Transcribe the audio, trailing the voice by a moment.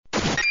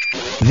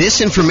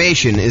This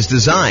information is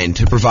designed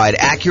to provide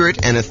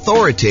accurate and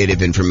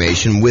authoritative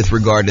information with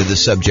regard to the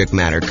subject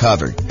matter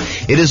covered.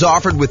 It is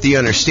offered with the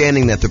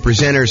understanding that the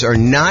presenters are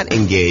not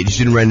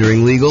engaged in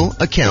rendering legal,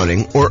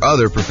 accounting, or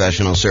other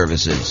professional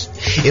services.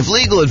 If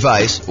legal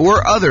advice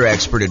or other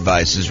expert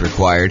advice is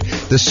required,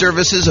 the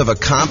services of a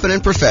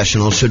competent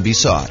professional should be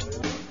sought.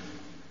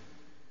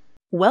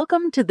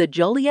 Welcome to the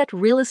Joliet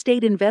Real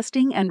Estate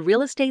Investing and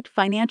Real Estate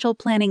Financial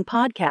Planning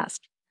Podcast.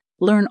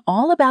 Learn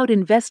all about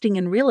investing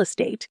in real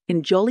estate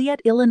in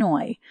Joliet,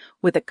 Illinois,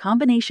 with a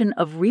combination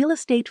of real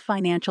estate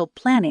financial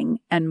planning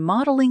and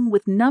modeling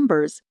with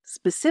numbers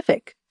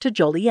specific to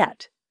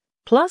Joliet,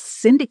 plus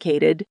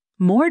syndicated,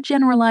 more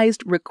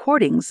generalized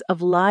recordings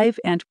of live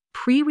and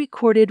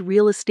pre-recorded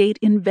real estate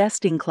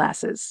investing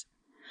classes.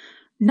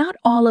 Not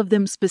all of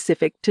them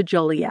specific to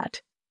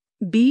Joliet.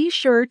 Be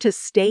sure to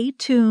stay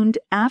tuned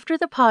after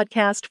the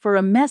podcast for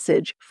a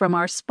message from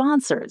our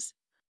sponsors.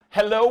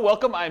 Hello,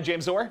 welcome. I'm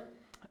James Orr.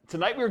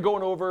 Tonight we're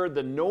going over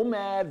the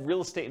Nomad real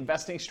estate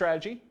investing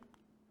strategy.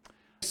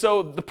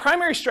 So the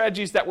primary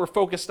strategies that we're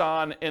focused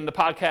on in the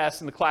podcast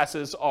and the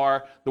classes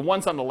are the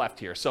ones on the left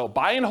here. So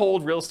buy and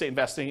hold real estate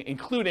investing,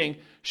 including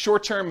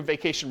short-term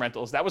vacation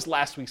rentals. That was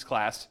last week's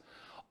class.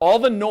 All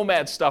the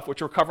Nomad stuff,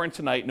 which we're covering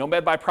tonight,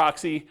 Nomad by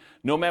proxy,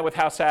 Nomad with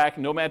house hack,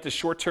 Nomad to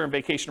short-term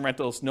vacation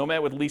rentals,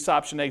 Nomad with lease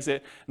option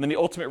exit, and then the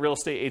ultimate real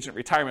estate agent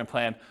retirement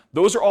plan.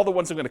 Those are all the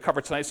ones I'm going to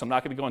cover tonight, so I'm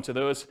not going to go into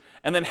those.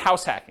 And then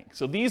house hacking.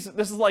 So this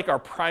is like our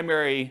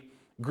primary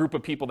group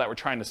of people that we're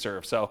trying to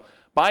serve. So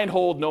buy and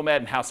hold,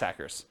 Nomad, and house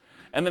hackers.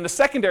 And then the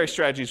secondary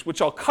strategies,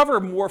 which I'll cover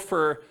more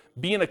for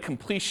being a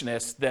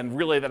completionist than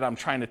really that I'm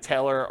trying to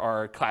tailor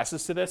our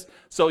classes to this.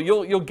 So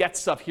you'll get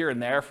stuff here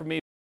and there from me.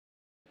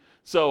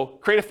 So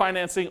creative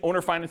financing,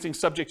 owner financing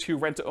subject to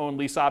rent-to-own,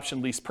 lease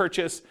option, lease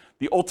purchase,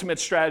 the ultimate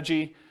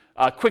strategy,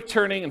 quick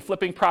turning and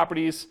flipping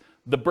properties,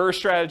 the BRRRR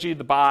strategy,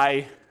 the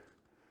buy,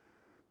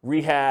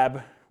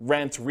 rehab,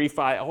 rent, refi.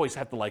 I always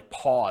have to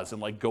pause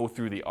and go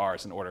through the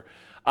R's in order.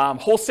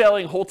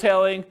 Wholesaling,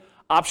 wholetailing,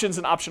 options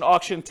and option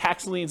auction,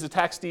 tax liens and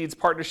tax deeds,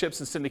 partnerships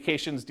and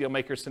syndications, deal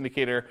maker,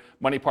 syndicator,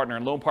 money partner,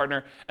 and loan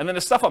partner. And then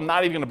the stuff I'm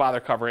not even going to bother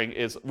covering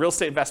is real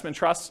estate investment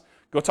trusts.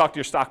 Go talk to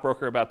your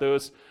stockbroker about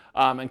those,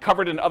 and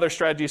covered in other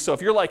strategies. So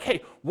if you're like,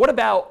 hey, what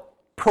about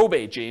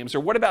probate, James?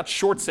 Or what about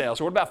short sales?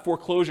 Or what about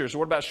foreclosures? Or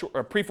what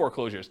about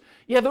pre-foreclosures?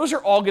 Yeah, those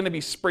are all going to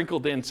be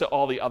sprinkled into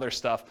all the other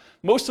stuff.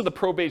 Most of the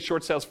probate,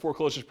 short sales,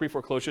 foreclosures,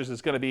 pre-foreclosures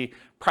is going to be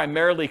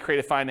primarily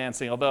creative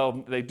financing,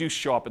 although they do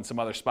show up in some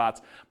other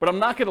spots. But I'm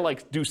not going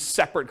to do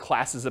separate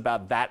classes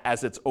about that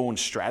as its own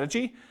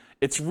strategy.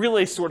 It's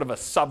really sort of a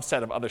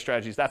subset of other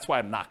strategies. That's why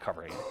I'm not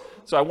covering it.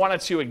 So I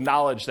wanted to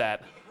acknowledge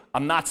that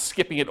I'm not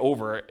skipping it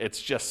over.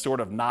 It's just sort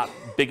of not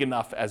big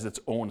enough as its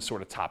own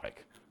sort of topic.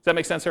 Does that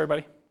make sense,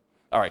 everybody?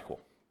 All right, cool.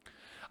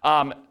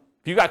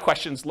 If you got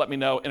questions, let me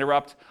know.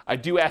 Interrupt. I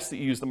do ask that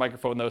you use the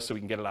microphone, though, so we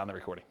can get it on the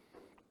recording.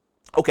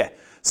 Okay,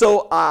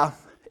 so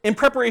in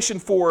preparation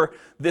for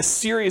this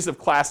series of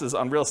classes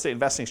on real estate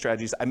investing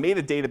strategies, I made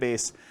a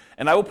database,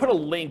 and I will put a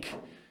link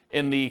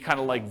in the kind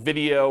of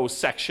video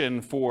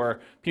section for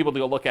people to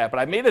go look at.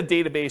 But I made a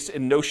database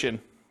in Notion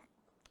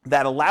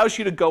that allows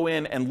you to go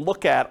in and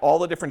look at all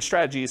the different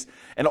strategies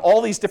and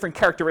all these different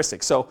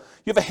characteristics. So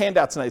you have a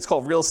handout tonight. It's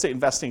called Real Estate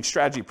Investing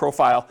Strategy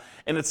Profile,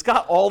 and it's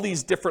got all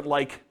these different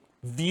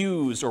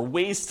views or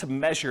ways to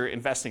measure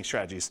investing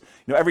strategies.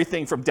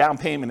 Everything from down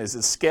payment is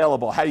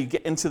scalable, how you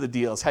get into the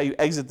deals, how you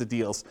exit the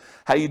deals,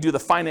 how you do the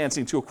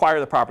financing to acquire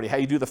the property, how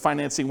you do the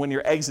financing when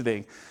you're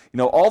exiting.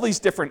 All these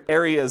different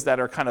areas that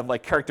are kind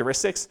of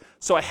characteristics.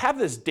 So I have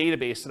this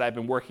database that I've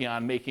been working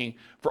on making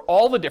for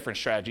all the different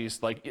strategies,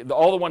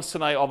 all the ones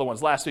tonight, all the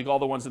ones last week, all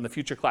the ones in the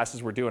future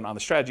classes we're doing on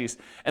the strategies.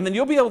 And then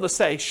you'll be able to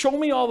say, show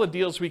me all the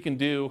deals we can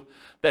do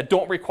that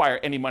don't require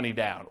any money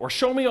down, or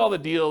show me all the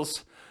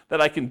deals that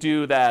I can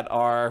do that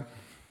are,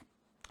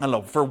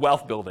 for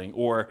wealth building,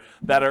 or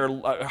that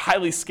are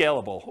highly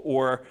scalable,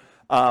 or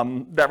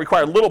that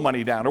require little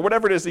money down, or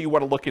whatever it is that you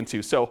want to look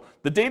into. So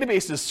the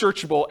database is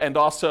searchable and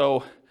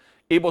also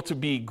able to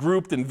be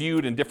grouped and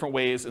viewed in different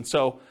ways. And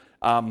so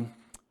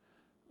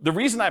the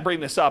reason I bring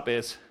this up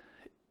is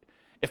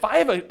if I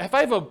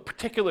have a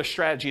particular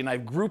strategy and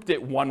I've grouped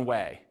it one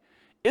way,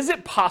 is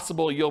it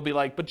possible you'll be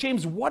like, but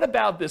James, what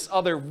about this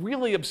other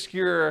really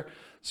obscure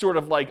sort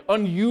of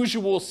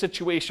unusual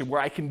situation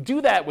where I can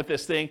do that with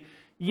this thing?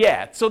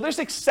 Yeah, so there's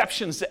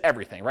exceptions to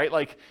everything,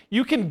 right?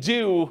 You can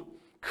do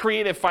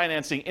creative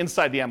financing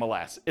inside the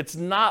MLS. It's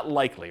not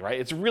likely, right?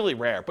 It's really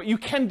rare, but you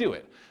can do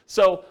it.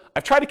 So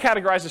I've tried to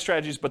categorize the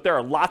strategies, but there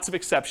are lots of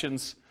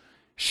exceptions.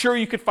 Sure,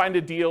 you could find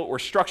a deal or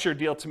structure a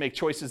deal to make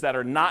choices that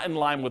are not in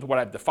line with what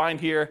I've defined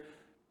here.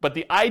 But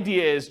the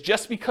idea is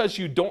just because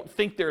you don't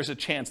think there's a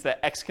chance that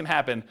X can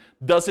happen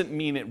doesn't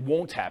mean it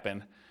won't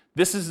happen.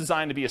 This is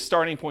designed to be a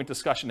starting point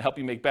discussion to help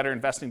you make better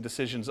investing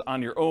decisions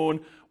on your own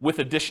with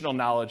additional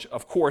knowledge.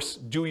 Of course,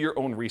 do your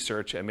own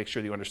research and make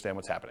sure that you understand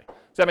what's happening.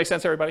 Does that make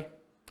sense, everybody?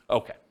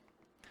 Okay.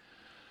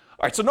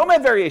 All right, so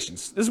Nomad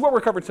variations. This is what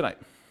we're covering tonight.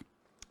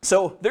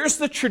 So there's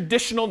the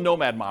traditional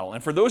Nomad model.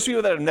 And for those of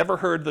you that have never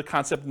heard the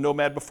concept of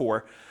Nomad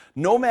before,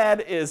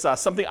 Nomad is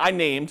something I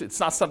named. It's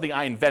not something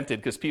I invented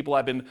because people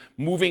have been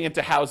moving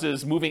into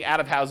houses, moving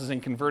out of houses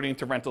and converting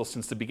to rentals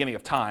since the beginning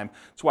of time.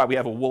 That's why we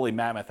have a woolly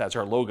mammoth as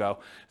our logo.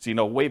 So, you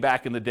know, way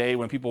back in the day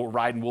when people were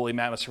riding woolly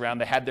mammoths around,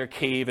 they had their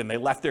cave and they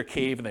left their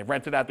cave and they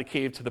rented out the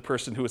cave to the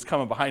person who was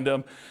coming behind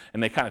them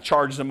and they kind of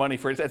charged them money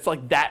for it. It's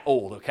like that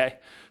old, okay?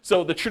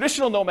 So the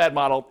traditional Nomad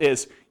model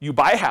is you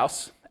buy a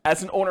house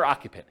as an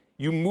owner-occupant.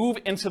 You move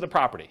into the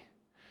property.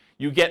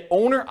 You get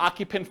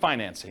owner-occupant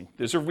financing.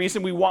 There's a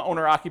reason we want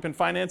owner-occupant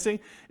financing.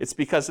 It's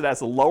because it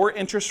has a lower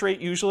interest rate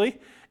usually,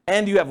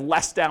 and you have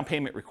less down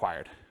payment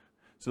required.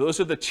 So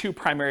those are the two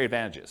primary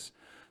advantages.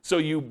 So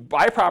you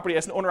buy a property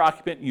as an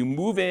owner-occupant, you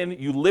move in,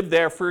 you live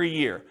there for a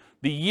year.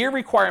 The year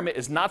requirement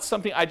is not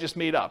something I just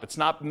made up. It's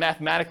not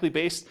mathematically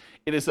based.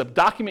 It is a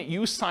document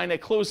you sign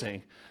at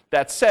closing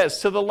that says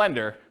to the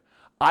lender,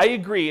 I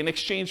agree in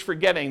exchange for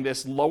getting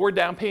this lower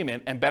down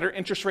payment and better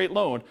interest rate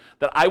loan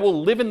that I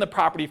will live in the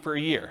property for a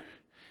year.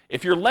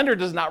 If your lender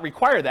does not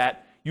require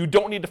that, you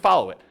don't need to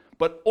follow it.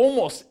 But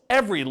almost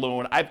every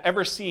loan I've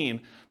ever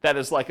seen that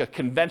is like a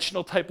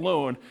conventional type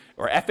loan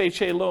or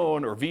FHA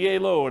loan or VA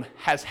loan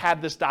has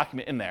had this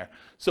document in there.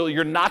 So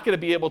you're not going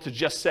to be able to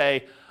just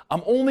say,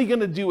 I'm only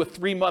going to do a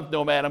 3-month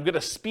Nomad. I'm going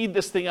to speed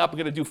this thing up. I'm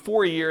going to do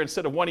 4 a year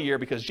instead of 1 a year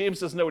because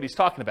James doesn't know what he's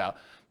talking about.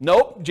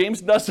 Nope,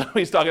 James does know what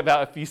he's talking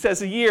about. If he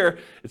says a year,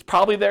 it's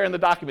probably there in the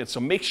document. So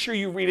make sure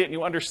you read it and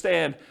you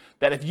understand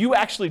that if you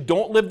actually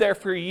don't live there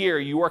for a year,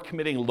 you are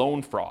committing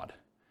loan fraud.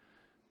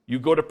 You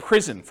go to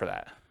prison for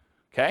that,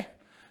 okay?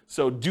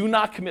 So do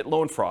not commit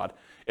loan fraud.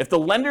 If the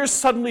lenders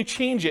suddenly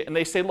change it and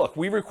they say, look,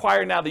 we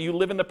require now that you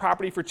live in the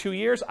property for 2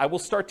 years, I will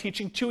start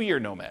teaching 2-year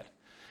Nomad.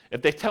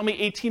 If they tell me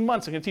 18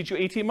 months, I'm going to teach you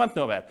 18-month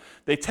Nomad.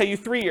 They tell you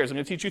 3 years, I'm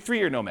going to teach you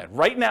 3-year Nomad.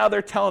 Right now,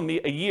 they're telling me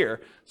a year,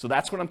 so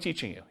that's what I'm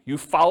teaching you. You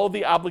follow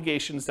the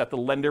obligations that the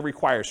lender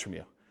requires from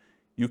you.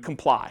 You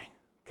comply,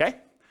 okay?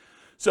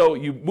 So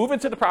you move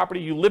into the property,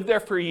 you live there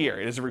for a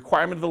year. It is a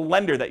requirement of the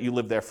lender that you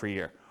live there for a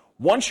year.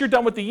 Once you're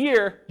done with the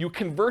year, you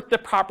convert the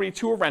property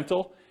to a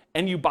rental,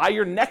 and you buy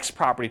your next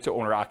property to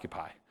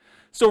owner-occupy.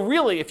 So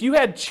really, if you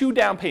had 2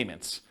 down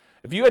payments,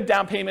 if you had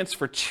down payments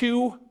for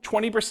 2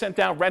 20%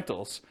 down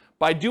rentals,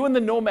 by doing the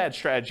Nomad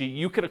strategy,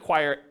 you could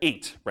acquire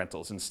 8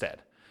 rentals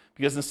instead.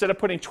 Because instead of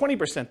putting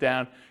 20%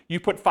 down, you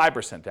put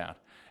 5% down.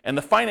 And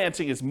the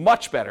financing is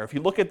much better. If you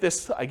look at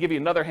this, I give you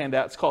another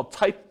handout. It's called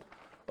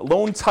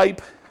loan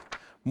type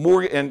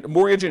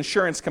mortgage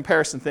insurance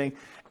comparison thing.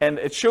 And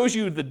it shows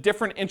you the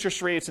different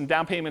interest rates and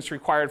down payments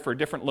required for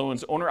different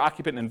loans,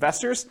 owner-occupant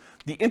investors.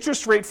 The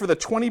interest rate for the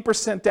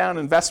 20% down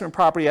investment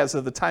property as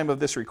of the time of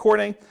this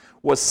recording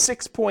was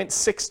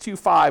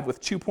 6.625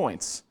 with 2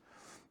 points.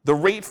 The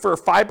rate for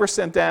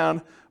 5%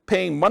 down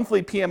paying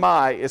monthly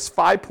PMI is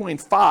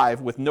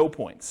 5.5 with no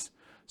points.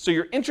 So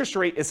your interest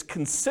rate is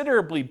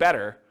considerably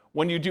better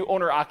when you do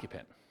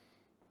owner-occupant,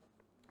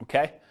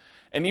 okay?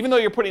 And even though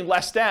you're putting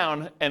less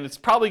down, and it's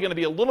probably going to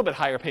be a little bit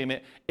higher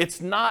payment, it's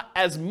not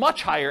as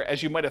much higher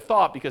as you might have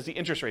thought because the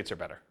interest rates are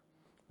better,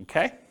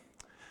 okay?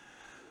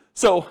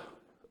 So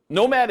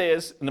Nomad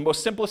is, in the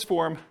most simplest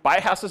form, buy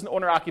a house as an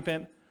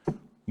owner-occupant,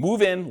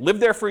 move in,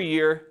 live there for a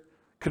year,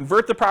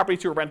 convert the property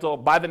to a rental,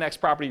 buy the next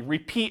property,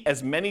 repeat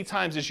as many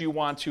times as you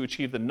want to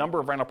achieve the number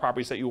of rental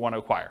properties that you want to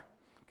acquire.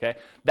 Okay?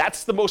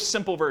 That's the most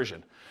simple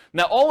version.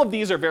 Now, all of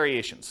these are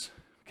variations.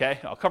 Okay?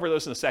 I'll cover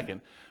those in a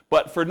second.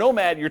 But for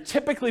Nomad, you're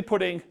typically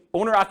putting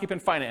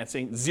owner-occupant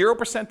financing,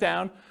 0%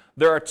 down.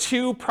 There are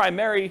 2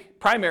 primary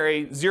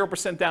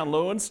 0% down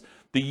loans.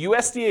 The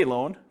USDA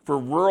loan for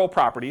rural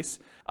properties.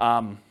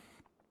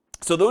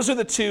 So those are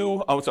the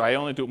 2, oh, sorry, I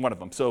only do one of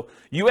them. So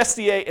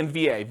USDA and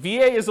VA.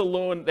 VA is a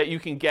loan that you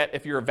can get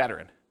if you're a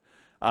veteran.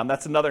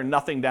 That's another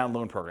nothing down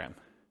loan program.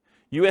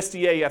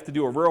 USDA, you have to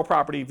do a rural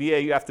property. VA,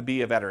 you have to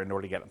be a veteran in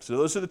order to get them. So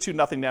those are the 2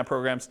 nothing down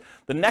programs.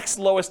 The next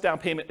lowest down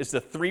payment is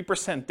the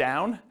 3%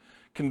 down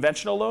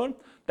conventional loan.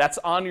 That's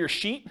on your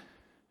sheet.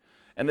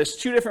 And there's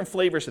 2 different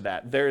flavors of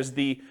that. There's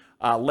the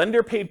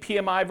lender paid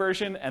PMI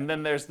version, and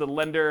then there's the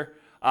lender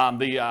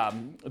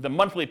the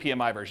monthly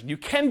PMI version. You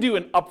can do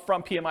an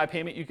upfront PMI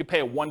payment. You could pay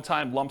a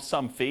one-time lump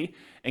sum fee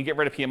and get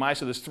rid of PMI.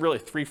 So there's really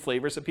 3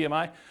 flavors of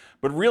PMI.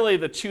 But really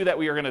the 2 that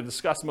we are going to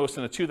discuss most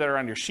and the 2 that are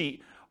on your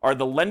sheet are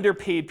the lender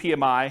paid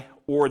PMI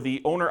or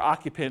the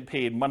owner-occupant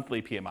paid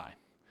monthly PMI.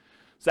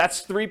 So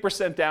that's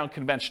 3% down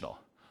conventional.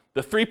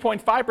 The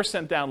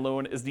 3.5% down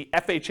loan is the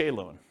FHA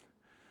loan.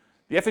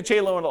 The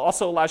FHA loan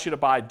also allows you to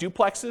buy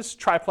duplexes,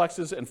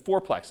 triplexes, and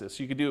fourplexes.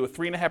 So you could do a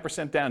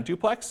 3.5% down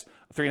duplex,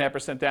 a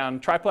 3.5% down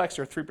triplex,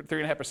 or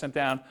 3.5%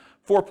 down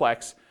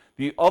fourplex.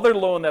 The other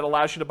loan that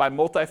allows you to buy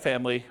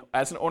multifamily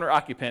as an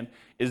owner-occupant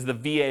is the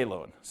VA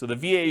loan. So the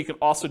VA, you can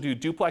also do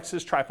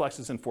duplexes,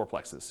 triplexes, and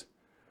fourplexes.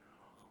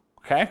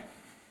 Okay?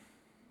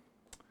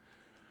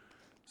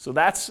 So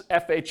that's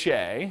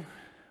FHA.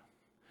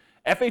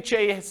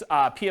 FHA's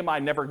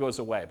PMI never goes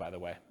away, by the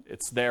way.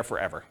 It's there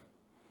forever.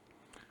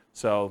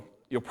 So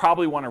you'll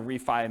probably want to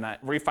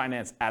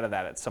refinance out of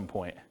that at some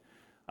point.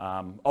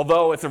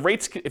 Although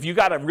if you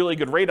got a really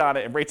good rate on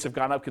it and rates have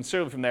gone up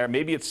considerably from there,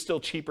 maybe it's still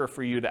cheaper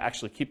for you to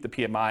actually keep the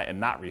PMI and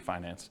not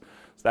refinance.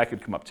 So that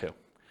could come up too.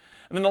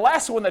 And then the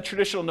last one that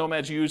traditional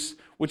nomads use,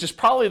 which is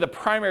probably the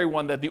primary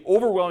one that the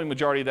overwhelming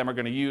majority of them are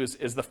going to use,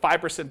 is the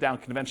 5% down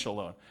conventional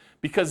loan.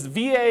 Because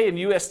VA and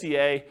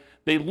USDA,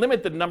 they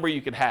limit the number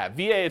you can have.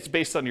 VA, it's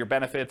based on your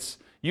benefits.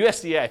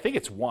 USDA, I think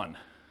it's 1.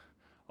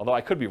 Although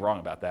I could be wrong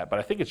about that, but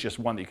I think it's just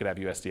 1 that you could have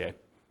USDA.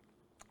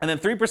 And then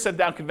 3%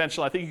 down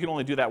conventional, I think you can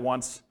only do that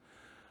once.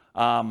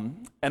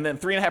 And then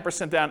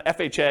 3.5% down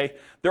FHA.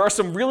 There are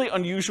some really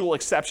unusual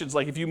exceptions,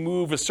 like if you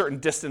move a certain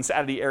distance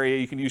out of the area,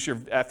 you can use your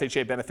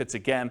FHA benefits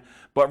again.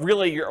 But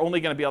really, you're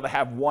only going to be able to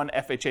have 1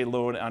 FHA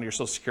loan on your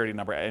Social Security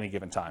number at any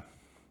given time.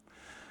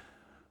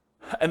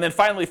 And then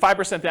finally,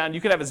 5% down,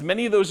 you can have as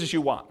many of those as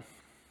you want,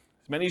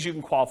 as many as you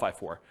can qualify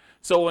for.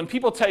 So when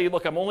people tell you,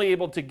 look, I'm only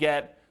able to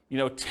get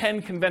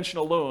 10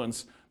 conventional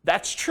loans,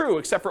 that's true,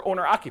 except for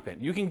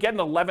owner-occupant. You can get an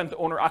 11th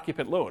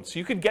owner-occupant loan. So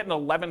you could get an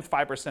 11th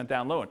 5%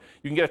 down loan.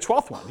 You can get a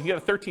 12th one. You can get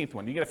a 13th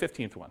one. You can get a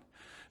 15th one.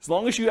 As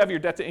long as you have your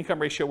debt-to-income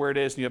ratio where it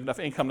is and you have enough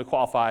income to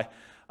qualify,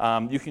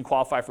 you can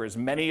qualify for as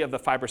many of the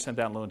 5%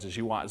 down loans as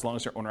you want, as long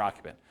as they're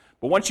owner-occupant.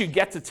 But once you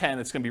get to 10,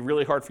 it's going to be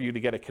really hard for you to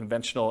get a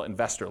conventional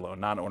investor loan,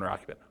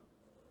 non-owner-occupant.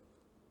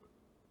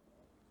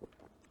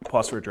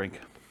 Pause for a drink.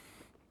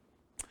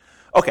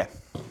 Okay.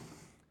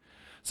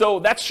 So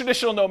that's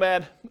traditional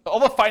nomad. All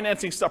the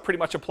financing stuff pretty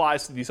much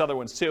applies to these other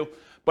ones too.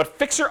 But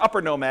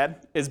fixer-upper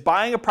nomad is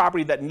buying a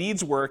property that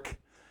needs work,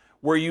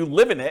 where you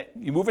live in it,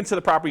 you move into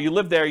the property, you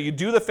live there, you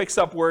do the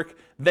fix-up work,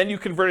 then you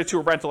convert it to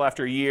a rental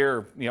after a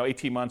year,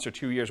 18 months or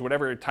 2 years,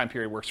 whatever time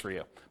period works for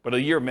you, but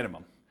a year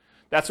minimum.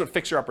 That's what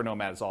fixer-upper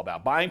nomad is all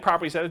about. Buying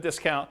properties at a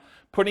discount,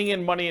 putting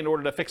in money in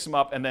order to fix them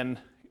up, and then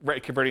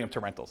converting them to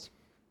rentals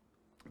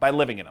by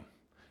living in them.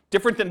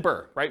 Different than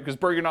BRRRR, right? Because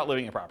BRRRR, you're not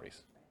living in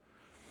properties.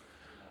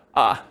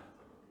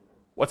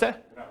 What's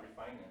that? You're not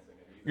refinancing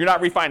it. You're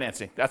not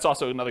refinancing. That's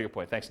also another good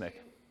point. Thanks,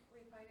 Nick.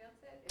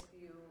 Refinance it if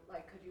you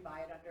could you buy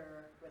it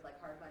with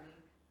hard money,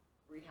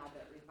 rehab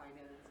it,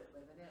 refinance it,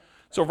 live in it?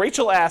 So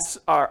Rachel asks,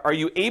 are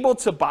you able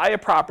to buy a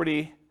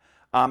property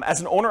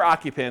as an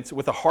owner-occupant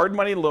with a hard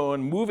money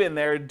loan, move in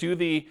there, do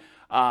the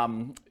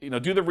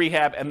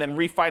rehab, and then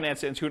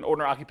refinance it into an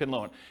owner-occupant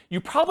loan?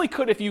 You probably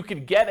could if you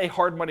could get a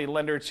hard money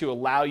lender to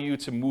allow you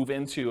to move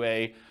into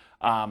a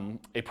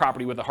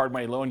property with a hard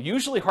money loan.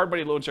 Usually hard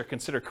money loans are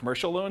considered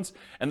commercial loans,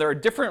 and there are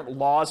different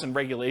laws and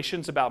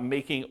regulations about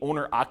making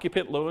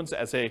owner-occupant loans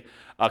as a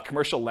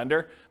commercial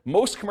lender.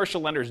 Most commercial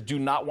lenders do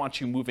not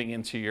want you moving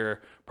into your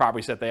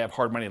properties that they have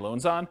hard money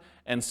loans on,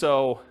 and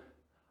so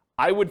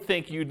I would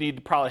think you'd need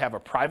to probably have a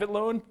private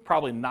loan,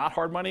 probably not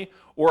hard money,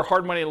 or a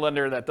hard money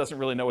lender that doesn't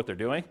really know what they're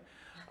doing,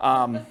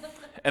 and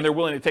they're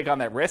willing to take on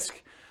that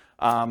risk.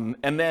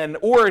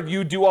 Or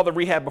you do all the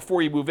rehab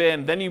before you move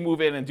in, then you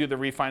move in and do the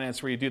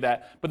refinance where you do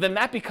that. But then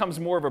that becomes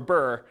more of a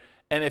BRRRR.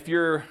 And if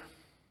you're,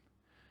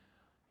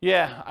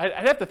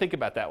 I'd have to think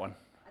about that one.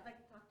 I'd like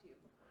to talk to you.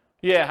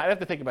 Yeah, I'd have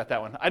to think about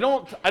that one. I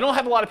don't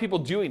have a lot of people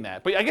doing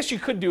that, but I guess you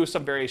could do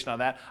some variation on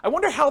that. I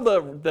wonder how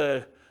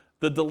the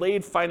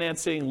delayed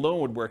financing loan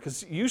would work,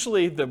 because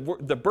usually the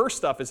BRRRR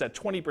stuff is at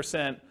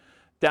 20%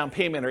 down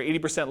payment or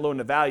 80% loan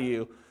to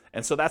value.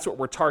 And so that's what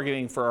we're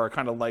targeting for our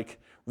kind of like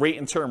rate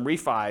and term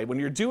refi. When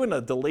you're doing a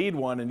delayed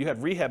one and you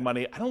have rehab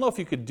money, I don't know if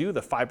you could do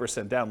the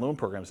 5% down loan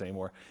programs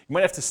anymore. You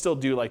might have to still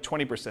do like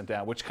 20%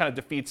 down, which kind of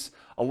defeats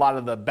a lot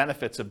of the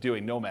benefits of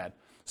doing Nomad.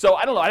 So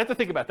I don't know, I'd have to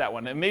think about that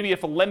one. And maybe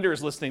if a lender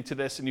is listening to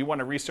this and you want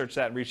to research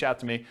that and reach out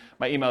to me,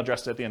 my email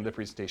address is at the end of the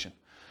presentation.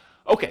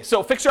 Okay,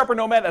 so fixer-upper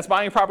Nomad, that's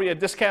buying a property at a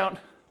discount,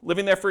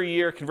 living there for a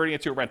year, converting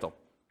it to a rental.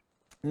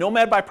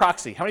 Nomad by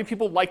proxy. How many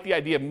people like the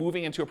idea of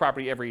moving into a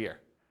property every year?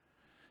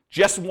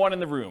 Just one in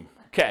the room.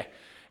 Okay.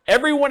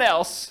 Everyone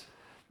else,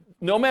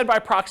 Nomad by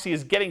proxy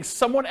is getting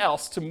someone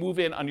else to move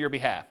in on your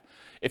behalf.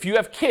 If you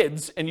have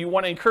kids and you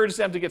want to encourage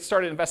them to get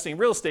started investing in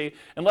real estate,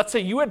 and let's say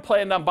you had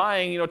planned on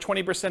buying,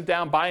 20%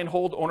 down, buy and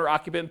hold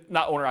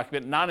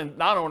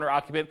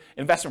non-owner-occupant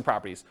investment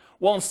properties.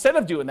 Well, instead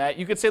of doing that,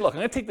 you could say, look,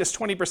 I'm going to take this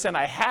 20%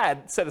 I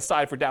had set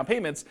aside for down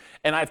payments,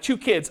 and I have 2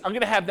 kids. I'm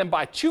going to have them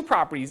buy 2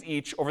 properties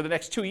each over the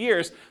next 2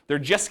 years. They're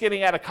just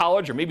getting out of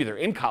college, or maybe they're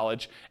in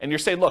college, and you're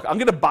saying, look, I'm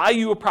going to buy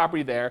you a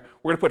property there.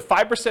 We're going to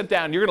put 5%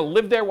 down. You're going to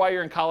live there while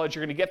you're in college.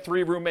 You're going to get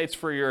 3 roommates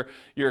for your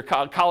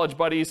college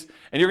buddies,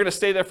 and you're going to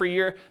stay there for a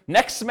year.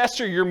 Next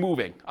semester, you're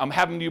moving. I'm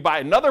having you buy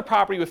another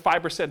property with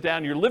 5%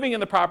 down. You're living in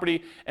the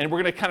property, and we're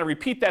going to kind of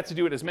repeat that to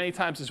do it as many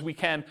times as we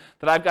can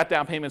that I've got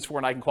down payments for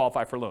and I can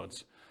qualify for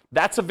loans.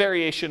 That's a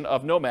variation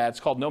of Nomad. It's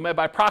called Nomad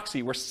by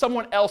proxy, where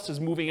someone else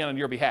is moving in on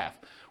your behalf.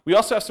 We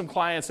also have some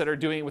clients that are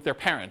doing it with their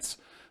parents.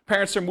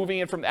 Parents are moving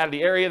in from out of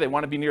the area. They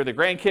want to be near their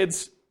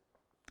grandkids.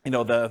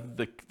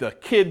 The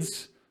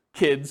kids,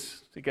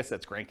 I guess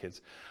that's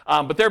grandkids.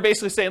 But they're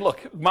basically saying,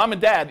 look, mom and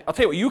dad, I'll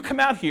tell you what, you come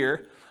out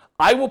here.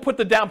 I will put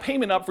the down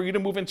payment up for you to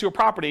move into a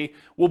property.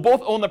 We'll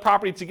both own the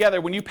property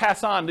together. When you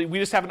pass on, we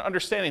just have an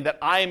understanding that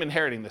I am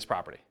inheriting this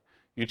property.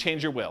 You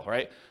change your will,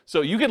 right?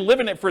 So you can live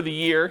in it for the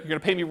year. You're going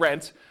to pay me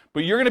rent,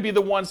 but you're going to be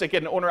the ones that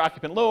get an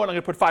owner-occupant loan. I'm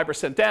going to put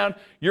 5% down.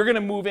 You're going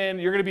to move in.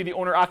 You're going to be the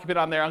owner-occupant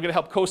on there. I'm going to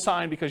help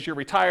co-sign because you're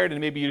retired and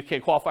maybe you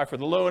can't qualify for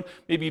the loan.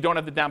 Maybe you don't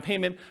have the down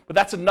payment, but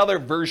that's another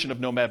version of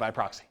Nomad by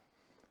proxy.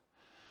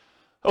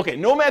 Okay,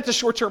 Nomad's a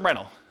short-term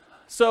rental.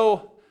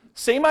 So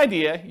same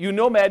idea. You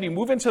Nomad, you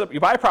move into,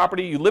 you buy a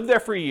property, you live there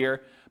for a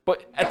year.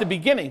 But at the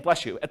beginning,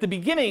 bless you, at the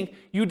beginning,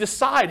 you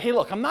decide, hey,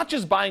 look, I'm not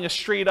just buying a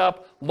straight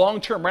up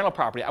long-term rental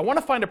property. I want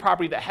to find a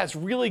property that has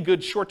really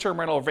good short-term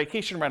rental or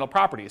vacation rental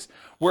properties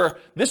where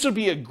this would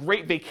be a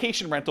great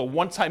vacation rental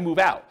once I move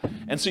out.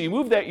 And so you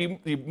move there, you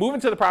move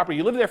into the property,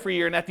 you live there for a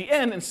year, and at the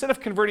end, instead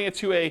of converting it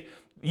to a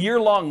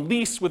year-long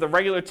lease with a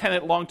regular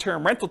tenant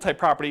long-term rental type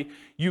property,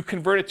 you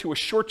convert it to a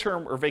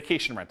short-term or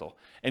vacation rental.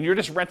 And you're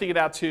just renting it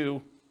out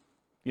to,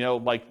 you know,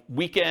 like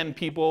weekend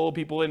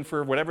people in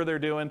for whatever they're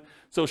doing.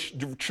 So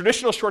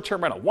traditional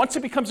short-term rental. Once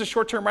it becomes a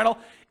short-term rental,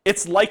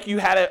 it's like you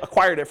had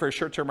acquired it for a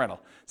short-term rental.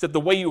 Except the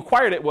way you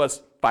acquired it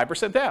was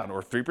 5% down,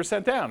 or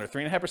 3% down, or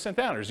 3.5%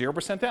 down, or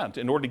 0% down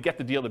in order to get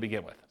the deal to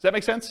begin with. Does that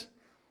make sense?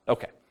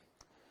 Okay.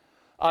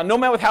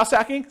 Nomad with house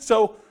hacking.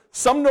 So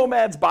some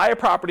nomads buy a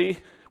property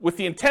with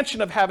the intention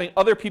of having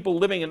other people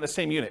living in the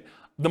same unit.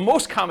 The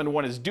most common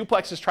one is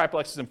duplexes,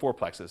 triplexes, and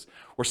fourplexes,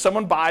 where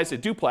someone buys a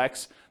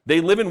duplex, they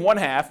live in one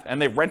half,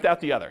 and they rent out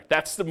the other.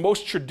 That's the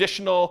most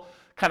traditional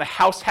kind of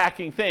house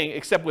hacking thing,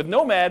 except with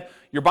Nomad,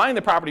 you're buying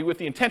the property with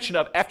the intention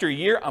of, after a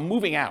year, I'm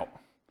moving out,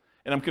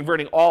 and I'm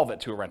converting all of it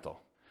to a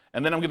rental.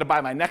 And then I'm going to buy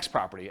my next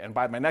property, and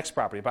buy my next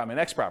property, buy my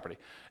next property.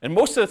 And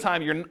most of the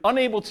time, you're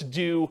unable to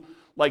do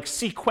like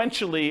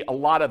sequentially a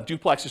lot of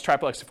duplexes,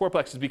 triplexes,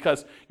 fourplexes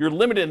because you're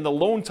limited in the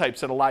loan types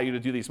that allow you to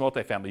do these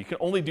multifamily. You can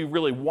only do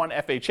really one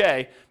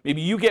FHA.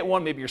 Maybe you get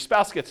one, maybe your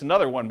spouse gets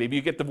another one. Maybe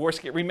you get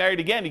divorced, get remarried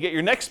again, you get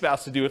your next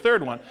spouse to do a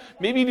third one.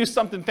 Maybe you do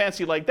something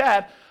fancy like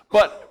that,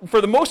 but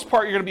for the most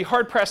part, you're going to be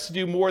hard-pressed to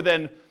do more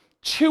than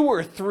 2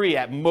 or 3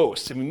 at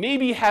most. I mean,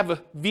 maybe you have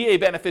a VA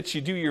benefits,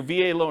 you do your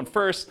VA loan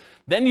first,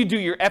 then you do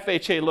your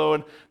FHA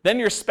loan, then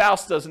your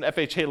spouse does an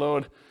FHA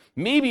loan.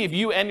 Maybe if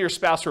you and your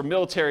spouse were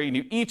military and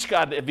you each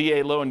got a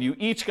VA loan, you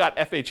each got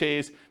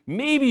FHAs,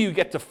 maybe you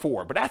get to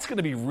 4, but that's going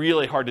to be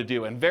really hard to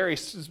do and very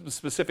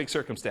specific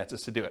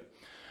circumstances to do it.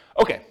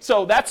 Okay,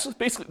 so that's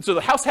basically, so the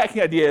house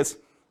hacking idea is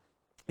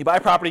you buy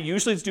a property,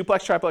 usually it's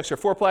duplex, triplex, or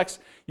fourplex,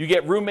 you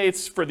get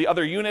roommates for the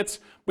other units,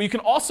 but you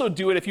can also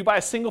do it if you buy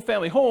a single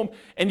family home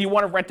and you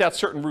want to rent out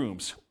certain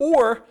rooms.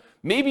 Or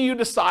maybe you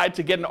decide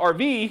to get an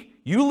RV,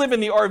 you live in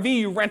the RV,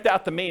 you rent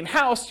out the main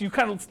house, you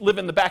kind of live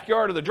in the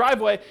backyard or the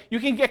driveway, you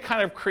can get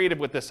kind of creative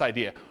with this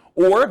idea.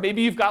 Or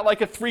maybe you've got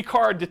like a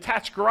 3-car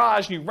detached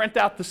garage and you rent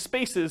out the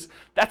spaces.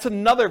 That's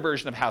another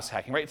version of house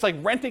hacking, right? It's like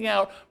renting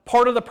out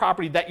part of the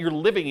property that you're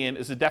living in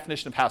is a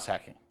definition of house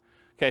hacking.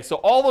 Okay, so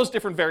all those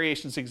different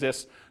variations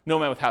exist,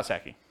 Nomad with house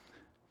hacking.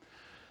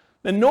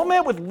 The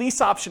Nomad with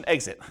lease option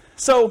exit.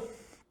 So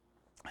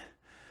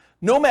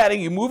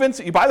nomading, you move in,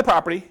 you buy the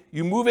property,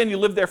 you move in, you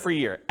live there for a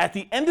year. At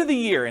the end of the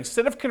year,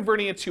 instead of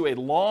converting it to a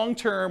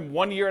long-term,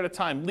 1 year at a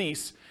time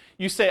lease,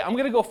 you say, I'm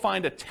going to go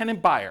find a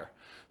tenant buyer,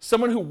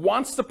 someone who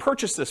wants to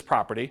purchase this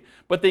property,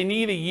 but they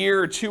need a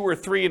year or 2 or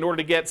 3 in order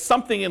to get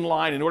something in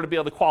line in order to be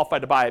able to qualify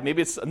to buy it.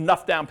 Maybe it's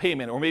enough down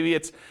payment, or maybe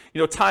it's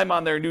time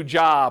on their new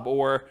job,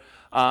 or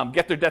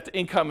get their debt to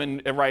income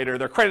right, or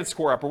their credit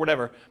score up, or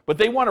whatever. But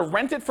they want to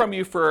rent it from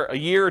you for a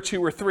year or 2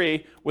 or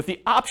 3 with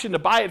the option to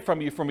buy it from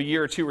you from a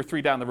year or 2 or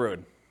 3 down the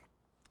road.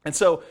 And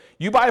so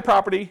you buy a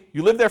property,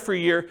 you live there for a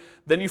year,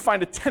 then you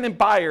find a tenant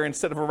buyer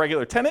instead of a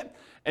regular tenant,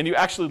 and you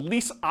actually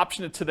lease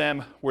option it to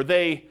them where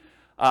they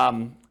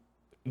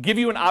give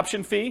you an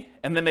option fee,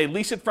 and then they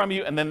lease it from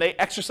you, and then they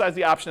exercise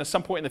the option at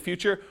some point in the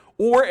future.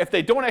 Or if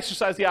they don't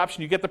exercise the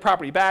option, you get the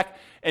property back,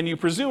 and you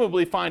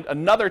presumably find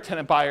another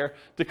tenant buyer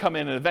to come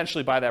in and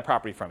eventually buy that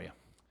property from you.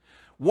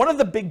 One of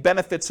the big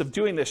benefits of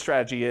doing this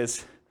strategy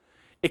is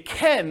it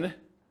can,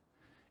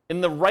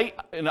 in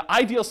an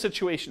ideal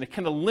situation, it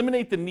can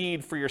eliminate the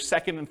need for your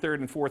second and third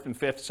and fourth and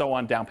fifth, so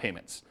on, down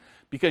payments.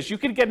 Because you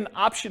can get an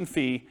option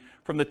fee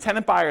from the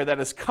tenant buyer that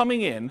is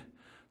coming in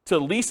to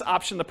lease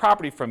option the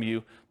property from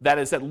you that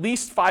is at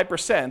least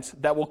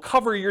 5% that will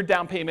cover your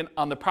down payment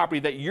on the property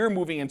that you're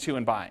moving into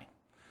and buying.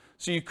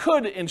 So you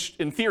could,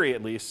 in theory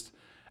at least,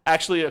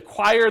 actually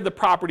acquire the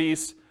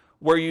properties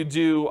where you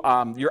do,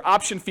 your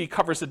option fee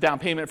covers the down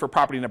payment for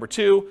property number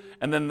 2,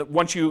 and then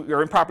once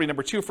you're in property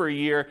number 2 for a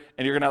year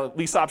and you're going to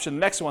lease option the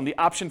next one, the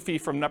option fee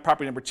from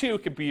property number 2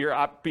 could be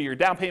your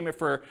down payment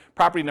for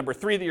property number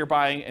 3 that you're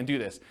buying, and do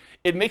this.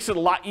 It makes it a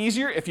lot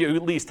easier if you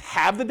at least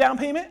have the down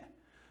payment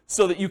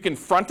so that you can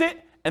front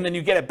it and then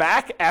you get it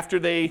back after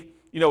a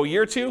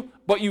year or 2,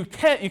 but you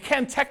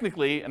can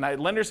technically, and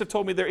lenders have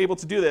told me they're able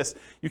to do this,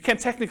 you can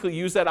technically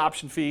use that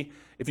option fee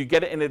if you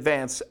get it in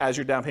advance as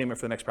your down payment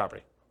for the next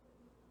property.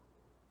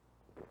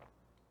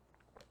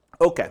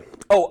 Okay.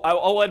 Oh,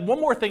 I'll add one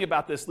more thing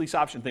about this lease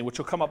option thing, which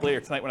will come up later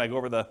tonight when I go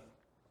over the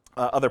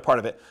other part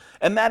of it.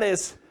 And that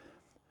is,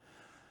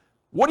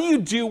 What do you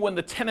do when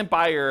the tenant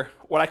buyer,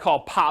 what I call,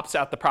 pops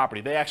out the property?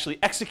 They actually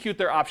execute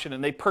their option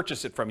and they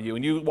purchase it from you,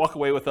 and you walk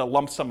away with a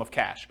lump sum of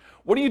cash.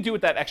 What do you do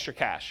with that extra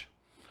cash?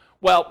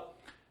 Well,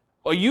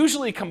 I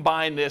usually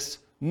combine this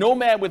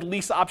Nomad with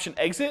lease option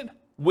exit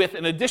with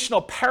an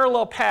additional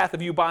parallel path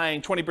of you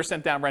buying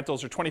 20% down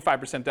rentals or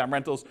 25% down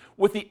rentals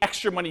with the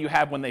extra money you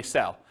have when they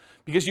sell.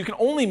 Because you can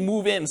only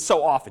move in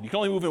so often. You can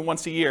only move in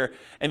once a year,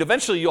 and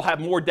eventually you'll have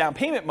more down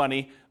payment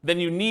money than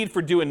you need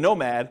for doing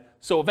Nomad.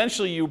 So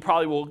eventually you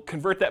probably will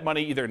convert that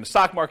money either in the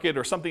stock market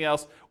or something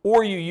else,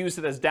 or you use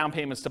it as down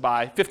payments to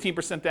buy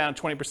 15% down,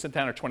 20%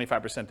 down, or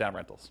 25% down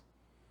rentals.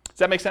 Does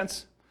that make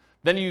sense?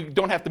 Then you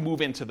don't have to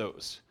move into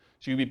those.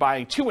 So you'd be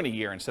buying 2 in a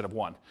year instead of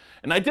 1.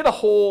 And I did a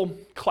whole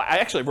class, I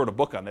actually wrote a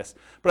book on this,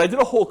 but I did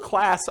a whole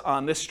class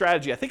on this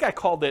strategy. I think I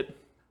called it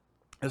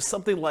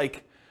something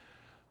like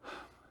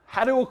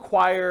how to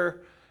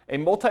acquire a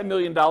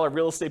multi-million-dollar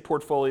real estate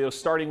portfolio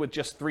starting with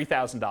just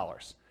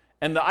 $3,000.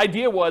 And the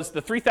idea was the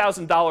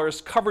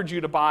 $3,000 covered you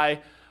to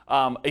buy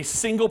a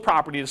single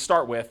property to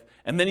start with,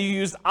 and then you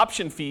used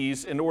option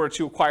fees in order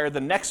to acquire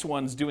the next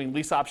ones doing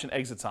lease option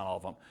exits on all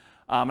of them.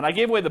 And I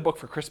gave away the book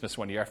for Christmas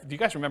one year. Do you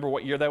guys remember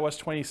what year that was?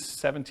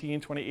 2017,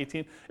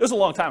 2018? It was a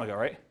long time ago,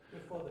 right?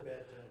 Before the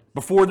bad times.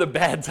 Before the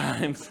bad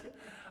times.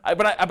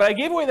 But I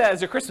gave away that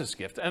as a Christmas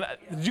gift. And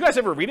did you guys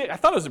ever read it? I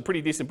thought it was a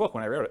pretty decent book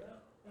when I wrote it.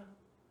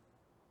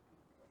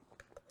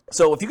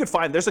 So if you could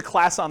find, there's a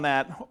class on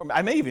that.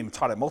 I may have even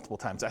taught it multiple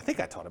times. I think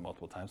I taught it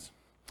multiple times.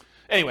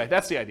 Anyway,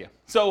 that's the idea.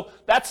 So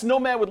that's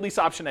Nomad with lease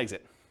option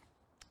exit.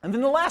 And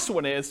then the last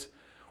one is,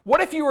 what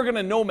if you were going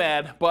to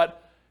Nomad,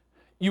 but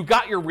you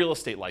got your real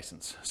estate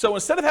license? So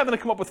instead of having to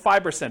come up with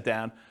 5%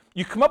 down,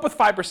 you come up with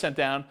 5%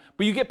 down,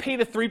 but you get paid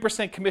a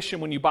 3% commission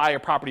when you buy a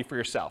property for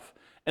yourself.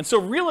 And so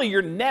really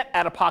you're net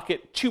out of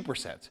pocket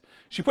 2%. So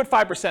you put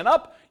 5%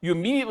 up, you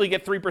immediately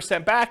get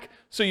 3% back,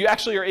 so you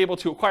actually are able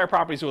to acquire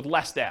properties with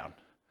less down.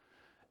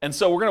 And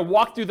so we're going to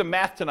walk through the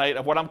math tonight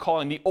of what I'm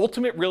calling the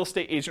ultimate real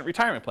estate agent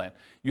retirement plan.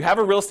 You have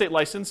a real estate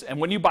license, and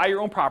when you buy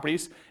your own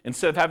properties,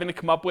 instead of having to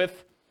come up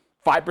with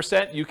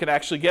 5%, you can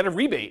actually get a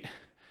rebate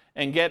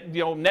and get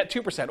net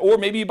 2%. Or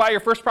maybe you buy your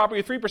first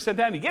property with 3%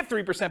 down, you get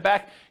 3%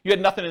 back, you had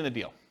nothing in the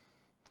deal.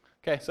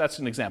 Okay, so that's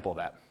an example of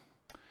that.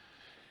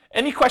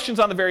 Any questions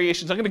on the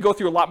variations? I'm going to go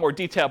through a lot more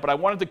detail, but I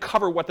wanted to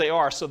cover what they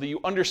are so that you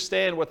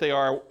understand what they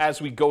are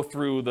as we go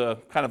through the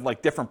kind of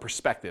like different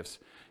perspectives.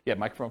 Yeah,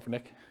 microphone for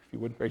Nick, if you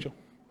would, Rachel.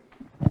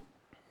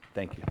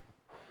 Thank you.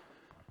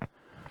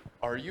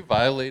 Are you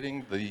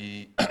violating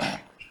the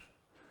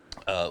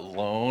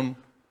loan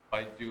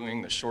by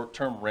doing the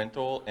short-term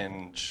rental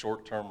and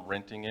short-term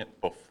renting it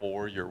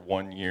before your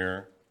 1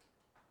 year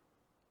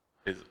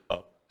is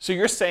up? So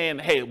you're saying,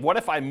 hey, what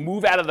if I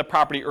move out of the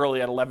property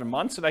early at 11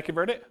 months and I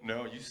convert it?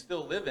 No, you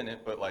still live in it,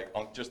 but like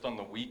just on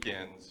the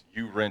weekends,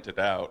 you rent it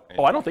out.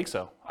 Oh, I don't think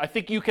so. I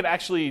think you could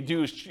actually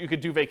do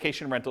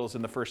vacation rentals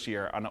in the first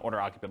year on an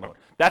owner-occupant loan.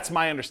 That's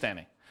my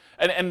understanding.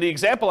 And the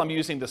example I'm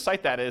using to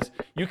cite that is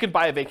you can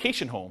buy a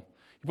vacation home.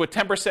 You put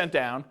 10%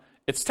 down.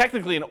 It's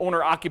technically an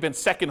owner-occupant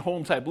second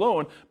home type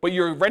loan, but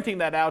you're renting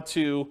that out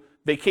to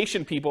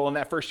vacation people in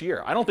that first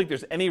year. I don't think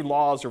there's any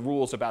laws or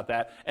rules about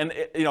that. And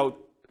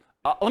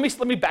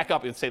let me back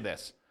up and say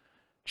this.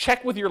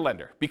 Check with your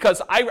lender,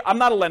 because I'm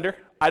not a lender.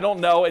 I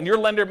don't know, and your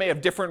lender may have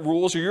different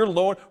rules, or your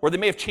loan, or they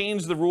may have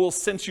changed the rules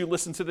since you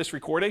listened to this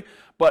recording.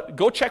 But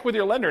go check with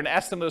your lender and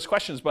ask them those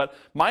questions. But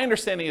my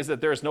understanding is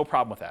that there is no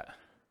problem with that.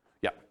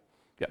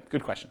 Yeah,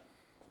 good question.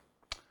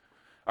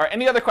 All right,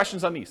 any other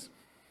questions on these?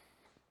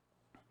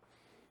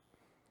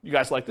 You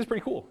guys like this?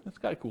 Pretty cool. It's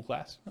got a cool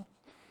class.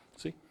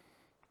 See?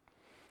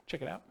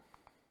 Check it out.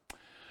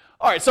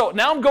 All right, so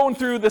now I'm going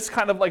through this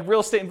kind of like real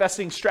estate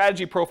investing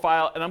strategy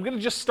profile, and I'm going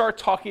to just start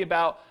talking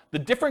about the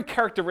different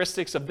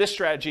characteristics of this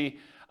strategy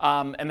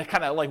and the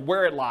kind of like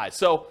where it lies.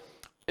 So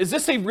is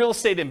this a real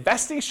estate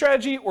investing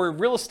strategy or a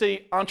real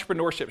estate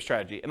entrepreneurship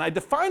strategy? And I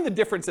define the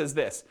difference as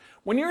this.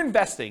 When you're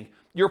investing,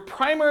 your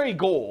primary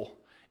goal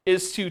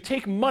is to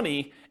take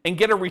money and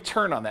get a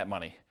return on that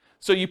money.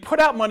 So you put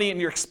out money and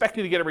you're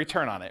expecting to get a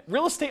return on it.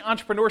 Real estate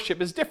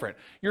entrepreneurship is different.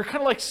 You're kind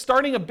of like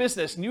starting a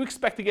business and you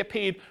expect to get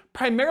paid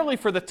primarily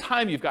for the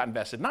time you've got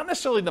invested. Not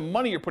necessarily the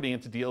money you're putting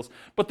into deals,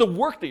 but the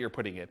work that you're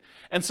putting in.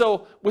 And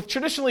so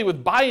traditionally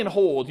with buy and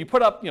hold, you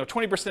put up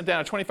 20%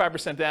 down,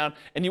 25% down,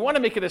 and you want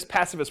to make it as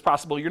passive as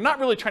possible. You're not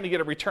really trying to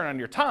get a return on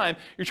your time.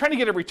 You're trying to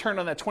get a return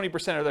on that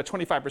 20% or that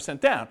 25%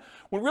 down.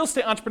 When real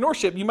estate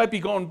entrepreneurship, you might be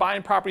going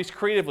buying properties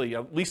creatively,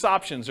 lease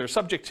options or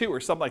subject to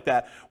or something like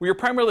that, where you're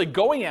primarily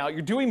going out,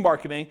 you're doing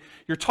marketing,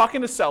 you're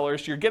talking to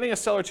sellers, you're getting a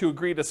seller to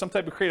agree to some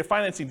type of creative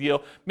financing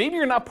deal. Maybe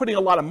you're not putting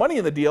a lot of money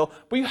in the deal,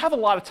 but you have a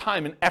lot of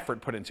time and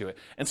effort put into it.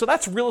 And so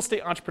that's real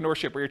estate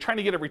entrepreneurship, where you're trying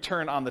to get a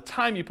return on the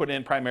time you put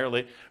in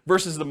primarily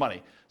versus the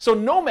money. So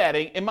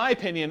nomading, in my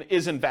opinion,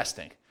 is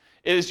investing.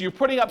 It is you're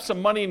putting up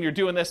some money and you're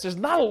doing this. There's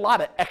not a lot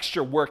of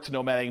extra work to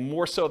nomading,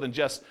 more so than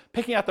just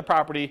picking out the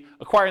property,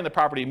 acquiring the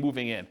property, and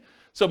moving in.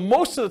 So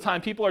most of the time,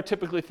 people are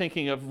typically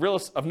thinking of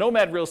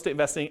nomad real estate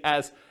investing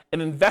as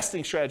an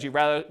investing strategy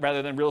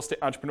rather than real estate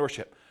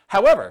entrepreneurship.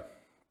 However,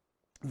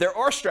 there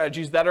are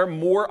strategies that are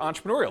more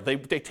entrepreneurial.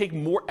 They take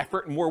more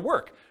effort and more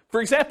work.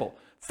 For example,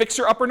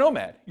 fixer-upper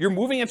nomad. You're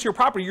moving into your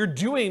property. You're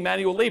doing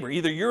manual labor.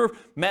 Either you're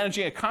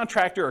managing a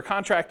contractor or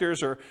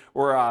contractors or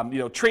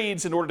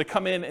trades in order to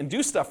come in and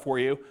do stuff for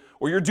you,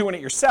 or you're doing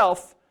it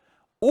yourself,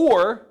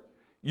 or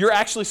you're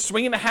actually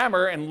swinging a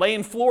hammer and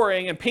laying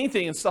flooring and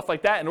painting and stuff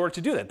like that in order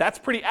to do that. That's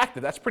pretty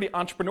active. That's pretty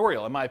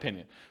entrepreneurial, in my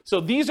opinion.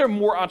 So these are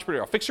more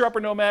entrepreneurial.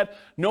 Fixer-upper nomad,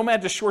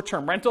 nomad to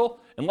short-term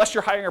rental. Unless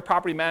you're hiring a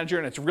property manager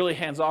and it's really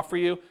hands-off for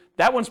you,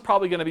 that one's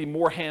probably going to be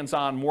more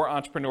hands-on, more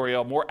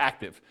entrepreneurial, more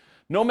active.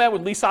 Nomad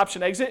with lease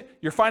option exit,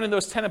 you're finding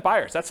those tenant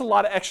buyers. That's a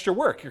lot of extra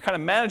work. You're kind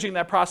of managing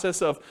that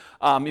process of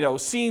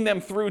seeing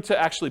them through to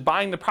actually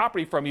buying the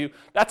property from you.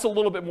 That's a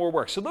little bit more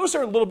work. So those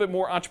are a little bit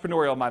more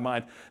entrepreneurial in my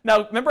mind.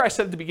 Now, remember I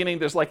said at the beginning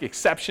there's like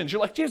exceptions.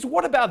 You're like, James,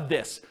 what about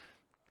this?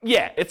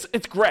 Yeah,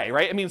 it's gray,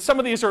 right? I mean, some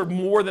of these are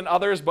more than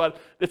others, but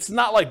it's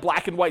not like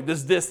black and white.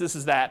 This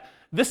is that.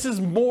 This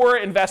is more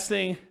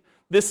investing.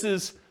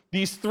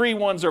 These three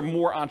ones are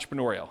more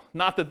entrepreneurial.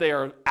 Not that they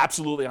are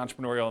absolutely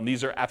entrepreneurial and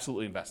these are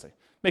absolutely investing.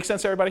 Make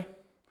sense, everybody?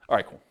 All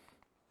right, cool.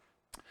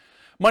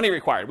 Money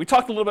required. We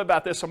talked a little bit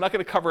about this, so I'm not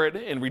going to cover it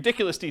in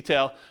ridiculous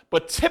detail,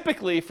 but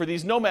typically for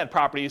these Nomad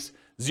properties,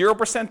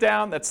 0%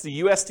 down, that's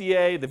the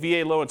USDA, the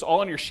VA loan, it's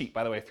all on your sheet,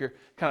 by the way, if you're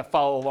kind of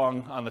follow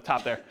along on the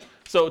top there.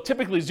 So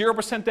typically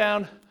 0%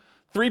 down,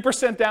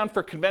 3% down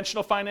for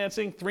conventional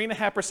financing,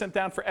 3.5%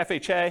 down for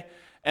FHA,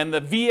 and the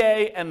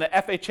VA and the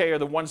FHA are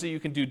the ones that you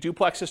can do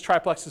duplexes,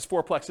 triplexes,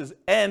 fourplexes,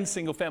 and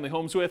single-family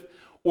homes with,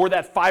 or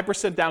that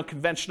 5% down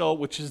conventional,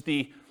 which is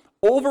the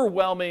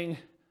overwhelming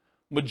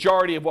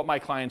majority of what my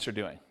clients are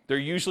doing. They're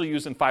usually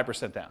using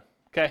 5% down,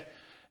 okay?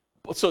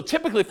 So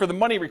typically for the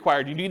money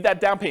required, you need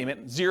that down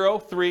payment, 0,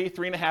 3,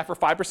 3.5, or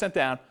 5%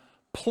 down,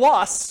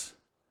 plus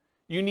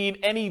you need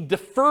any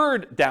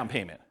deferred down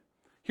payment.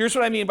 Here's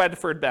what I mean by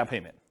deferred down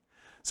payment.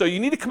 So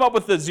you need to come up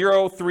with the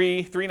 0,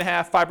 3,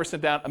 3.5,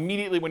 5% down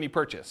immediately when you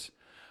purchase.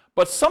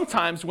 But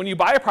sometimes when you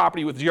buy a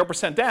property with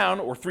 0% down,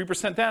 or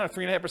 3% down, or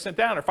 3.5%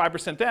 down, or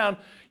 5% down,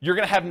 you're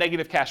gonna have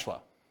negative cash flow.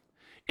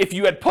 If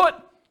you had put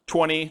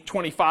 20,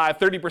 25,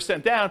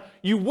 30% down,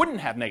 you wouldn't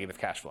have negative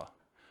cash flow.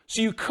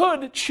 So you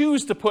could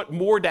choose to put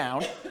more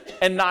down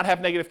and not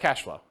have negative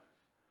cash flow.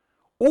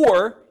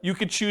 Or you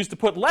could choose to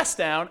put less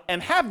down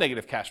and have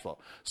negative cash flow.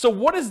 So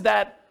what is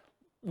that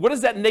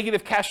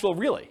negative cash flow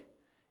really?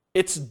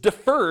 It's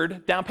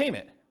deferred down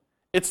payment.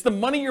 It's the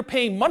money you're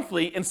paying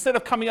monthly instead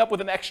of coming up with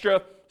an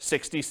extra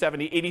 $60,000,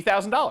 $70,000,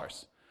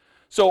 $80,000.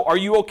 So are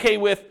you okay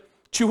with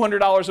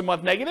 $200 a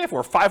month negative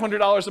or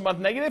 $500 a month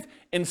negative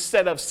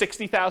instead of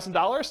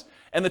 $60,000?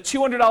 And the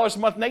 $200 a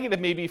month negative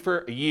may be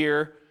for a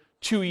year,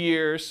 2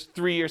 years,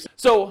 3 years.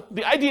 So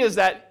the idea is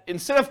that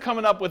instead of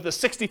coming up with the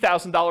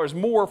 $60,000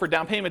 more for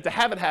down payment to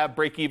have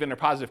break even or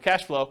positive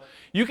cash flow,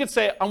 you could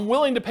say, I'm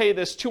willing to pay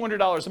this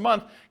 $200 a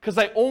month because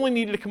I only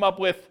needed to come up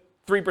with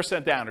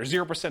 3% down or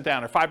 0%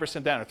 down or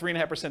 5% down or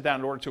 3.5% down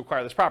in order to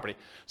acquire this property.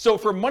 So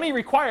for money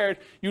required,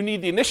 you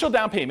need the initial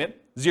down payment,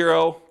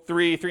 0,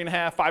 3,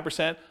 3.5,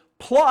 5%,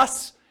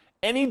 plus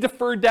any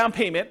deferred down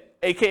payment,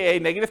 aka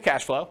negative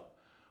cash flow,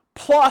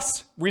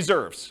 plus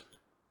reserves.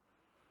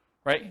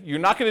 Right? You're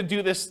not going to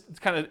do this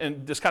kind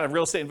of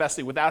real estate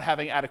investing without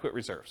having adequate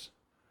reserves.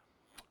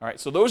 All right,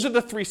 so those are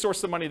the three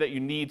sources of money that you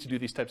need to do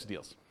these types of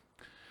deals.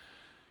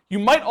 You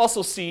might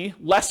also see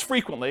less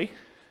frequently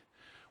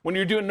when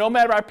you're doing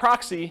Nomad by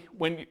proxy,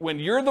 when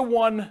you're the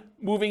one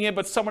moving in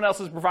but someone else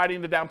is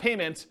providing the down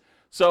payment.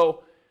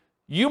 So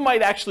you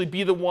might actually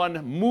be the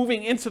one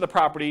moving into the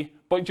property,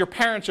 but your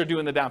parents are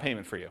doing the down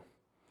payment for you.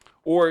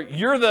 Or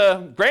you're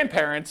the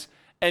grandparents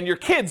and your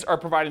kids are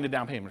providing the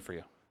down payment for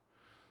you.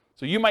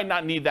 So you might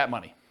not need that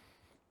money.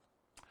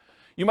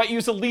 You might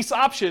use a lease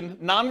option,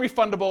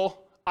 non-refundable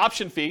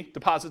option fee,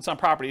 deposits on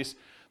properties,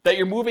 that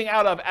you're moving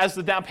out of as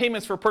the down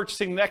payments for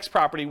purchasing the next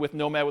property with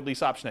Nomad with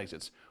lease option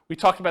exits. We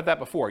talked about that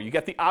before. You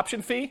get the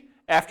option fee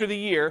after the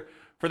year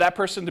for that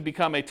person to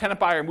become a tenant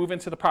buyer, move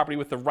into the property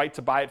with the right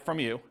to buy it from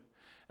you.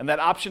 And that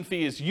option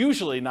fee is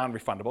usually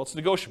non-refundable. It's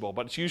negotiable,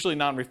 but it's usually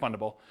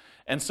non-refundable.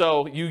 And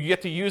so you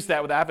get to use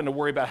that without having to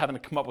worry about having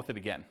to come up with it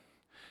again.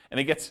 And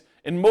it gets,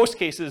 in most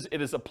cases,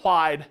 it is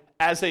applied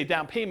as a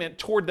down payment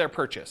toward their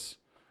purchase.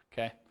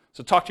 Okay?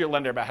 So talk to your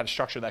lender about how to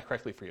structure that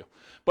correctly for you.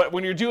 But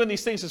when you're doing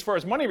these things as far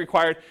as money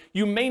required,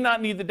 you may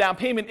not need the down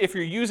payment if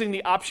you're using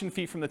the option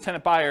fee from the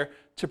tenant buyer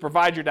to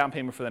provide your down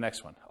payment for the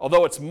next one.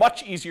 Although it's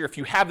much easier if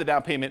you have the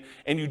down payment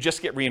and you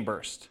just get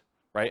reimbursed,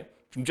 right?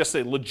 From just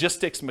a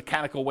logistics,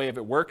 mechanical way of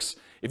it works.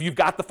 If you've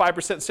got the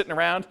 5% sitting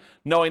around,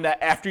 knowing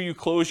that after you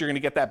close, you're going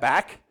to get that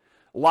back,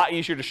 a lot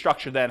easier to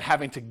structure than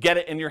having to get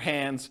it in your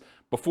hands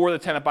before the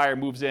tenant buyer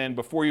moves in,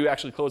 before you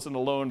actually close on the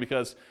loan,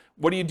 because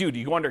what do? Do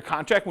you go under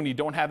contract when you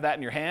don't have that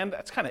in your hand?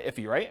 That's kind of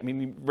iffy, right? I mean,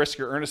 you risk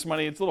your earnest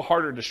money. It's a little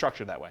harder to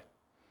structure that way.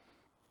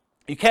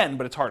 You can,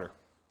 but it's harder.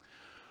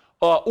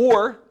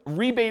 Or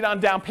rebate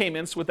on down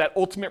payments with that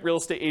ultimate real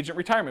estate agent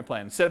retirement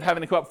plan. Instead of having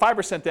to come up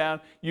 5%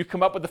 down, you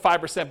come up with the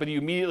 5%, but you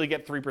immediately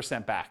get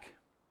 3% back.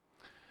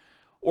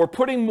 or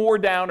putting more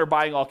down or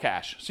buying all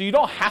cash. So you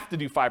don't have to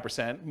do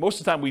 5%. Most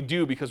of the time we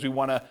do because we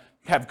want to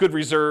have good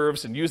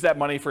reserves and use that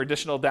money for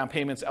additional down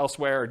payments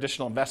elsewhere, or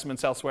additional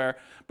investments elsewhere.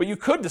 But you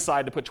could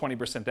decide to put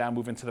 20% down,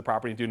 move into the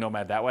property, and do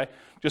Nomad that way.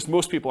 Just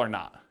most people are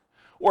not.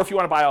 Or if you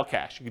want to buy all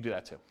cash, you can do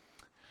that too.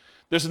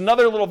 There's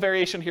another little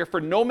variation here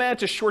for Nomad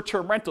to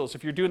short-term rentals.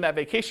 If you're doing that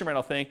vacation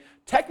rental thing,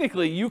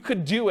 technically you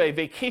could do a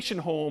vacation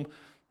home.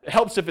 It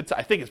helps if it's,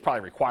 I think it's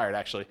probably required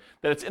actually,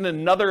 that it's in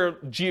another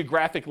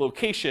geographic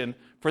location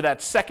for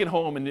that second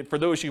home, and for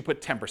those you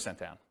put 10%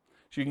 down.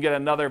 So you can get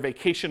another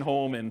vacation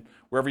home in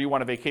wherever you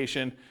want to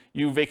vacation.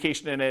 You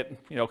vacation in it,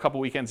 a couple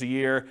weekends a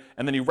year,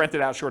 and then you rent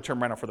it out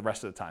short-term rental for the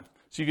rest of the time.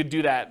 So you could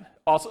do that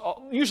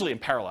also, usually in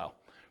parallel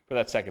for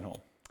that second home.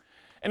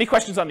 Any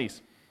questions on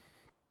these?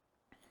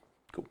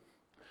 Cool.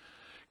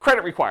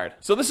 Credit required.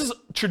 So this is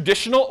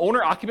traditional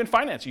owner-occupant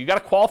financing. You got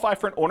to qualify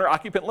for an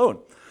owner-occupant loan.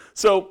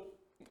 So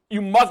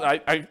you must,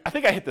 I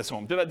think I hit this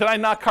home. Did I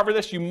not cover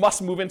this? You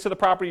must move into the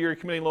property or you're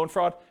committing loan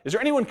fraud. Is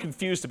there anyone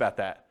confused about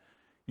that?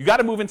 You got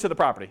to move into the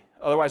property,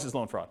 otherwise it's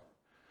loan fraud.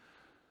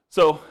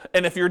 So,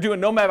 and if you're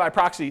doing Nomad by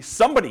proxy,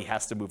 somebody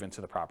has to move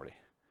into the property.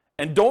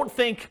 And don't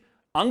think,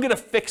 I'm going to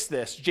fix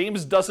this.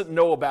 James doesn't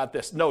know about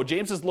this. No,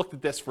 James has looked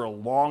at this for a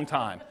long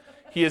time.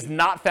 He has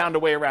not found a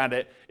way around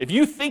it. If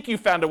you think you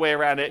found a way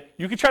around it,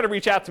 you can try to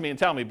reach out to me and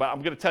tell me, but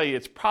I'm going to tell you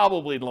it's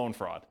probably loan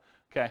fraud.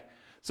 Okay?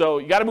 So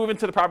you got to move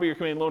into the property you're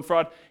committing loan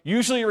fraud.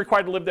 Usually you're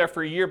required to live there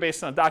for a year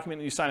based on a document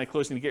that you sign at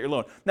closing to get your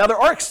loan. Now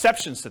there are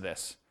exceptions to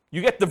this.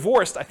 You get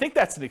divorced, I think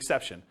that's an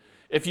exception.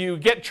 If you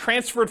get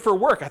transferred for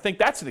work, I think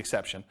that's an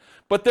exception.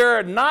 But there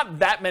are not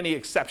that many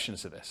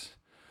exceptions to this.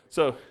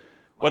 So,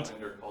 what? My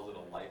lender calls it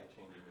a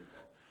life-changing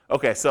event.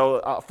 Okay,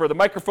 so for the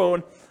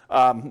microphone,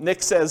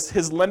 Nick says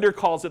his lender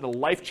calls it a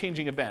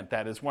life-changing event.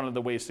 That is one of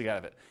the ways to get out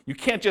of it. You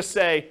can't just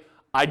say,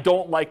 I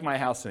don't like my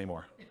house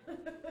anymore.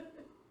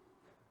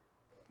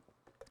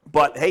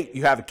 But hey,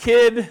 you have a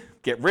kid,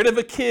 get rid of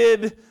a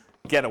kid,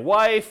 get a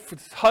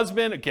wife,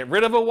 husband, or get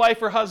rid of a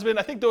wife or husband.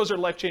 I think those are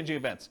life-changing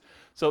events.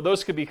 So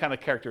those could be kind of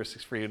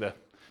characteristics for you to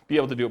be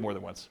able to do it more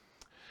than once.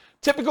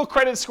 Typical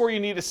credit score you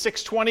need is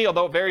 620,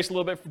 although it varies a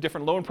little bit for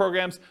different loan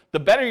programs. The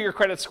better your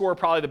credit score,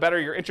 probably the better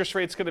your interest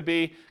rate's going to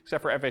be,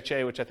 except for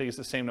FHA, which I think is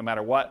the same no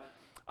matter what.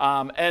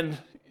 And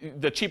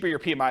the cheaper your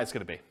PMI is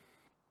going to be.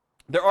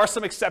 There are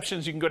some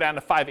exceptions. You can go down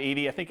to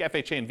 580. I think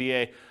FHA and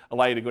VA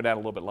allow you to go down a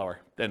little bit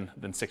lower than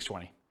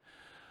 620.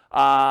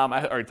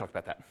 I already talked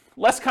about that.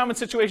 Less common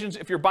situations,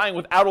 if you're buying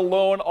without a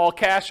loan, all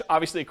cash,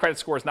 obviously a credit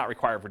score is not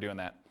required for doing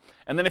that.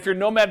 And then if you're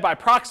Nomad by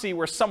proxy,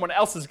 where someone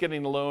else is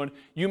getting the loan,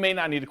 you may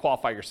not need to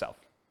qualify yourself.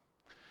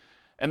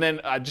 And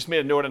then I just made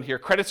a note on here,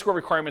 credit score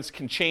requirements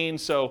can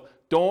change, so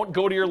don't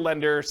go to your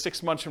lender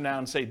 6 months from now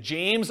and say,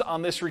 James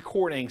on this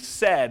recording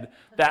said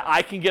that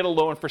I can get a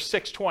loan for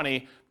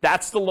 620,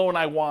 that's the loan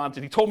I want,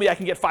 and he told me I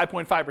can get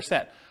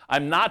 5.5%.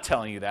 I'm not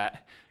telling you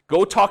that.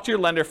 Go talk to your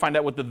lender, find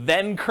out what the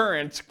then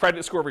current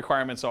credit score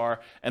requirements are,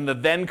 and the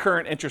then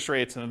current interest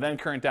rates, and the then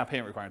current down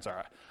payment requirements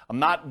are. I'm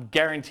not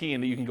guaranteeing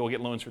that you can go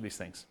get loans for these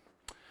things.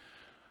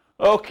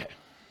 Okay,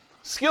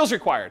 skills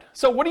required.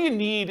 So what do you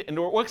need,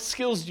 what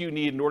skills do you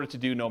need in order to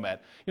do Nomad?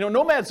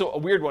 Nomad's a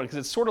weird one because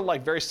it's sort of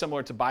like very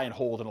similar to buy and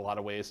hold in a lot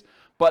of ways.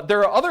 But there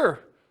are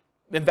other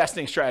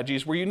investing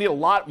strategies where you need a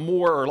lot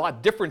more or a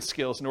lot different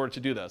skills in order to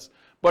do this.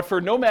 But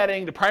for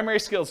nomading, the primary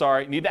skills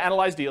are you need to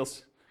analyze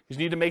deals. You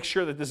need to make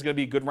sure that this is going to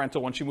be a good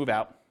rental once you move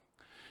out.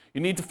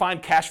 You need to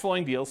find cash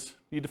flowing deals.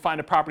 You need to find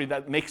a property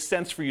that makes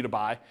sense for you to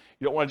buy.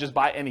 You don't want to just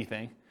buy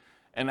anything.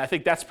 And I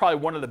think that's probably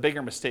one of the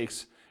bigger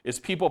mistakes is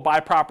people buy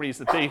properties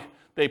that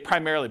they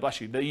primarily,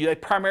 bless you, they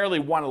primarily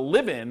want to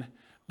live in,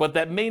 but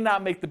that may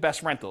not make the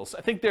best rentals.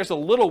 I think there's a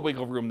little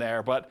wiggle room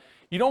there, but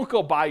you don't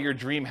go buy your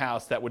dream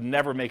house that would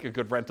never make a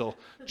good rental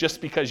just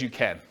because you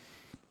can.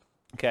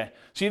 Okay,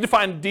 so you need to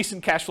find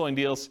decent cash flowing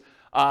deals.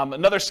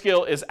 Another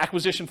skill is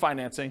acquisition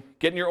financing,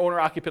 getting your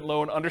owner-occupant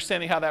loan,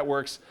 understanding how that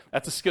works.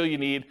 That's a skill you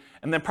need.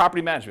 And then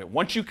property management.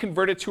 Once you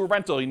convert it to a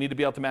rental, you need to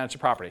be able to manage the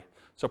property.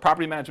 So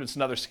property management is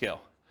another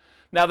skill.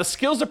 Now, the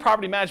skills of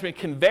property management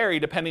can vary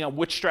depending on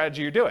which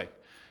strategy you're doing.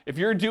 If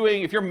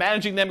you're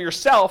managing them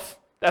yourself,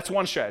 that's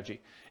one strategy.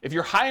 If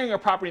you're hiring a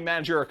property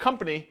manager or a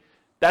company,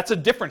 that's a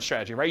different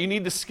strategy, right? You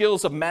need the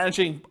skills of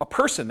managing a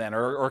person then,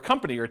 or a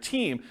company or a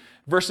team,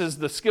 versus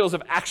the skills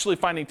of actually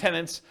finding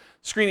tenants,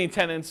 screening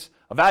tenants,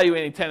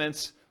 evaluating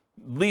tenants,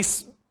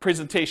 lease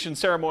presentation,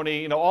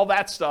 ceremony, all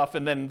that stuff,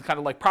 and then kind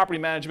of like property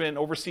management,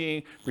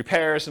 overseeing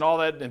repairs and all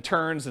that, and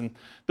turns and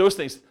those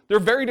things. They're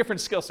very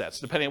different skill sets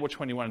depending on which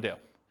one you want to do.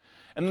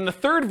 And then the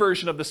third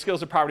version of the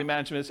skills of property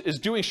management is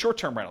doing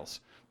short-term rentals.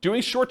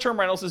 Doing short-term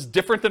rentals is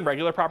different than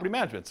regular property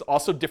management. It's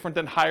also different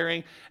than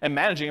hiring and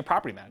managing a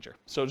property manager.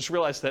 So just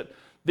realize that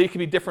they can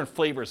be different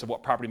flavors of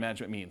what property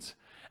management means.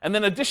 And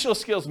then additional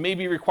skills may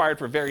be required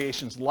for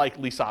variations like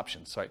lease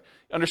options. Right?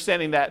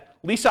 Understanding that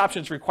lease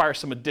options require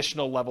some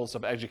additional levels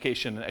of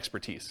education and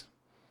expertise.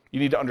 You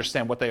need to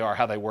understand what they are,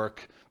 how they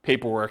work,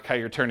 paperwork, how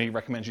your attorney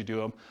recommends you do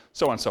them,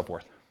 so on and so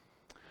forth.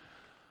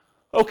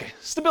 Okay,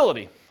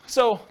 stability.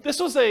 So this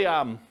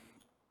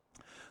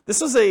This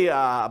was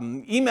a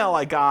email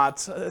I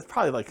got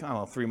probably like, I don't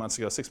know, 3 months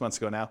ago, 6 months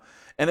ago now.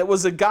 And it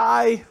was a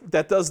guy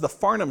that does the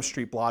Farnham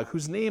Street blog,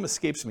 whose name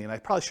escapes me, and I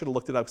probably should have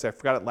looked it up because I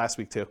forgot it last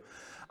week too.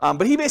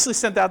 But he basically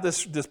sent out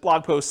this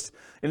blog post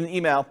in an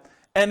email,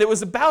 and it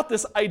was about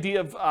this idea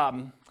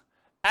of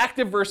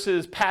active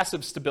versus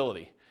passive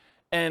stability.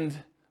 And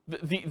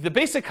the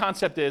basic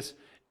concept is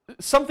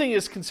something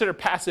is considered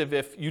passive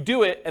if you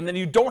do it and then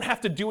you don't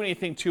have to do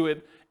anything to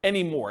it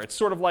anymore. It's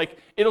sort of like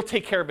it'll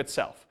take care of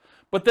itself.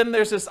 But then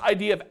there's this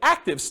idea of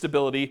active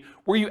stability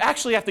where you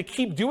actually have to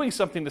keep doing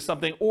something to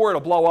something, or it'll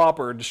blow up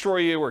or destroy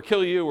you or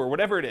kill you or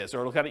whatever it is,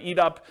 or it'll kind of eat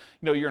up,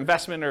 your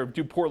investment or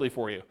do poorly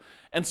for you.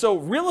 And so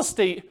real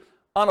estate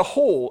on a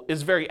whole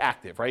is very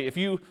active, right? If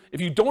you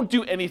don't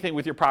do anything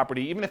with your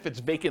property, even if it's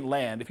vacant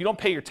land, if you don't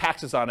pay your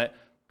taxes on it,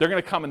 they're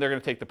going to come and they're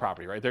going to take the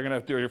property, right? They're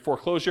going to do your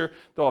foreclosure,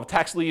 they'll have a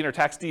tax lien or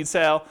tax deed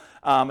sale,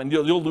 and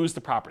you'll lose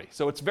the property.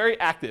 So it's very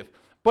active.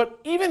 But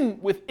even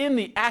within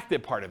the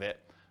active part of it,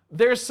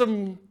 there's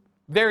some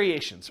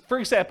variations. For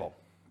example,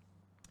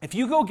 if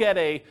you go get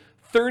a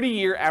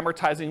 30-year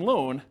amortizing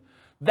loan,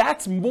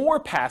 that's more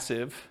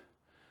passive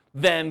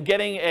than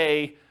getting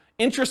a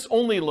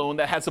interest-only loan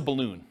that has a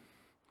balloon,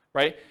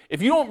 right?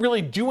 If you don't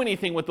really do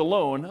anything with the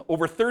loan,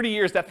 over 30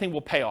 years, that thing will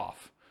pay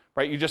off.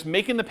 Right? You're just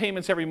making the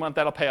payments every month,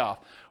 that'll pay off.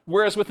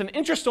 Whereas with an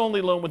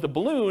interest-only loan with a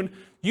balloon,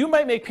 you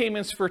might make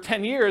payments for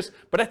 10 years,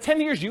 but at 10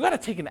 years, you got to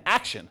take an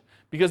action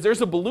because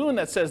there's a balloon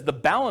that says the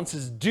balance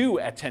is due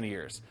at 10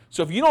 years.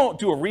 So if you don't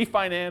do a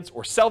refinance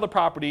or sell the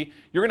property,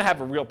 you're going to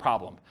have a real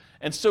problem.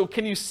 And so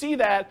can you see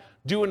that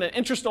doing an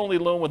interest-only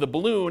loan with a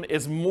balloon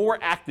is more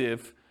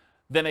active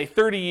than a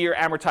 30-year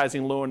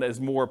amortizing loan that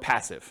is more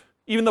passive?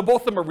 Even though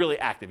both of them are really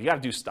active, you got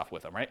to do stuff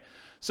with them, right?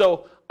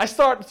 So I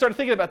started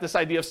thinking about this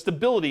idea of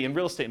stability in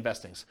real estate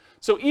investings.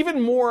 So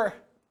even more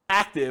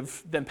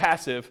active than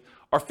passive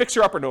are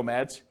fixer-upper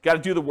nomads. Got to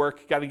do the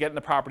work, got to get in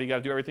the property, got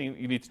to do everything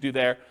you need to do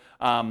there.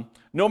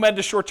 Nomad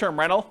to short-term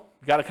rental.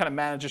 Got to kind of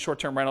manage the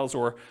short-term rentals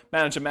or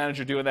manage a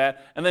manager doing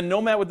that. And then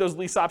nomad with those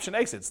lease option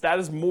exits. That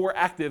is more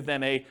active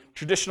than a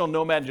traditional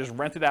nomad just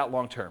rent it out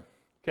long-term.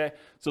 Okay,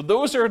 so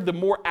those are the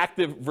more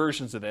active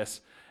versions of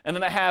this. And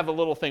then I have a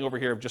little thing over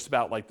here of just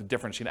about like the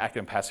difference between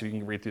active and passive. You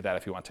can read through that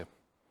if you want to.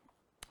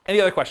 Any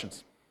other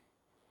questions?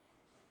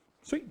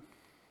 Sweet. Am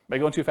I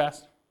going too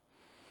fast?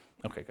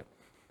 Okay, good.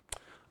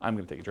 I'm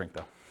going to take a drink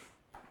though.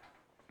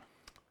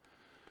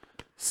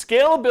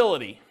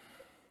 Scalability.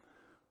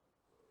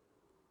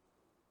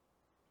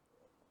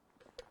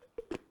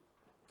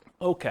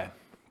 Okay.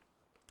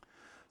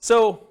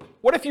 So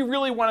what if you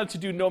really wanted to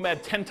do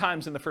Nomad 10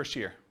 times in the first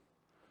year?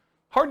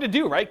 Hard to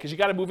do, right? Because you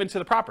got to move into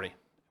the property.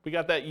 We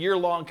got that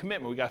year-long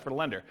commitment we got for the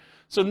lender.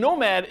 So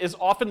Nomad is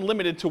often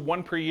limited to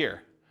one per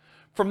year.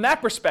 From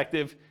that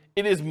perspective,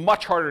 it is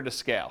much harder to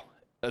scale.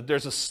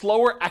 There's a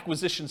slower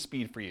acquisition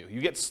speed for you.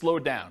 You get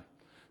slowed down.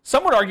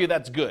 Some would argue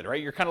that's good,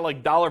 right? You're kind of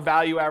like dollar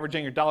value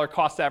averaging or dollar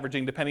cost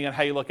averaging, depending on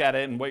how you look at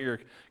it and what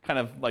you're kind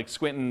of like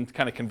squinting to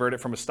kind of convert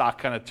it from a stock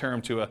kind of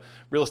term to a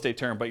real estate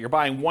term. But you're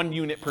buying 1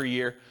 unit per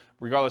year,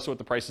 regardless of what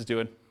the price is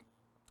doing.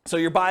 So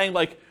you're buying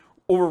like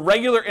over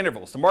regular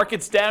intervals. The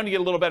market's down, you get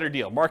a little better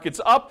deal.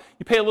 Market's up,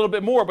 you pay a little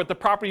bit more, but the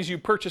properties you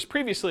purchased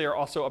previously are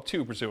also up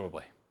too,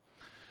 presumably.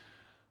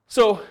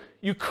 So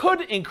you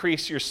could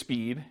increase your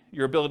speed,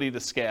 your ability to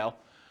scale,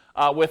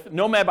 with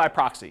Nomad by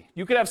proxy.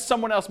 You could have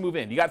someone else move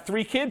in. You got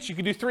 3 kids, you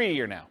can do 3 a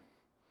year now,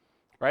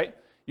 right?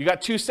 You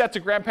got 2 sets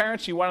of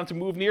grandparents, you want them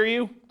to move near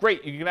you,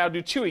 great, you can now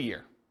do 2 a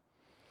year.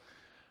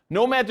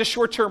 Nomad to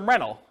short-term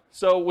rental.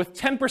 So with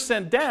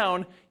 10%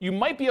 down, you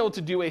might be able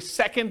to do a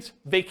second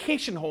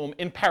vacation home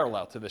in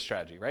parallel to this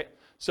strategy, right?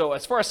 So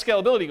as far as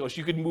scalability goes,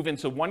 you could move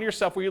into one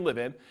yourself where you live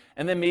in,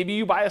 and then maybe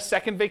you buy a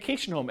second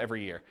vacation home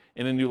every year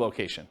in a new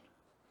location.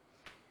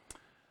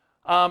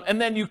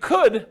 And then you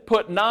could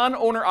put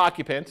non-owner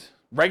occupant,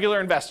 regular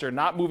investor,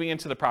 not moving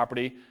into the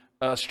property,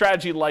 a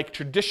strategy like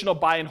traditional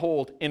buy and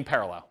hold in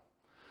parallel.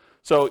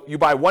 So you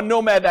buy 1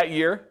 Nomad that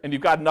year, and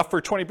you've got enough for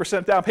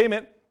 20% down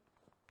payment.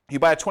 You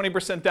buy a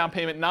 20% down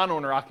payment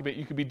non-owner occupant,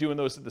 you could be doing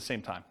those at the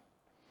same time.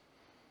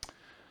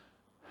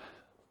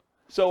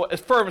 So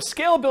as for a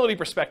scalability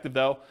perspective,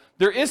 though,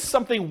 there is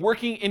something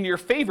working in your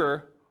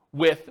favor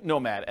with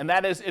Nomad, and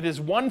that is it is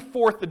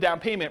 1/4 the down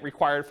payment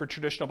required for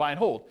traditional buy and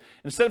hold.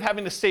 Instead of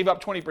having to save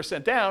up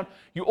 20% down,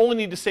 you only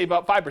need to save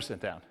up 5%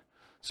 down.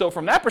 So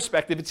from that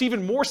perspective, it's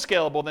even more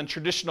scalable than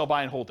traditional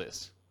buy and hold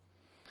is.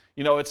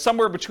 You know, it's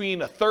somewhere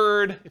between a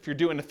third if you're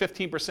doing the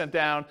 15%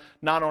 down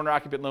non-owner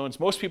occupant loans.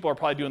 Most people are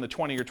probably doing the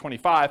 20 or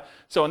 25.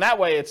 So in that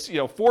way, it's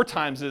 4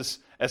 times as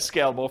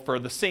scalable. For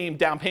the same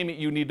down payment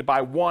you need to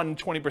buy 1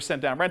 20%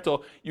 down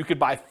rental, you could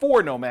buy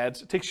 4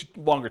 Nomads. It takes you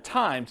longer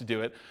time to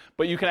do it,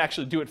 but you can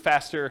actually do it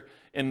faster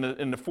in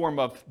the form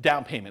of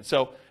down payment.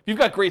 So if you've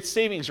got great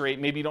savings rate,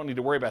 maybe you don't need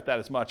to worry about that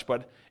as much.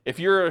 But if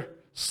you're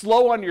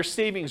slow on your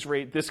savings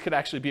rate, this could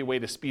actually be a way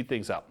to speed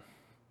things up.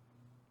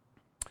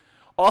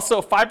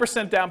 Also,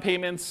 5% down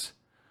payments,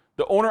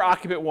 the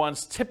owner-occupant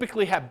ones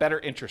typically have better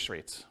interest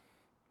rates.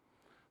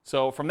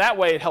 So from that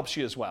way, it helps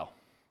you as well.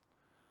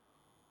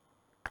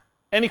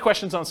 Any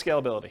questions on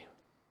scalability?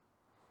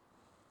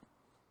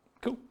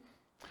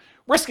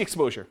 Risk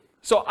exposure.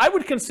 So I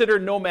would consider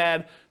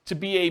Nomad to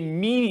be a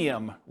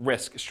medium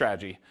risk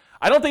strategy.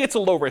 I don't think it's a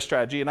low risk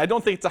strategy, and I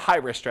don't think it's a high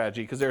risk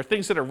strategy, because there are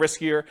things that are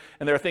riskier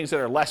and there are things that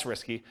are less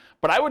risky.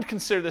 But I would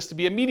consider this to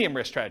be a medium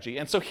risk strategy.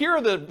 And so here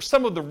are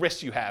some of the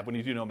risks you have when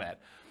you do Nomad.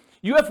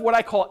 You have what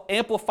I call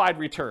amplified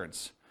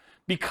returns.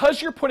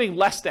 Because you're putting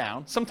less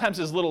down, sometimes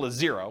as little as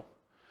 0,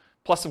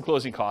 plus some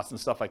closing costs and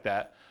stuff like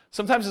that,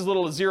 sometimes as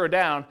little as 0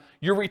 down,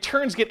 your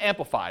returns get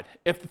amplified.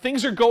 If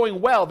things are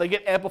going well, they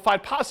get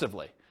amplified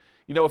positively.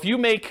 You know, if you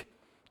make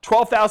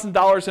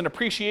 $12,000 in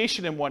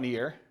appreciation in 1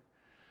 year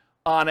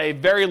on a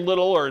very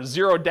little or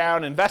 0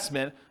 down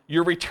investment,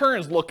 your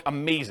returns look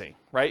amazing,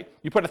 right?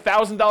 You put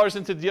 $1,000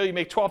 into the deal, you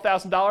make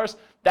 $12,000,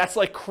 that's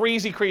like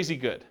crazy, crazy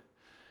good.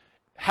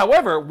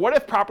 However, what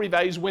if property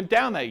values went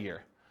down that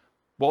year?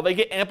 Well, they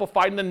get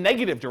amplified in the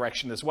negative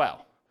direction as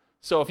well.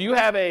 So if you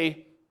have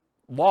a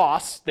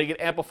loss, they get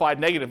amplified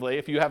negatively.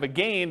 If you have a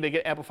gain, they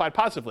get amplified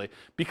positively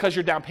because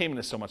your down payment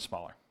is so much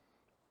smaller.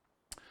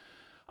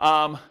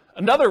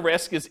 Another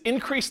risk is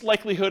increased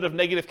likelihood of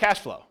negative cash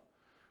flow,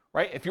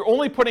 right? If you're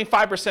only putting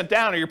 5%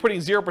 down or you're putting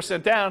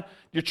 0% down,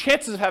 your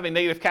chances of having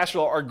negative cash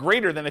flow are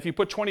greater than if you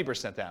put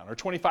 20% down or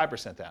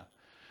 25% down.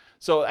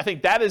 So I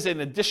think that is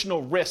an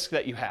additional risk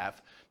that you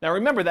have. Now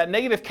remember, that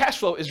negative cash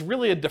flow is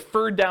really a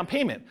deferred down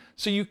payment.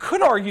 So you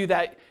could argue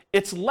that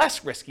it's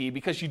less risky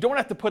because you don't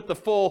have to put the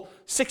full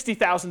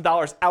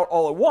 $60,000 out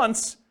all at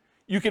once.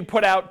 You can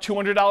put out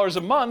 $200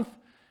 a month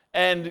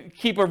and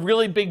keep a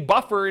really big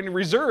buffer in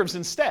reserves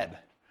instead,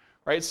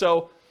 right?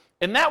 So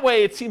in that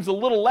way, it seems a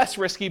little less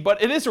risky,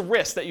 but it is a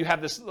risk that you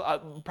have this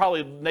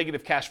probably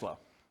negative cash flow.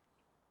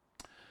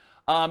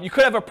 You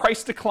could have a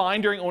price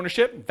decline during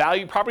ownership.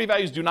 Property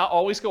values do not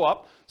always go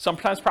up.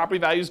 Sometimes property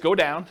values go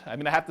down. I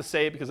mean, I have to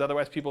say it because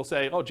otherwise people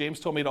say, oh, James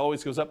told me it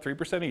always goes up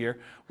 3% a year.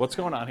 What's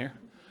going on here?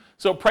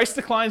 So price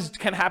declines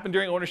can happen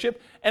during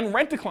ownership, and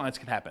rent declines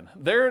can happen.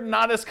 They're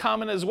not as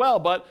common as well,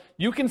 but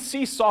you can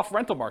see soft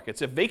rental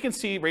markets. If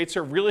vacancy rates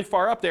are really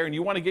far up there and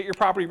you want to get your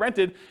property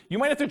rented, you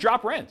might have to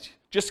drop rent.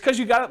 Just because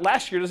you got it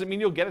last year doesn't mean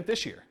you'll get it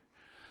this year.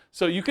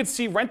 So you could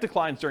see rent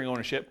declines during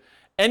ownership.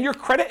 And your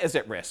credit is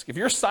at risk. If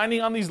you're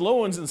signing on these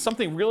loans and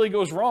something really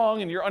goes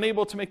wrong and you're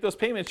unable to make those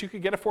payments, you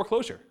could get a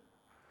foreclosure.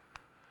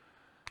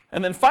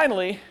 And then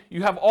finally,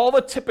 you have all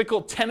the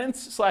typical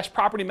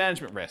tenants/property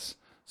management risks.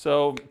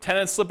 So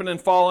tenants slipping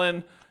and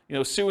falling,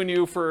 suing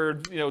you for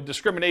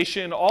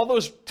discrimination, all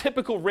those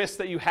typical risks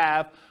that you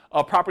have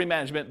of property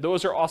management,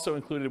 those are also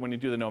included when you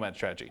do the Nomad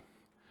strategy.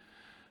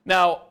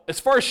 Now, as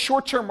far as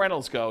short-term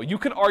rentals go, you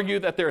could argue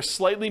that there's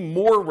slightly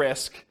more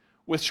risk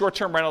with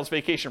short-term rentals,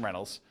 vacation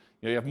rentals.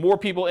 You have more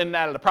people in and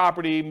out of the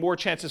property, more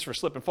chances for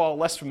slip and fall,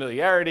 less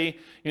familiarity.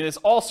 There's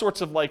all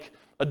sorts of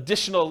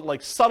additional,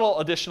 subtle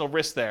additional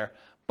risks there.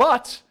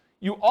 But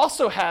you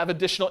also have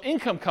additional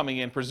income coming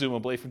in,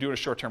 presumably, from doing a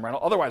short-term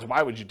rental. Otherwise,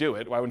 why would you do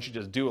it? Why wouldn't you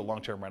just do a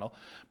long-term rental?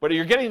 But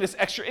you're getting this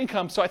extra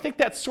income, so I think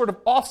that sort of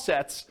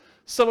offsets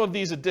some of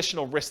these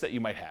additional risks that you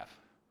might have.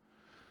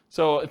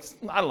 So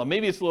I don't know,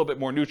 maybe it's a little bit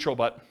more neutral,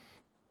 but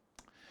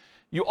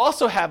you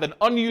also have an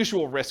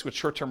unusual risk with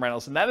short-term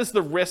rentals, and that is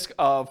the risk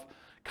of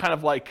kind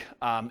of like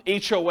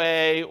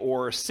HOA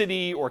or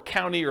city or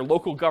county or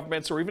local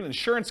governments or even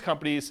insurance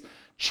companies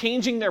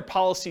changing their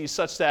policies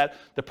such that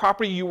the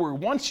property you were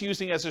once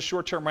using as a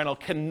short-term rental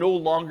can no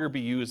longer be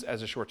used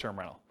as a short-term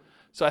rental.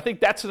 So I think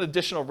that's an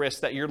additional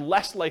risk that you're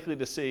less likely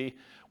to see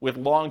with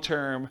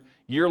long-term,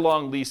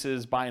 year-long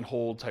leases, buy and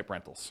hold type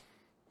rentals.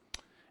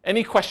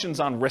 Any questions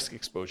on risk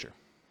exposure?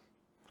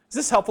 Is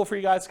this helpful for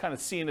you guys, kind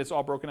of seeing it's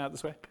all broken out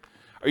this way?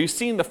 Are you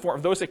seeing the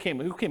form, those that came,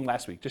 who came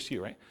last week? Just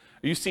you, right?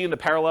 Are you seeing the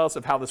parallels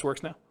of how this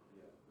works now?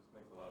 Yeah, this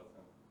makes a lot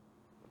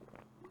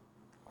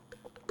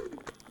of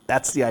sense.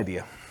 That's the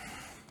idea.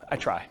 I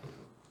try.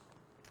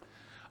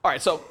 All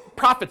right, so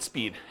profit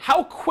speed.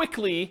 How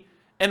quickly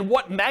and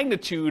what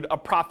magnitude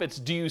of profits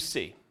do you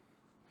see?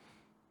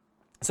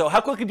 So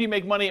how quickly do you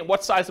make money and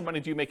what size of money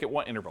do you make at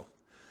what interval?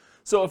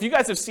 So if you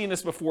guys have seen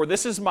this before,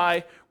 this is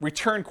my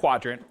return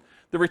quadrant.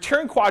 The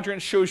return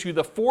quadrant shows you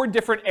the 4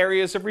 different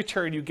areas of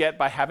return you get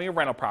by having a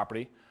rental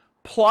property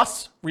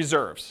plus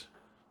reserves.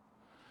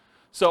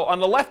 So on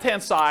the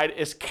left-hand side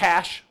is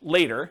cash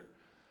later,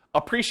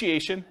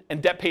 appreciation,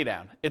 and debt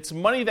paydown. It's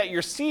money that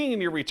you're seeing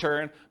in your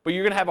return, but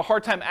you're going to have a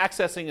hard time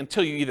accessing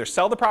until you either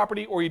sell the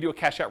property or you do a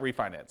cash-out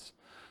refinance.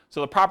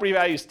 So the property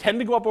values tend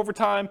to go up over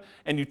time,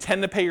 and you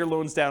tend to pay your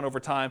loans down over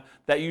time.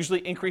 That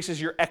usually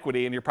increases your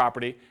equity in your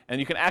property, and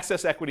you can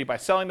access equity by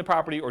selling the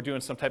property or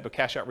doing some type of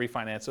cash-out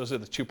refinance. Those are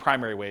the 2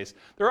 primary ways.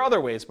 There are other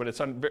ways, but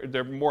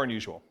they're more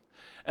unusual.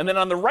 And then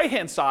on the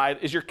right-hand side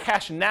is your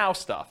cash now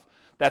stuff.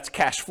 That's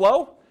cash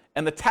flow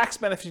and the tax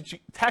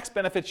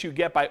benefits you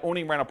get by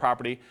owning rental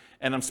property,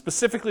 and I'm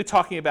specifically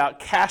talking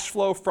about cash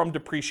flow from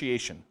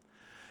depreciation.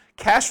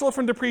 Cash flow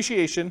from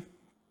depreciation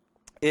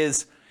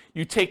is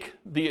you take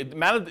the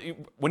amount of,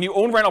 when you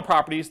own rental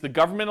properties, the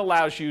government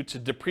allows you to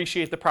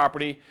depreciate the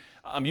property,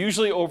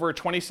 usually over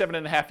 27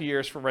 and a half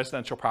years for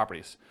residential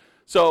properties.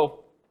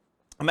 So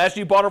imagine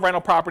you bought a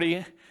rental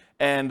property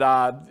And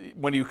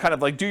when you kind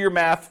of like do your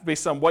math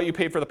based on what you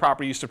paid for the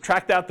property, you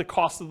subtract out the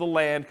cost of the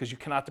land because you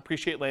cannot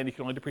depreciate land, you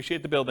can only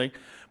depreciate the building.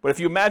 But if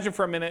you imagine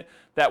for a minute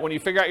that when you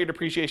figure out your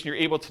depreciation, you're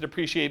able to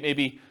depreciate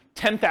maybe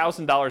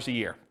 $10,000 a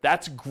year.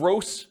 That's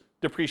gross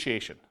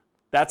depreciation.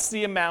 That's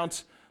the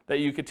amount that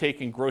you could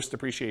take in gross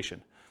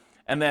depreciation.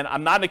 And then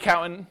I'm not an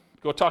accountant,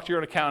 go talk to your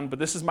own accountant, but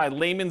this is my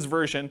layman's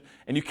version,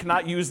 and you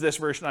cannot use this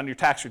version on your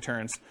tax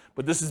returns,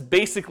 but this is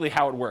basically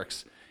how it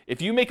works.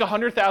 If you make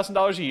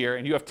 $100,000 a year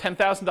and you have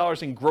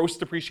 $10,000 in gross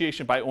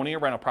depreciation by owning a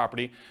rental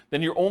property,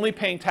 then you're only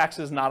paying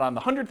taxes not on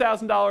the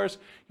 $100,000,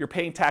 you're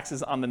paying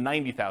taxes on the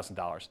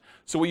 $90,000.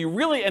 So what you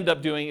really end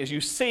up doing is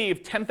you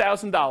save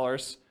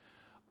 $10,000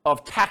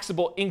 of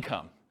taxable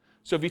income.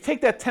 So if you take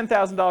that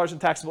 $10,000 in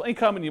taxable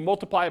income and you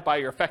multiply it by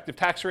your effective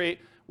tax rate,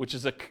 which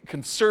is a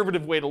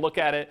conservative way to look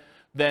at it,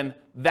 then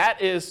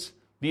that is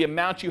the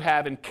amount you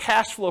have in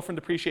cash flow from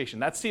depreciation.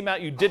 That's the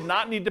amount you did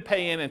not need to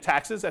pay in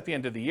taxes at the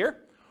end of the year,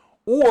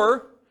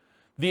 or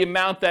the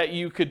amount that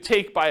you could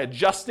take by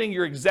adjusting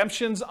your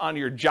exemptions on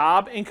your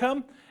job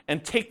income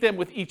and take them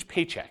with each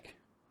paycheck.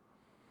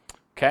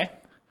 Okay?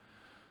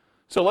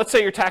 So let's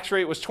say your tax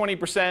rate was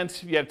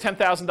 20%, you had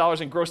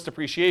 $10,000 in gross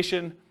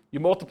depreciation, you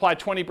multiply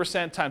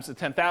 20% times the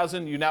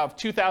 10,000, you now have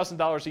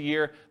 $2,000 a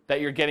year that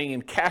you're getting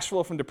in cash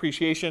flow from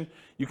depreciation.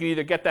 You can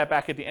either get that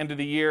back at the end of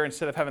the year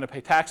instead of having to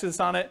pay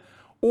taxes on it,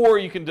 or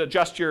you can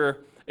adjust your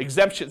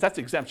exemptions. That's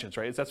exemptions,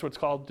 right? That's what it's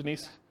called,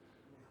 Denise?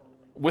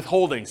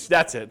 Withholdings,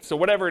 that's it. So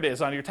whatever it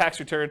is on your tax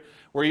return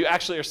where you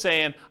actually are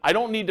saying, I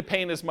don't need to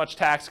pay in as much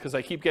tax because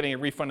I keep getting a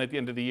refund at the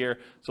end of the year,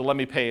 so let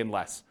me pay in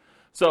less.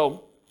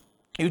 So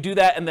you do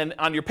that, and then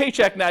on your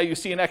paycheck now you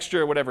see an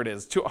extra, whatever it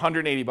is,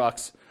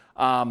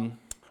 $180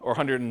 or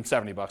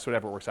 170 bucks,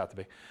 whatever it works out to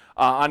be,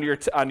 on your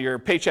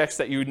paychecks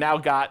that you now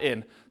got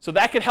in. So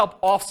that could help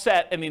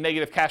offset any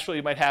negative cash flow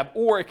you might have,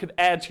 or it could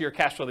add to your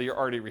cash flow that you're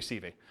already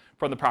receiving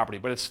from the property.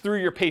 But it's through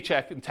your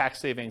paycheck and tax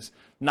savings,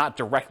 not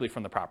directly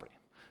from the property.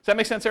 Does that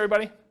make sense,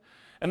 everybody?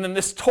 And then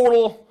this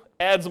total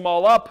adds them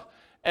all up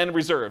and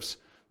reserves.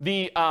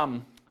 The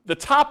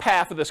top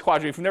half of this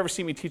quadrant, if you've never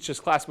seen me teach this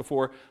class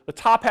before, the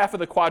top half of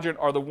the quadrant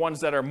are the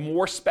ones that are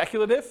more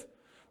speculative.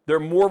 They're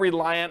more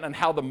reliant on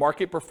how the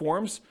market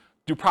performs.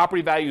 Do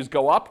property values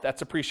go up?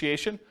 That's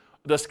appreciation.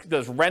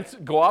 Does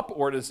rent go up,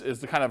 or is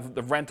the kind of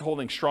the rent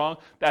holding strong?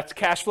 That's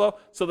cash flow.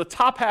 So the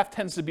top half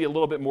tends to be a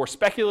little bit more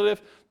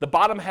speculative. The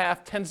bottom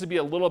half tends to be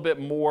a little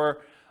bit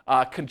more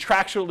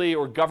contractually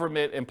or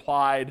government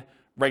implied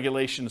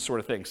regulation sort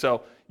of thing.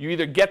 So you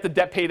either get the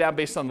debt pay down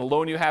based on the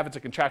loan you have, it's a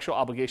contractual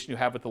obligation you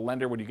have with the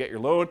lender when you get your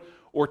loan,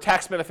 or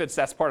tax benefits,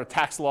 that's part of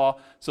tax law.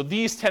 So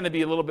these tend to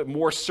be a little bit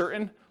more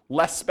certain,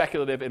 less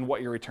speculative in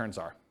what your returns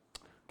are.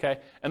 Okay?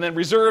 And then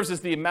reserves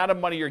is the amount of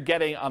money you're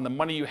getting on the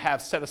money you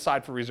have set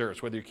aside for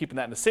reserves, whether you're keeping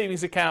that in a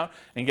savings account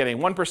and getting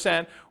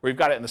 1%, or you've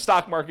got it in the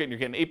stock market and you're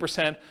getting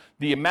 8%.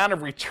 The amount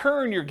of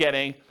return you're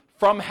getting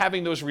from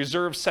having those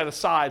reserves set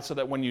aside so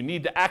that when you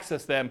need to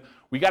access them,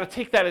 we got to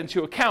take that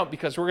into account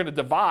because we're going to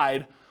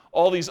divide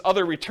all these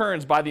other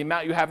returns by the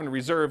amount you have in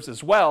reserves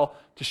as well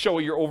to show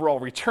what your overall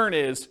return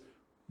is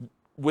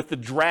with the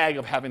drag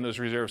of having those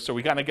reserves. So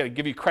we got to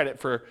give you credit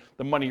for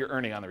the money you're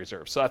earning on the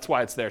reserves. So that's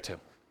why it's there too.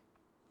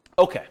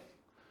 Okay,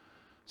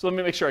 so let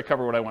me make sure I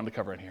cover what I wanted to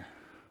cover in here.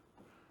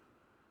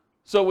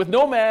 So with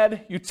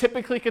Nomad, you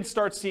typically can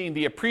start seeing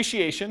the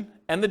appreciation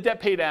and the debt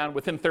pay down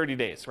within 30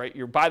 days, right?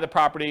 You buy the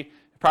property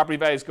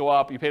values go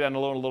up, you pay down the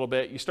loan a little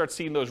bit, you start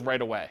seeing those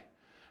right away.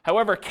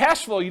 However,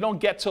 cash flow you don't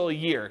get till a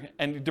year,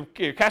 and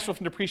your cash flow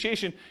from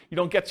depreciation you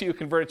don't get till you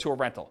convert it to a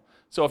rental.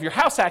 So if you're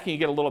house hacking, you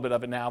get a little bit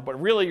of it now, but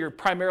really you're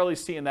primarily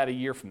seeing that a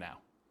year from now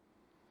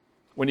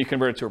when you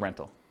convert it to a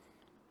rental.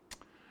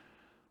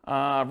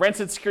 Rents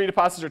and security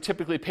deposits are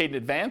typically paid in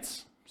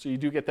advance, so you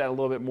do get that a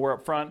little bit more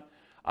up front.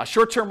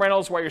 Short-term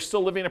rentals, while you're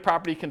still living in a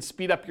property, can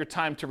speed up your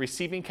time to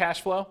receiving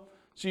cash flow.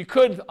 So you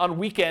could, on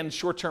weekends,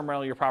 short-term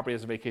rental your property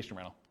as a vacation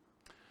rental.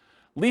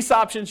 Lease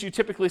options, you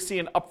typically see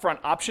an upfront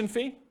option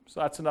fee. So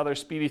that's another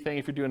speedy thing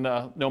if you're doing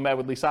a Nomad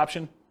with lease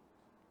option.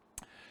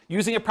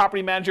 Using a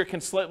property manager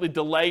can slightly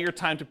delay your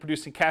time to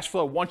producing cash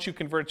flow once you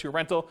convert it to a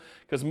rental,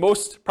 because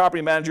most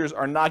property managers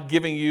are not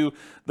giving you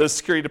the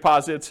security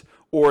deposits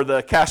or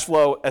the cash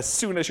flow as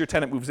soon as your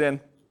tenant moves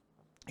in.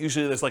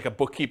 Usually there's like a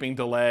bookkeeping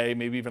delay,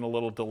 maybe even a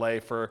little delay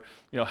for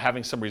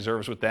having some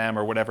reserves with them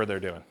or whatever they're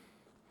doing.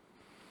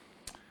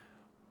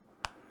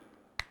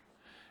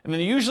 And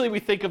then usually we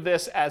think of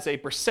this as a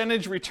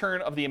percentage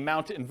return of the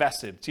amount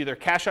invested. It's either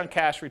cash on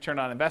cash return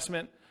on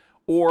investment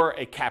or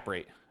a cap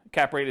rate.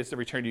 Cap rate is the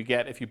return you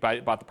get if you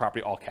bought the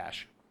property all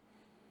cash.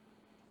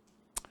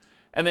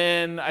 And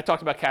then I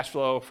talked about cash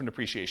flow from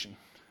depreciation.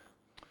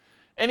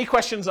 Any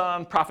questions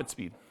on profit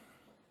speed?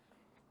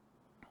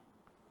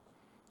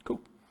 Cool.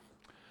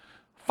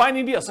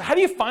 Finding deals. So how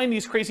do you find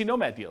these crazy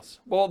Nomad deals?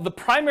 Well, the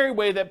primary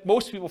way that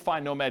most people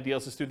find Nomad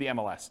deals is through the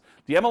MLS.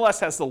 The MLS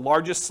has the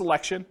largest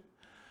selection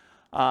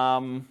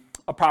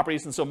of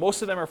properties, and so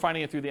most of them are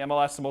finding it through the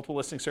MLS, the multiple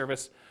listing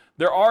service.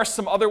 There are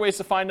some other ways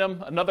to find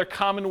them. Another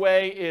common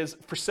way is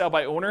for sale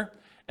by owner,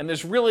 And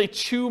there's really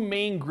two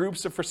main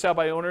groups of for sale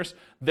by owners.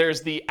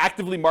 There's the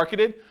actively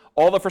marketed,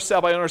 all the for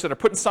sale by owners that are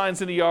putting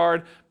signs in the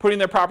yard, putting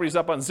their properties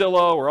up on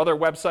Zillow or other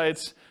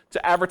websites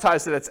to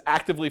advertise that it's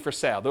actively for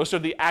sale. Those are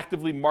the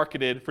actively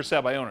marketed for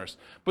sale by owners.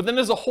 But then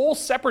there's a whole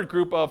separate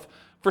group of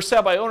for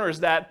sale by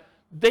owners that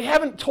they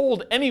haven't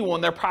told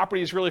anyone their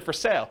property is really for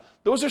sale.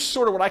 Those are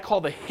sort of what I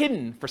call the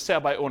hidden for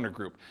sale by owner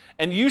group.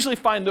 And you usually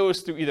find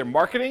those through either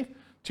marketing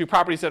to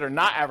properties that are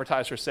not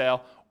advertised for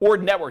sale or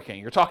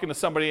networking. You're talking to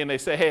somebody and they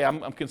say, hey,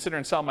 I'm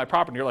considering selling my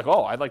property. You're like,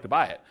 oh, I'd like to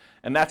buy it.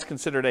 And that's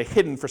considered a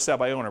hidden for sale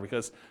by owner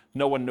because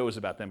no one knows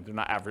about them. They're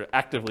not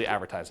actively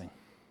advertising.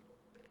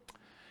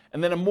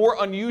 And then a more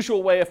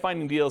unusual way of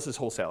finding deals is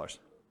wholesalers.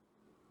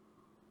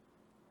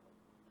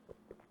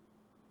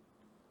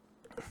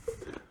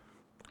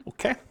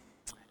 Okay.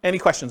 Any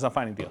questions on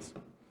finding deals?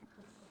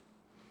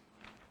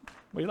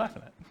 What are you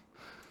laughing at?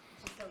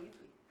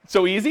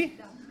 So easy?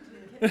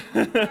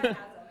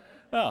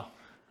 Oh.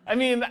 I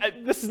mean,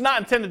 this is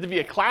not intended to be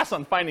a class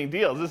on finding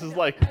deals. This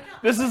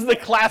is the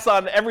class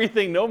on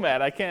everything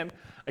Nomad. I can't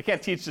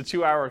teach the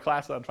 2-hour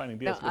class on finding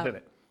deals within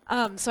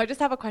it. So I just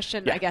have a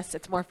question. Yeah. I guess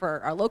it's more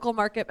for our local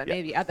market, but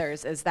maybe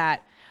others, is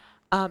that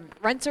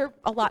rents are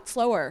a lot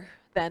slower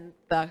than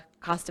the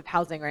cost of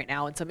housing right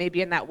now. And so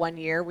maybe in that 1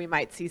 year, we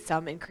might see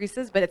some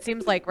increases. But it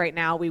seems like right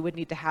now we would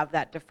need to have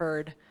that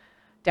deferred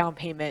down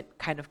payment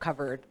kind of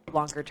covered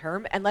longer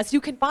term, unless you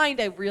can find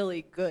a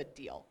really good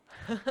deal.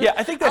 Yeah,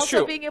 I think that's also,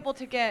 true. being able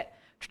to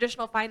get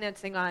traditional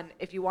financing on,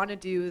 if you want to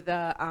do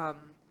the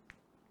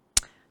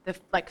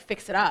like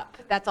fix it up,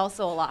 that's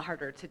also a lot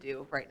harder to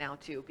do right now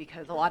too,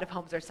 because a lot of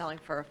homes are selling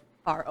for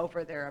far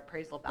over their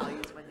appraisal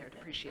values when they're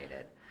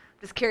depreciated.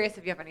 Just curious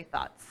if you have any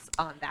thoughts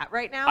on that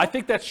right now. I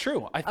think that's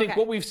true. I think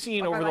what we've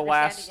seen over the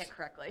last, it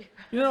correctly.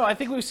 I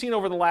think we've seen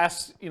over the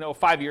last,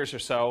 5 years or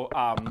so,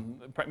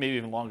 maybe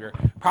even longer,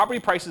 property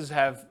prices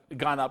have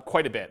gone up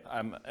quite a bit,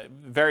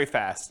 very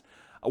fast.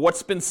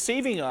 What's been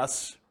saving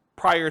us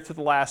prior to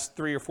the last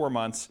 3 or 4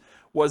 months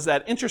was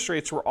that interest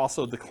rates were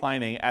also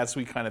declining as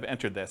we kind of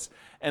entered this.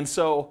 And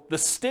so the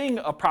sting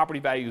of property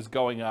values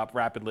going up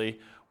rapidly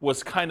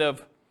was kind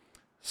of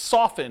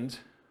softened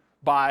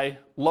by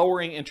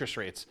lowering interest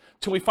rates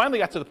till we finally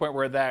got to the point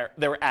where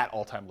they were at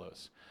all-time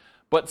lows.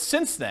 But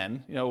since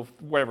then,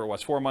 whatever it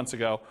was, 4 months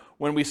ago,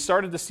 when we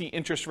started to see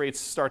interest rates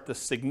start to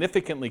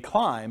significantly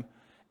climb,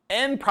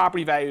 and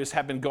property values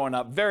have been going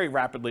up very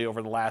rapidly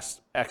over the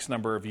last X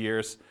number of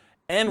years,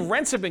 and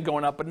rents have been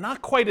going up, but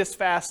not quite as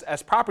fast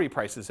as property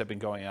prices have been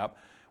going up,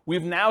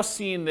 we've now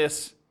seen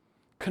this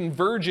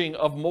converging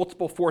of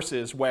multiple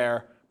forces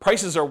where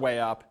prices are way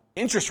up,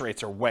 interest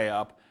rates are way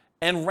up,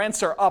 and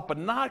rents are up, but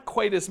not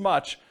quite as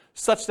much,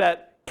 such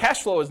that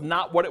cash flow is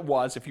not what it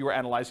was if you were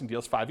analyzing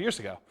deals 5 years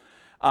ago.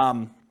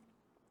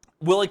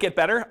 Will it get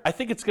better? I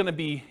think it's going to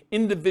be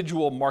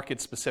individual market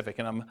specific,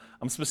 and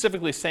I'm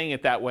specifically saying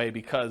it that way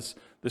because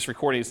this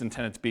recording is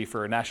intended to be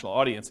for a national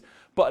audience.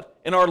 But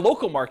in our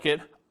local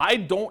market, I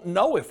don't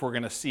know if we're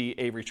going to see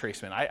a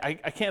retracement.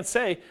 I can't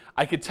say.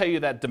 I could tell you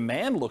that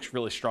demand looks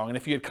really strong, and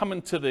if you had come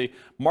into the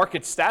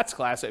market stats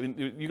class, I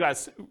mean,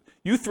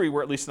 you three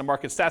were at least in the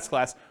market stats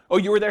class. Oh,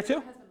 you were there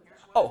too?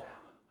 Oh,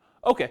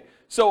 okay.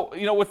 So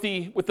with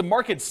the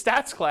market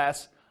stats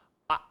class,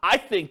 I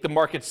think the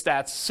market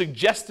stats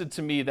suggested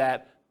to me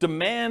that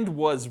demand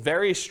was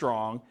very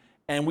strong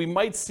and we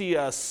might see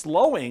a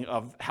slowing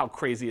of how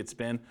crazy it's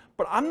been,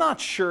 but I'm not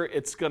sure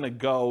it's going to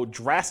go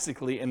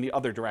drastically in the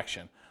other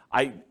direction.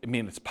 I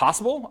mean, it's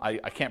possible. I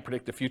can't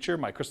predict the future.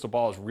 My crystal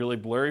ball is really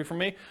blurry for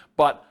me,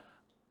 but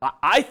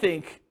I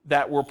think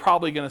that we're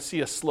probably going to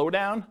see a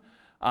slowdown,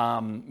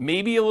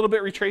 maybe a little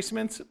bit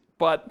retracement,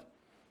 but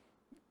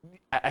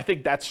I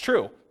think that's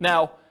true.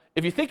 Now,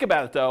 if you think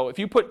about it, though, if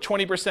you put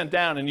 20%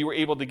 down and you were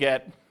able to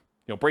get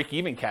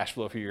break-even cash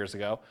flow a few years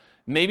ago,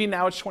 maybe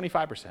now it's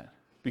 25%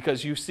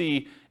 because you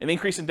see an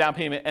increase in down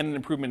payment and an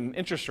improvement in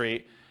interest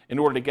rate in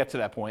order to get to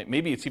that point.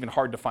 Maybe it's even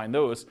hard to find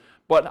those.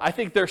 But I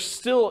think there's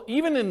still,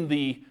 even in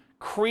the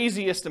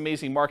craziest,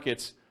 amazing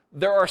markets,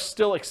 there are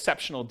still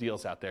exceptional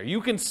deals out there. You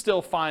can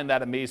still find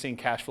that amazing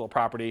cash flow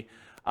property.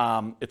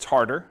 It's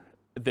harder.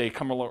 They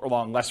come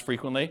along less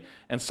frequently,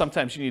 and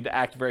sometimes you need to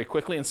act very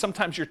quickly, and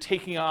sometimes you're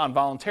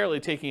voluntarily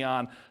taking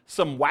on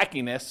some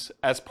wackiness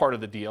as part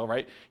of the deal,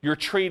 right? You're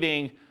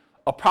trading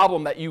a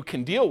problem that you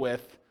can deal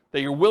with,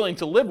 that you're willing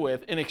to live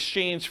with, in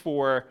exchange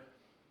for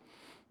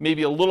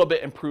maybe a little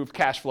bit improved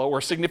cash flow or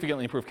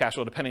significantly improved cash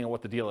flow, depending on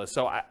what the deal is.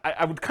 So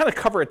I would kind of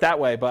cover it that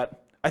way,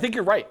 but I think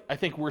you're right. I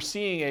think we're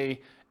seeing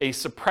a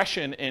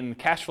suppression in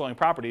cash flowing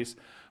properties,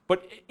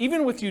 but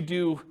even with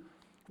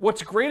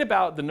what's great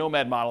about the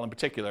Nomad model in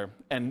particular,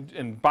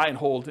 and buy and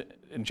hold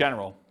in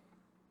general,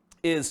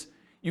 is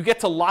you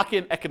get to lock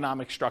in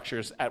economic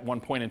structures at one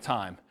point in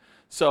time.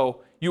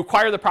 So you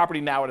acquire the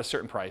property now at a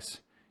certain price.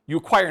 You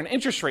acquire an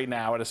interest rate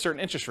now at a certain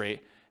interest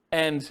rate.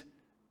 And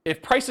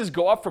if prices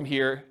go up from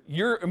here,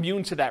 you're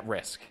immune to that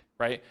risk,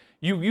 right?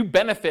 You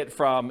benefit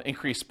from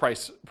increased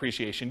price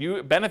appreciation.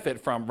 You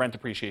benefit from rent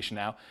appreciation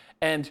now.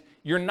 And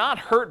you're not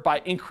hurt by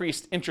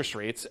increased interest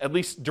rates, at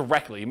least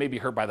directly. You may be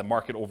hurt by the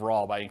market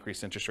overall by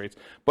increased interest rates.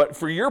 But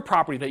for your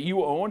property that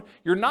you own,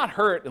 you're not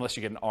hurt unless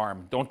you get an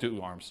ARM. Don't do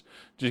ARMs.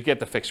 Just get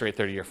the fixed rate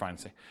 30-year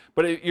financing.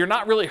 But you're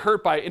not really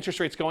hurt by interest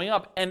rates going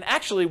up. And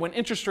actually, when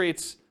interest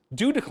rates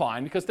do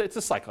decline, because it's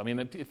a cycle. I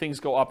mean, things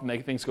go up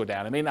and things go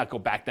down. It may not go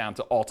back down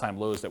to all-time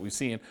lows that we've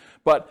seen,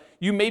 but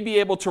you may be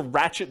able to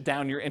ratchet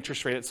down your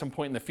interest rate at some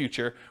point in the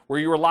future where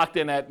you were locked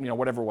in at,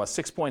 whatever it was,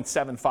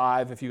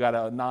 6.75 if you got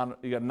a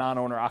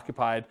non-owner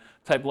occupied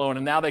type loan,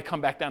 and now they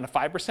come back down to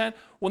 5%.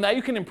 Well, now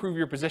you can improve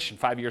your position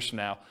 5 years from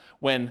now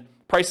when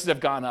prices have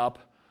gone up,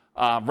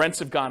 rents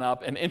have gone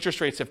up, and interest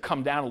rates have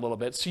come down a little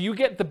bit. So you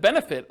get the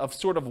benefit of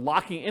sort of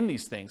locking in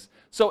these things.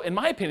 So in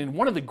my opinion,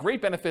 one of the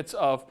great benefits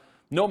of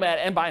Nomad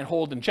and buy and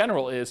hold in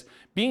general is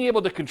being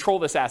able to control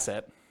this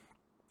asset,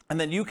 and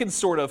then you can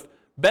sort of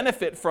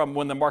benefit from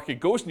when the market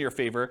goes in your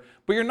favor,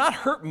 but you're not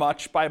hurt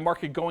much by a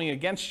market going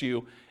against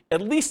you, at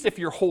least if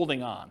you're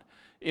holding on.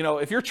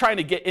 If you're trying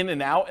to get in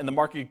and out and the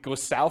market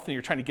goes south and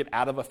you're trying to get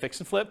out of a fix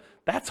and flip,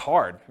 that's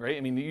hard, right?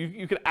 I mean,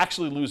 you could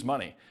actually lose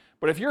money.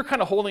 But if you're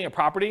kind of holding a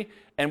property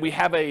and we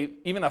have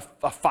even a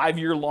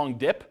 5-year long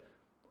dip,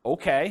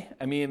 okay.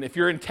 I mean, if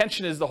your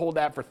intention is to hold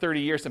that for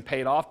 30 years and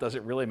pay it off, does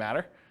it really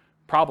matter?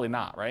 Probably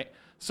not, right?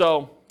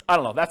 So I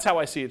don't know. That's how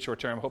I see it short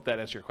term. Hope that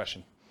answered your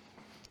question.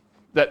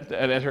 That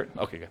answered?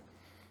 Okay, good.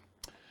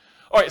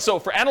 All right, so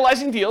for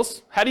analyzing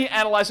deals, how do you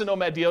analyze a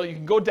Nomad deal? You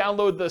can go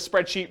download the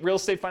spreadsheet,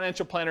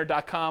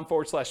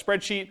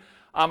 realestatefinancialplanner.com/spreadsheet.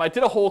 I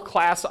did a whole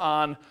class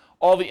on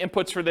all the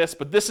inputs for this,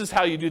 but this is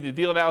how you do the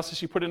deal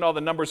analysis. You put in all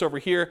the numbers over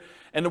here.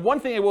 And the one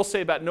thing I will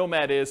say about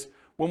Nomad is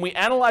when we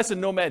analyze a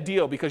Nomad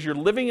deal, because you're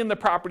living in the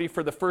property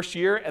for the first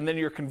year and then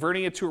you're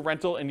converting it to a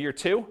rental in year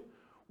 2,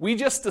 we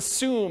just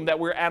assume that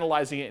we're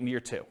analyzing it in year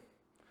 2.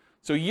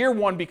 So year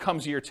 1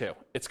 becomes year 2.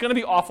 It's going to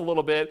be off a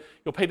little bit.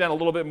 You'll pay down a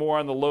little bit more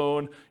on the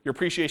loan. Your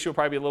appreciation will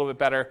probably be a little bit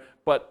better,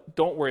 but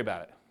don't worry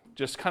about it.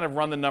 Just kind of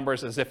run the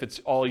numbers as if it's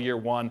all year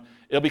 1.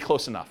 It'll be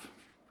close enough,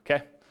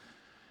 okay?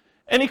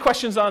 Any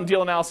questions on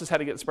deal analysis, how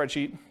to get the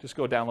spreadsheet? Just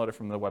go download it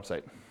from the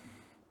website.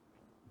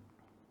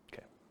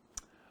 Okay.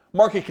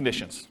 Market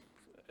conditions.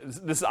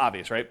 This is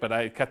obvious, right? But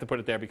I had to put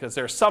it there because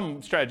there are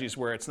some strategies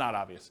where it's not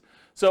obvious.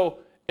 So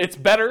it's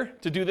better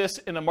to do this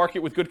in a market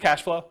with good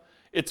cash flow.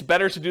 It's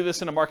better to do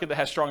this in a market that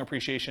has strong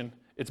appreciation.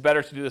 It's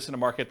better to do this in a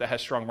market that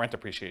has strong rent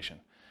appreciation.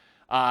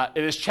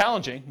 It is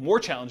challenging, more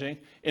challenging,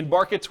 in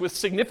markets with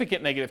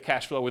significant negative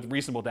cash flow with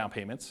reasonable down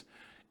payments.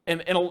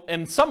 And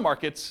in some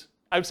markets,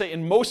 I would say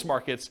in most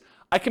markets,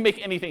 I can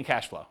make anything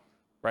cash flow,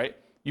 right?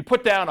 You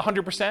put down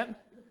 100%,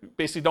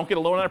 basically don't get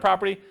a loan on a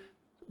property,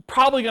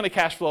 probably going to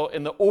cash flow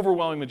in the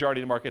overwhelming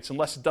majority of the markets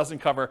unless it doesn't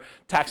cover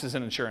taxes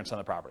and insurance on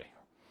the property.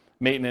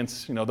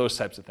 Maintenance, those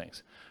types of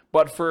things.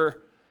 But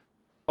for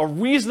a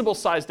reasonable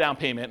size down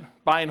payment,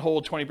 buy and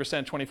hold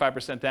 20%,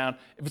 25% down,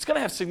 if it's going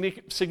to have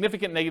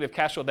significant negative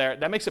cash flow there,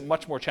 that makes it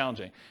much more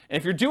challenging. And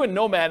if you're doing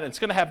Nomad and it's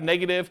going to have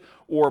negative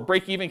or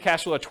break-even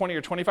cash flow at 20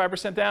 or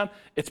 25% down,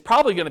 it's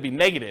probably going to be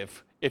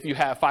negative if you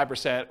have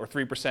 5% or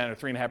 3% or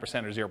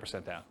 3.5% or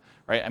 0% down,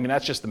 right? I mean,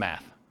 that's just the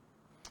math.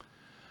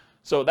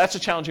 So that's a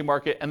challenging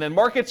market. And then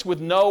markets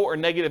with no or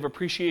negative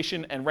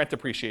appreciation and rent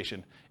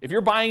appreciation. If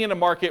you're buying in a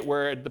market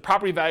where the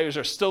property values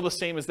are still the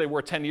same as they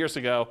were 10 years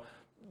ago,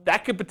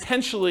 that could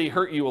potentially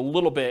hurt you a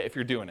little bit if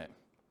you're doing it,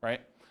 right?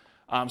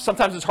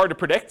 Sometimes it's hard to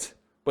predict,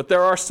 but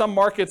there are some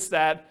markets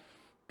that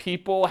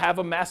people have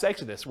a mass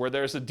exodus where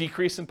there's a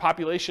decrease in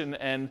population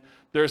and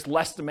there's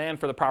less demand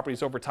for the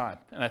properties over time.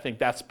 And I think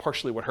that's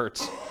partially what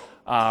hurts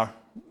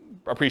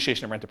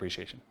appreciation and rent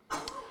appreciation.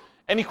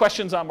 Any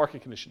questions on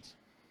market conditions?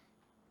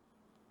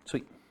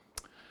 Sweet.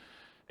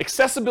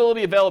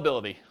 Accessibility,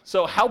 availability.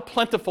 So how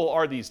plentiful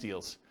are these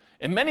deals?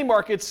 In many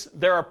markets,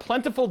 there are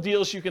plentiful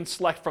deals you can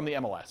select from the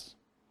MLS.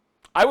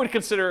 I would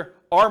consider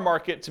our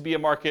market to be a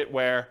market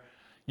where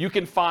you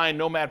can find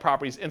Nomad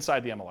properties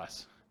inside the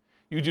MLS.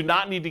 You do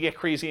not need to get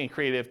crazy and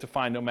creative to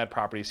find Nomad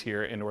properties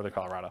here in Northern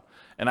Colorado.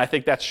 And I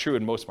think that's true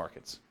in most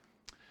markets.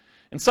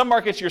 In some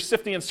markets, you're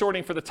sifting and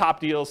sorting for the top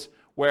deals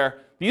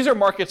where these are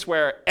markets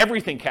where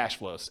everything cash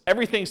flows.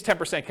 Everything's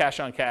 10% cash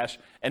on cash.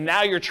 And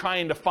now you're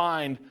trying to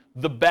find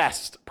the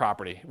best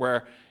property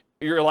where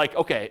you're like,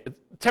 okay,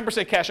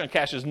 10% cash on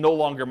cash is no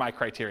longer my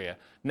criteria.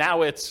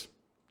 Now it's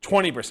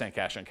 20%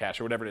 cash on cash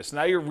or whatever it is. So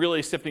now you're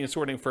really sifting and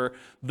sorting for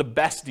the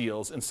best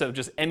deals instead of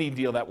just any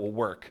deal that will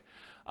work.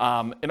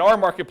 In our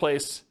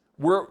marketplace,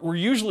 we're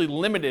usually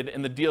limited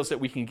in the deals that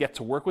we can get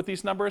to work with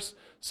these numbers.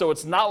 So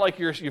it's not like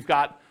you've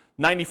got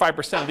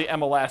 95% of the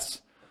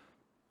MLS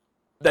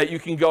that you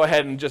can go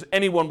ahead and just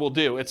anyone will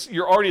do.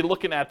 You're already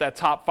looking at that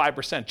top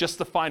 5% just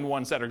to find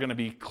ones that are going to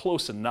be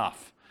close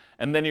enough.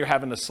 And then you're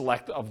having to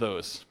select of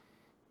those.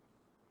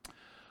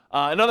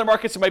 In other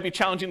markets, it might be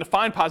challenging to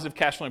find positive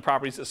cash flowing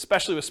properties,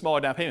 especially with smaller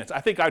down payments.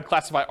 I think I'd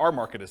classify our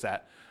market as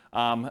that.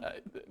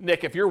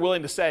 Nick, if you're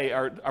willing to say,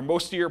 are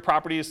most of your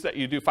properties that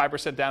you do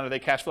 5% down, are they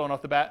cash flowing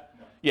off the bat?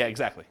 Yeah,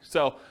 exactly.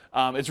 So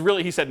it's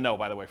really, he said no,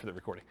 by the way, for the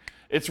recording.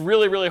 It's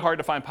really, really hard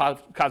to find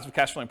positive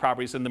cash flowing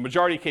properties. In the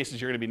majority of cases,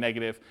 you're going to be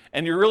negative,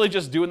 and you're really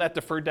just doing that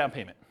deferred down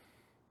payment.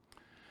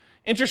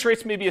 Interest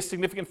rates may be a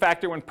significant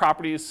factor when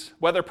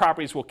whether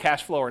properties will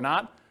cash flow or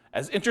not.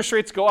 As interest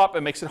rates go up,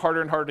 it makes it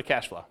harder and harder to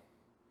cash flow.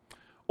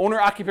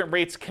 Owner-occupant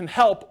rates can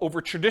help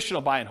over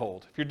traditional buy and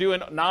hold. If you're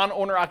doing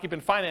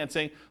non-owner-occupant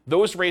financing,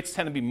 those rates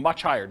tend to be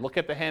much higher. Look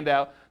at the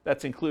handout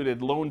that's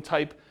included, loan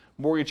type,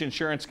 mortgage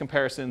insurance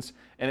comparisons,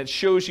 and it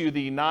shows you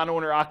the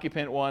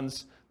non-owner-occupant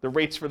ones, the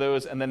rates for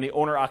those, and then the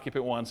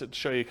owner-occupant ones that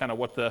show you kind of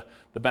what the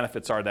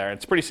benefits are there.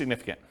 It's pretty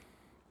significant.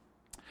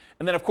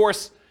 And then, of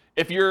course,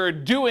 if you're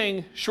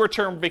doing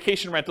short-term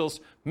vacation rentals,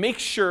 make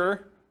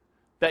sure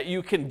that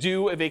you can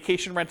do a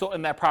vacation rental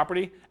in that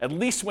property, at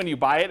least when you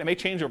buy it. It may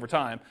change over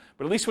time,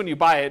 but at least when you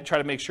buy it, try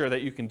to make sure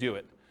that you can do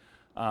it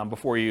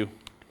before you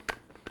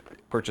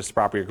purchase the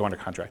property or go under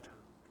contract.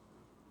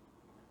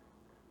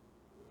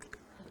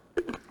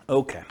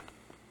 Okay.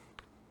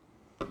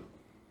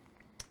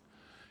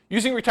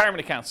 Using retirement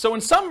accounts. So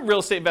in some real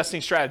estate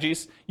investing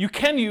strategies, you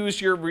can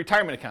use your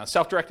retirement account,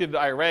 self-directed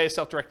IRA,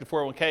 self-directed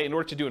 401k, in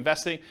order to do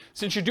investing.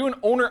 Since you're doing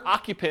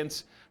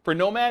owner-occupants for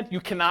Nomad, you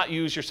cannot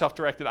use your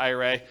self-directed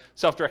IRA,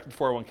 self-directed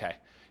 401k.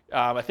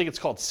 I think it's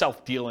called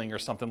self-dealing or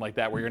something like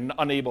that, where you're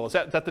unable. Is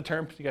that the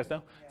term? Do you guys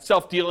know? Yeah.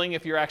 Self-dealing,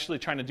 if you're actually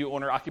trying to do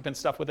owner-occupant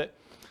stuff with it.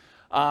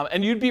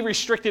 And you'd be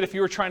restricted if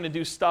you were trying to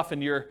do stuff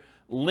in your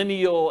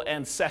lineal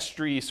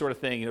ancestry sort of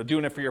thing,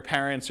 doing it for your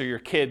parents or your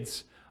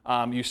kids.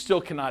 You still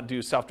cannot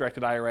do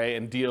self-directed IRA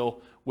and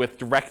deal with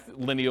direct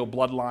lineal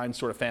bloodline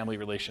sort of family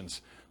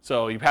relations.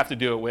 So you have to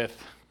do it with,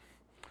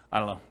 I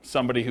don't know,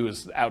 somebody who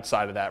is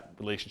outside of that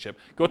relationship.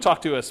 Go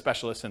talk to a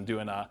specialist in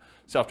doing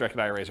self-directed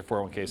IRAs or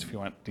 401ks if you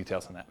want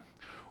details on that.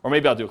 Or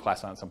maybe I'll do a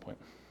class on it at some point.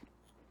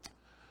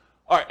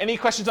 All right, any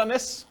questions on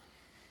this?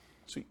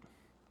 Sweet.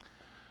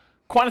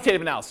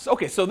 Quantitative analysis.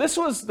 Okay, so this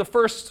was the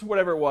first,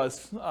 whatever it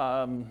was.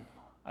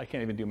 I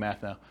can't even do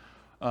math now.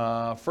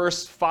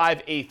 First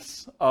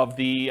 5/8 of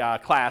the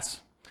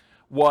class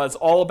was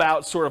all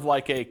about sort of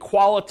like a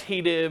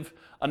qualitative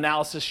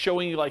analysis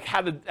showing you like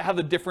how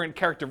the different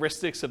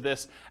characteristics of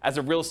this as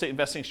a real estate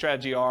investing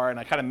strategy are, and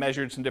I kind of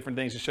measured some different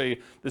things to show you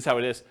this is how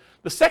it is.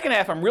 The second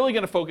half, I'm really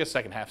going to focus,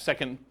 second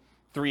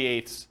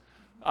 3/8,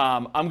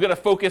 I'm going to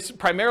focus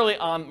primarily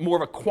on more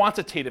of a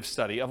quantitative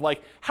study of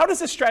like, how does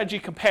this strategy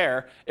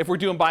compare if we're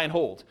doing buy and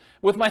hold?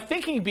 With my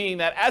thinking being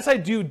that as I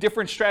do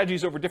different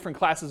strategies over different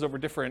classes, over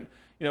different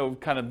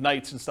kind of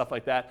nights and stuff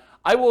like that,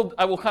 I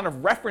will kind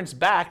of reference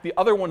back the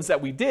other ones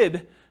that we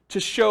did to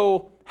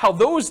show how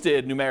those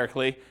did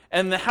numerically,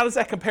 and then how does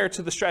that compare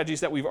to the strategies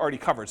that we've already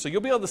covered. So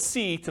you'll be able to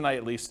see tonight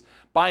at least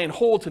buy and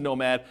hold to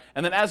Nomad,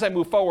 and then as I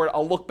move forward,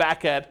 I'll look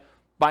back at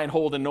buy and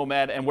hold and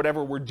Nomad and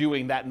whatever we're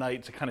doing that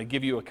night to kind of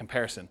give you a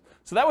comparison.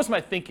 So that was my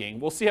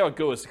thinking. We'll see how it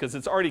goes because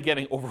it's already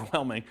getting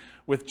overwhelming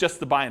with just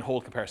the buy and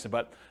hold comparison,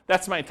 but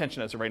that's my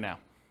intention as of right now.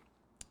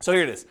 So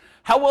here it is.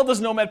 How well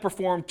does Nomad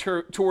perform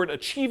toward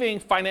achieving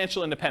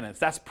financial independence?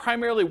 That's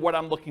primarily what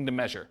I'm looking to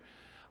measure.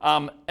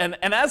 And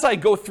as I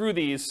go through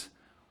these,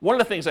 one of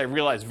the things I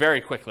realized very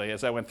quickly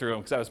as I went through them,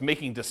 because I was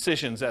making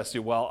decisions as to,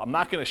 well, I'm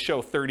not going to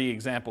show 30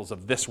 examples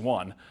of this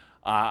one.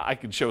 I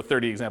could show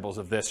 30 examples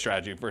of this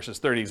strategy versus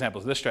 30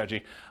 examples of this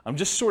strategy. I'm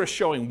just sort of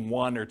showing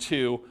one or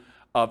two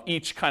of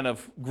each kind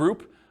of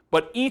group,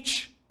 but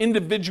each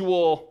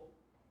individual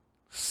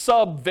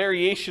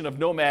sub-variation of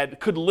Nomad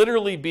could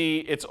literally be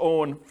its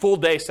own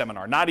full-day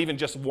seminar, not even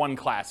just one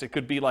class. It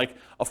could be like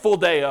a full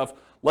day of,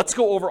 let's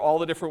go over all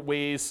the different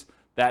ways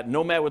that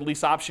Nomad with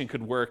lease option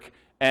could work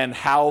and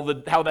how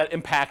that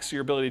impacts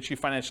your ability to achieve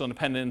financial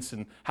independence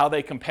and how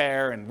they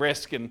compare and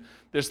risk. And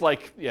there's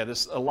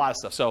there's a lot of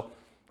stuff. So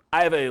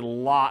I have a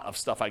lot of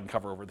stuff I can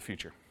cover over the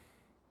future.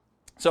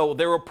 So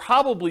there will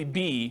probably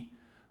be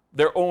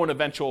their own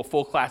eventual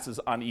full classes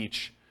on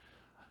each.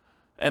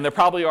 And there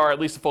probably are at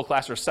least a full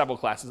class or several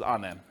classes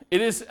on them.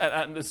 It is,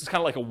 and this is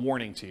kind of like a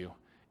warning to you.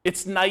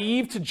 It's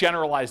naive to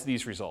generalize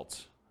these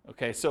results.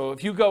 Okay, so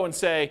if you go and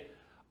say,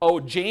 oh,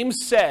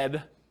 James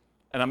said,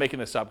 and I'm making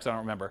this up because I don't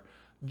remember,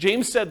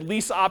 James said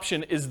lease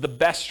option is the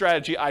best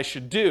strategy I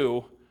should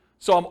do,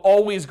 so I'm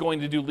always going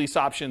to do lease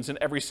options in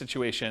every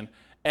situation.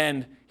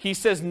 And he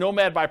says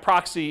Nomad by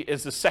proxy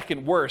is the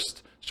second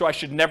worst, so I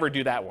should never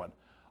do that one.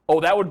 Oh,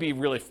 that would be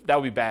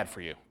bad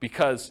for you,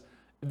 because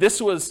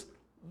this was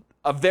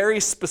a very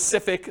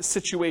specific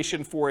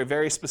situation for a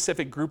very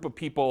specific group of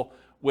people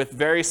with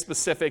very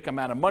specific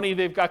amount of money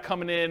they've got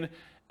coming in,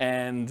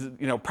 and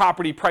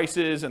property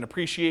prices and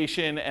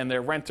appreciation and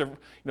their rent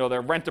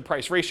to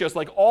price ratios.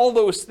 Like all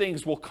those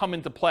things will come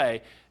into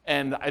play.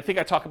 And I think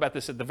I talk about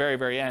this at the very,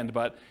 very end,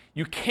 but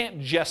you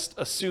can't just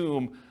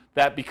assume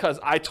that because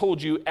I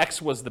told you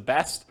X was the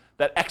best,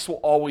 that X will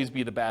always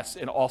be the best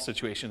in all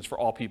situations for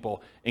all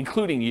people,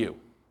 including you.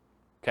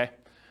 Okay?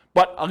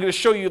 But I'm going to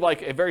show you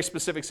like a very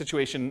specific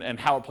situation and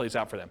how it plays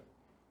out for them.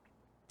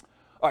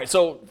 All right,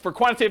 so for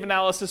quantitative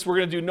analysis, we're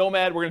going to do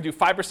Nomad. We're going to do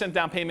 5%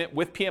 down payment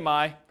with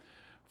PMI.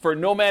 For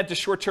Nomad to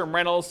short-term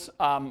rentals,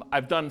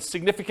 I've done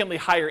significantly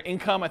higher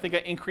income. I think I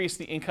increased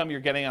the income you're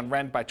getting on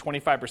rent by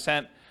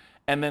 25%,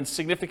 and then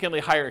significantly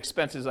higher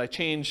expenses. I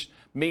changed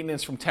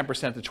maintenance from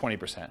 10% to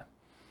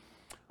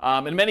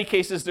 20%. In many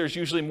cases, there's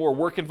usually more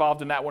work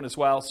involved in that one as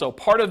well. So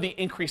part of the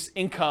increased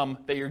income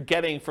that you're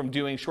getting from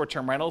doing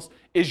short-term rentals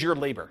is your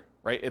labor,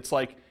 right? It's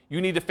like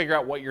you need to figure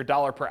out what your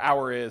dollar per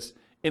hour is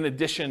in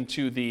addition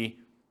to the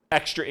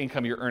extra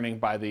income you're earning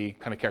by the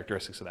kind of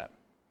characteristics of that.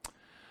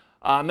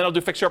 Then I'll do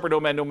fixer upper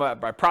Nomad,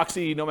 Nomad by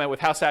proxy, Nomad with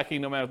house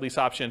hacking, Nomad with lease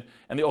option,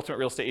 and the ultimate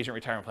real estate agent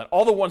retirement plan.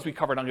 All the ones we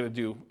covered I'm going to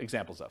do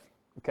examples of.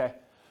 Okay.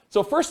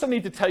 So first I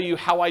need to tell you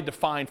how I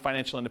define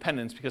financial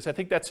independence, because I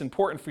think that's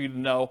important for you to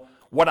know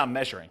what I'm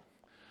measuring.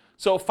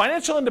 So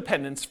financial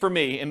independence for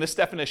me in this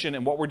definition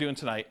and what we're doing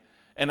tonight,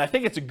 and I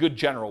think it's a good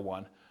general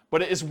one,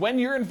 but it is when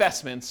your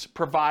investments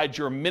provide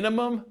your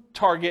minimum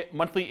target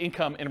monthly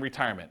income in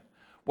retirement.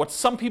 What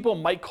some people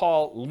might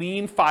call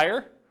lean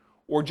FIRE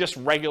or just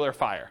regular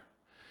FIRE.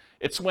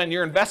 It's when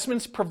your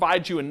investments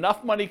provide you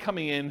enough money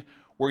coming in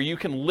where you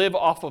can live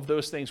off of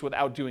those things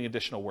without doing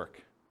additional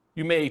work.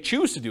 You may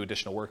choose to do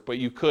additional work, but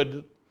you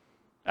could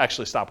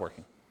actually stop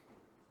working.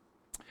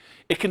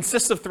 It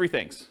consists of three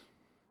things.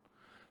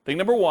 Thing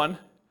number one,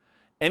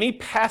 any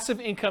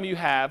passive income you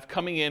have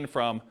coming in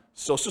from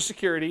Social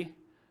Security,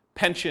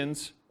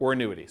 pensions, or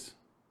annuities.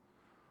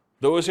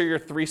 Those are your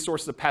three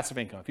sources of passive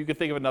income. If you could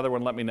think of another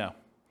one, let me know.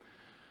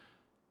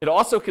 It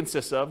also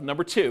consists of,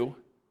 number two,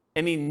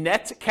 any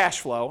net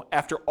cash flow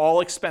after all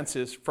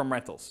expenses from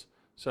rentals.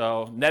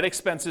 So net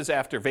expenses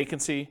after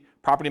vacancy,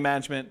 property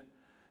management,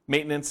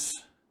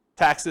 maintenance,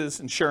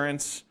 taxes,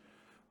 insurance,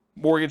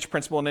 mortgage,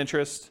 principal, and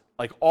interest.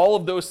 Like all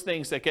of those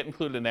things that get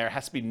included in there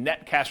has to be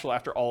net cash flow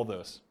after all of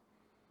those.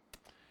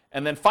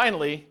 And then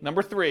finally,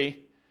 number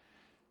three,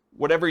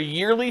 whatever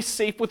yearly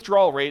safe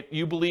withdrawal rate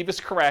you believe is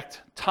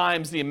correct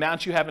times the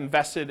amount you have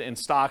invested in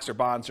stocks or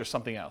bonds or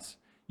something else.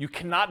 You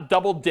cannot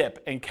double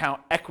dip and count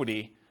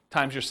equity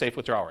times your safe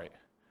withdrawal rate.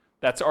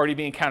 That's already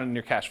being counted in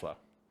your cash flow.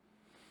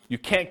 You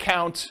can't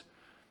count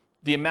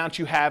the amount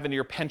you have in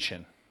your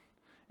pension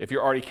if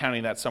you're already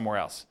counting that somewhere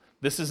else.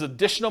 This is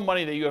additional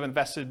money that you have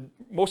invested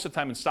most of the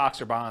time in stocks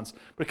or bonds,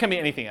 but it can be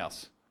anything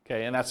else,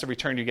 okay? And that's the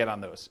return you get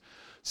on those.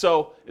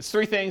 So it's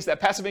three things: that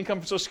passive income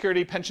from Social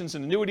Security, pensions,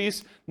 and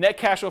annuities, net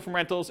cash flow from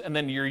rentals, and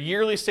then your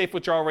yearly safe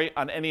withdrawal rate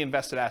on any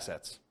invested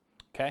assets,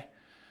 okay?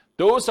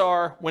 Those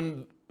are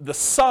when the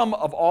sum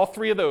of all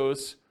three of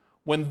those,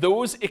 when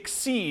those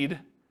exceed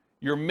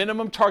your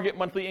minimum target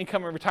monthly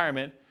income in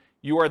retirement,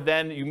 you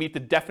meet the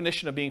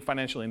definition of being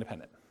financially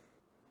independent.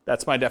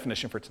 That's my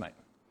definition for tonight.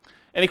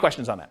 Any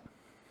questions on that?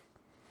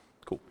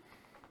 Cool.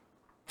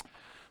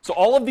 So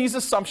all of these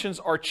assumptions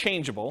are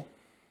changeable.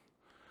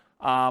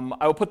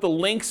 I will put the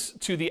links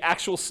to the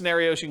actual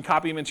scenarios. You can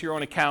copy them into your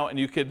own account, and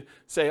you could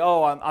say,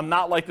 oh, I'm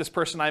not like this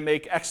person. I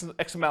make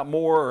X amount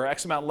more or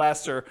X amount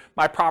less, or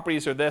my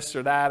properties are this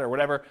or that or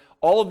whatever.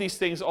 All of these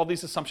things, all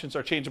these assumptions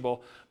are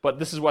changeable, but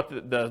this is what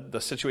the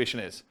situation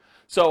is.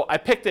 So I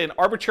picked an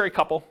arbitrary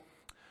couple.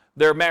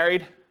 They're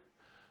married.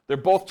 They're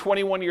both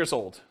 21 years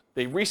old.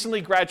 They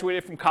recently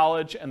graduated from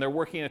college, and they're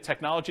working in a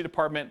technology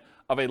department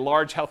of a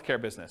large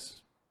healthcare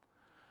business.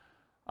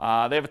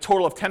 They have a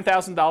total of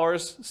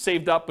 $10,000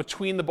 saved up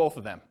between the both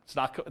of them. It's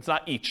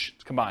not each,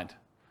 it's combined.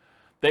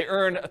 They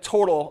earn a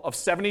total of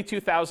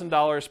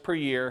 $72,000 per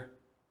year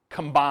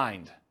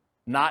combined,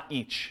 not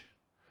each.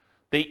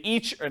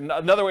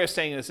 Another way of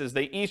saying this is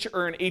they each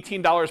earn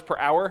 $18 per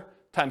hour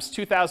times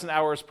 2,000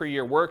 hours per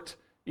year worked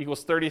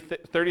equals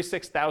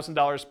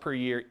 $36,000 per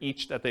year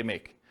each that they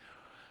make.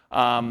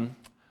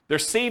 They're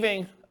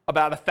saving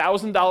about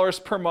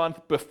 $1,000 per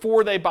month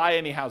before they buy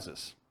any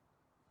houses.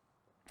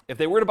 If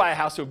they were to buy a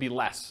house, it would be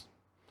less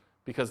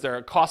because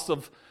their cost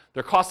of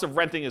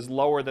renting is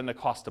lower than the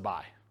cost to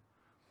buy.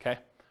 Okay?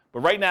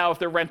 But right now, if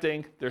they're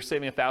renting, they're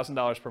saving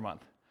 $1,000 per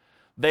month.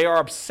 They are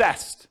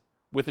obsessed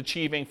with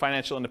achieving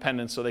financial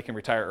independence so they can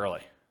retire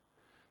early.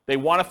 They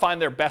want to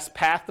find their best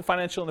path to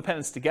financial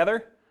independence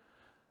together.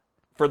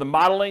 For the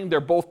modeling,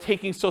 they're both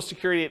taking Social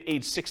Security at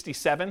age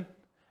 67,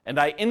 and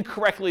I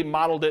incorrectly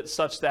modeled it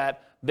such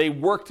that they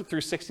worked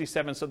through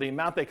 67, so the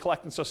amount they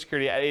collect in Social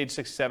Security at age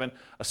 67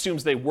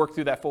 assumes they work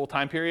through that full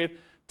time period.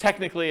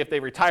 Technically, if they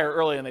retire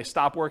early and they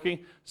stop working,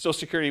 Social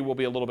Security will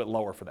be a little bit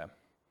lower for them.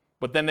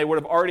 But then they would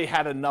have already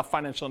had enough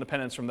financial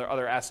independence from their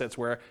other assets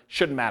where it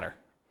shouldn't matter.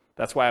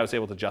 That's why I was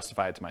able to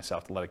justify it to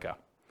myself to let it go.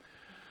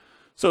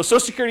 So Social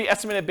Security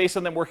estimated based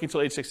on them working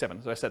until age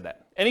 67, so I said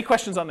that. Any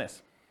questions on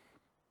this?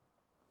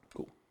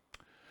 Cool.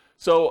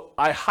 So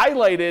I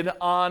highlighted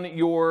on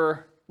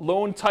your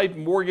loan type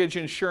mortgage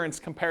insurance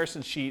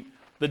comparison sheet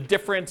the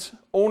different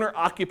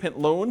owner-occupant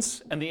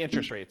loans and the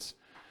interest rates.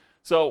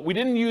 So we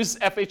didn't use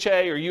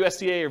FHA or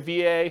USDA or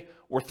VA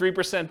or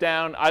 3%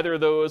 down, either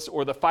of those,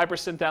 or the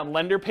 5% down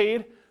lender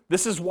paid.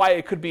 This is why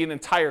it could be an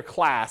entire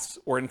class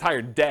or an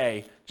entire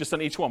day just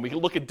on each one. We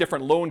could look at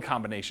different loan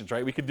combinations,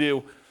 right? We could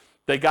do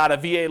They got a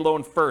VA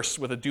loan first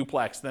with a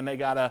duplex, then they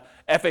got a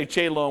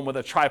FHA loan with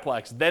a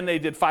triplex, then they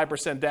did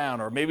 5%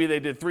 down, or maybe they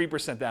did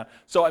 3% down.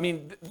 So, I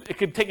mean, it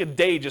could take a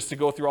day just to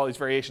go through all these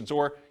variations,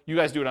 or you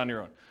guys do it on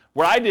your own.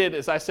 What I did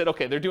is I said,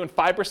 okay, they're doing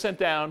 5%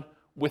 down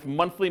with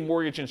monthly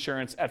mortgage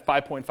insurance at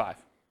 5.5.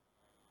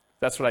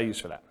 That's what I use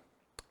for that,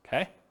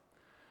 okay?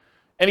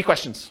 Any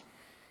questions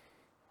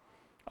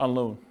on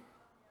loan?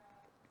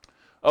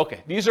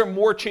 Okay, these are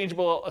more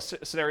changeable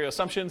scenario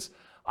assumptions.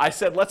 I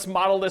said, let's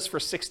model this for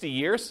 60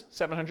 years,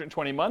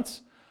 720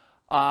 months.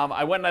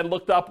 I went and I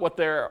looked up what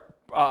their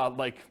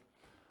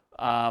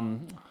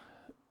kind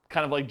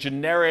of like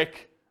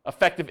generic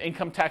effective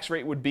income tax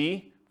rate would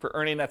be for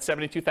earning that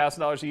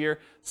 $72,000 a year.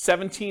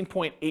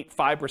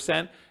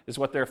 17.85% is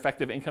what their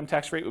effective income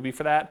tax rate would be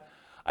for that.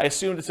 I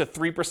assumed it's a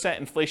 3%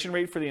 inflation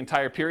rate for the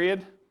entire period.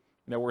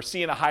 You know, we're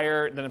seeing a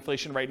higher than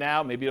inflation right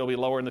now. Maybe it'll be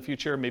lower in the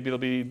future. Maybe it'll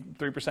be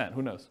 3%.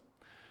 Who knows?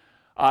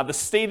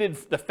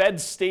 The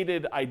Fed's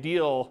stated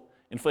ideal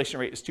inflation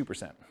rate is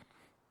 2%,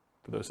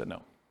 for those that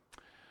know.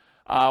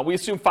 We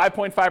assume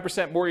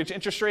 5.5% mortgage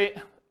interest rate,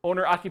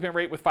 owner-occupant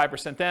rate with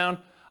 5% down.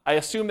 I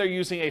assume they're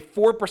using a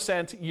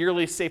 4%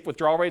 yearly safe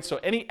withdrawal rate. So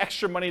any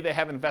extra money they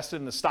have invested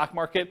in the stock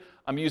market,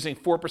 I'm using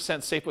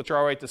 4% safe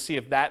withdrawal rate to see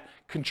if that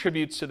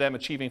contributes to them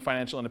achieving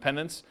financial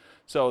independence.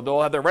 So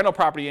they'll have their rental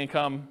property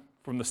income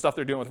from the stuff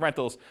they're doing with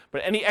rentals,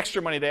 but any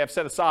extra money they have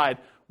set aside,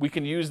 we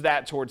can use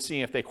that towards seeing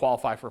if they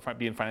qualify for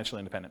being financially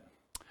independent.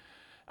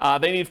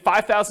 They need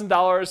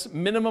 $5,000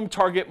 minimum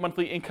target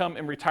monthly income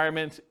in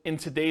retirement in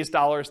today's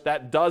dollars.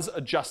 That does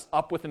adjust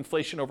up with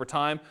inflation over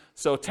time.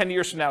 So 10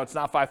 years from now, it's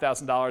not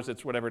 $5,000,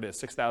 it's whatever it is,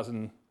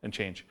 $6,000 and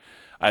change.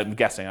 I'm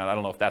guessing, I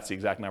don't know if that's the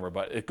exact number,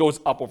 but it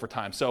goes up over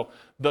time. So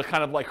the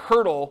kind of like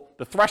hurdle,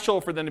 the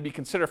threshold for them to be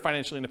considered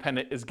financially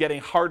independent is getting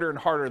harder and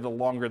harder the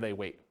longer they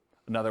wait.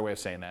 Another way of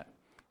saying that.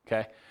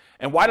 Okay,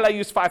 and why did I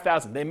use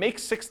 5,000? They make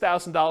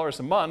 $6,000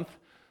 a month.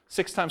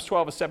 6 times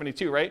 12 is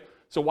 72, right?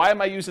 So why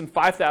am I using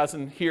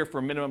 5,000 here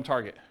for minimum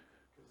target?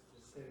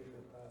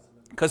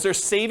 Because they're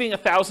saving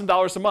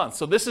 $1,000 a month.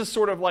 So this is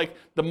sort of like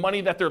the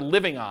money that they're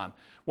living on.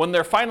 When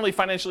they're finally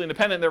financially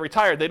independent, they're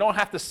retired, they don't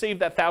have to save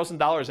that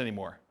 $1,000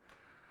 anymore.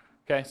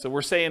 Okay, so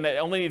we're saying that they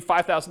only need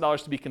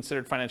 $5,000 to be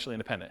considered financially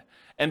independent.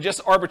 And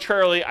just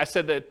arbitrarily, I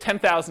said that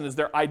 10,000 is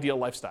their ideal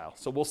lifestyle.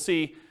 So we'll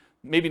see.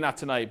 Maybe not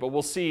tonight, but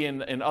we'll see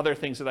in other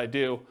things that I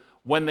do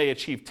when they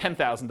achieve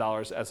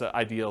 $10,000 as an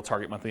ideal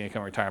target monthly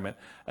income retirement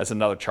as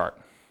another chart.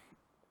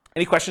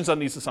 Any questions on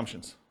these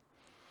assumptions?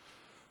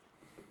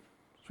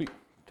 Sweet.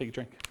 Take a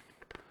drink.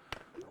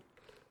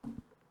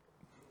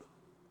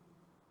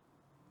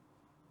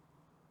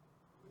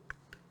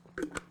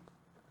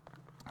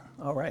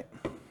 All right.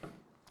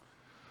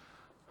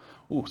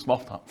 Ooh, small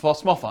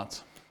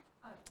fonts.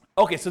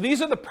 Okay, so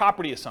these are the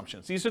property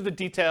assumptions. These are the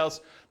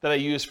details that I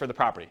use for the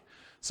property.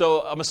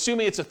 So I'm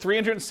assuming it's a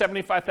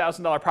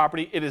 $375,000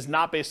 property. It is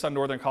not based on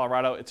Northern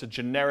Colorado. It's a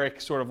generic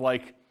sort of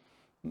like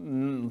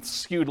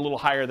skewed a little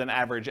higher than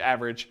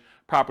average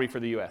property for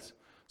the U.S.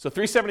 So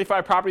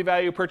 $375 property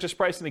value, purchase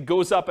price, and it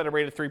goes up at a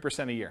rate of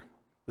 3% a year.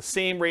 The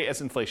same rate as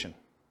inflation.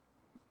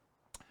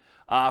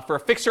 For a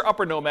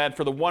fixer-upper Nomad,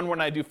 for the one when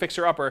I do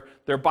fixer-upper,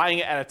 they're buying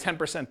it at a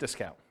 10%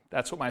 discount.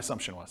 That's what my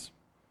assumption was.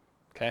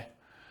 Okay.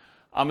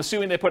 I'm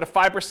assuming they put a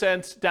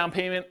 5% down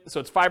payment, so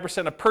it's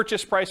 5% of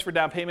purchase price for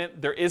down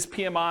payment. There is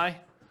PMI.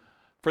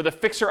 For the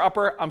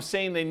fixer-upper, I'm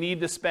saying they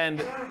need to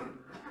spend,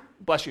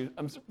 bless you,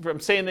 I'm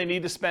saying they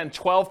need to spend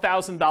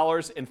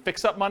 $12,000 in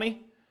fix-up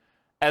money,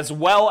 as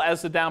well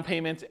as the down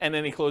payment and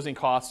any closing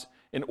costs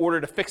in order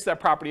to fix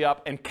that property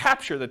up and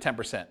capture the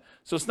 10%.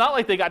 So it's not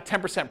like they got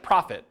 10%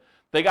 profit.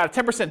 They got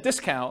a 10%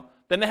 discount,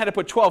 then they had to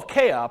put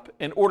 $12K up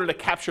in order to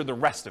capture the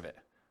rest of it,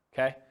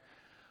 okay?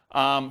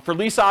 For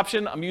lease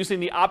option, I'm using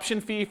the option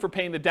fee for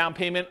paying the down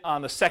payment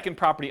on the second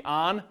property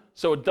on,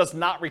 so it does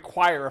not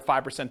require a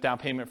 5% down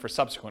payment for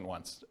subsequent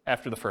ones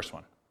after the first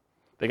one.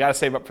 They got to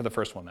save up for the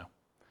first one, though.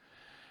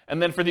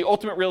 And then for the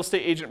ultimate real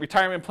estate agent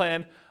retirement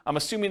plan, I'm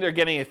assuming they're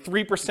getting a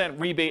 3%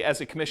 rebate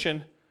as a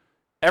commission.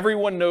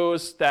 Everyone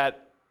knows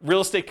that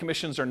real estate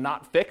commissions are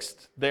not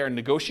fixed. They are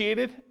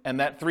negotiated, and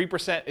that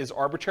 3% is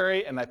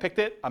arbitrary, and I picked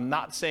it. I'm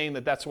not saying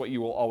that that's what you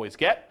will always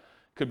get.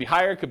 Could be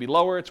higher, could be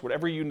lower. It's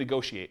whatever you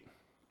negotiate.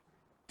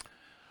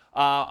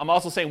 I'm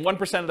also saying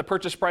 1% of the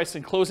purchase price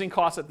and closing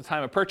costs at the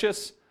time of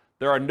purchase.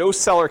 There are no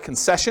seller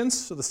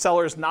concessions, so the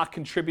seller is not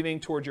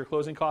contributing towards your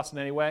closing costs in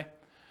any way.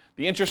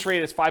 The interest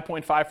rate is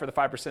 5.5 for the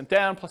 5%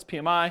 down plus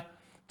PMI.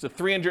 It's a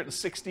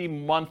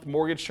 360-month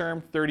mortgage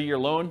term, 30-year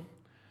loan.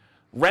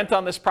 Rent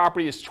on this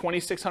property is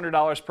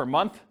 $2,600 per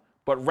month,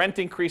 but rent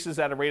increases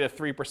at a rate of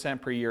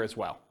 3% per year as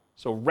well.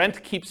 So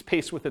rent keeps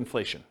pace with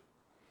inflation.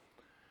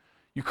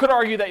 You could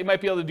argue that you might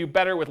be able to do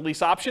better with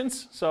lease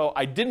options. So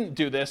I didn't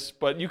do this,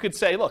 but you could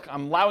say, look,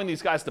 I'm allowing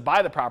these guys to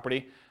buy the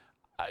property.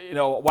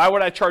 Why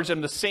would I charge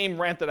them the same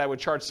rent that I would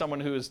charge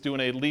someone who is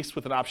doing a lease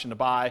with an option to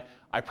buy?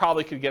 I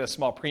probably could get a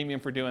small premium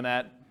for doing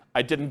that.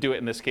 I didn't do it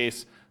in this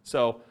case.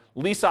 So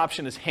lease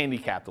option is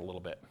handicapped a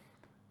little bit.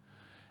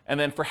 And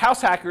then for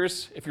house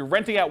hackers, if you're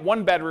renting out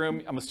 1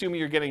 bedroom, I'm assuming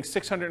you're getting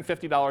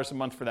 $650 a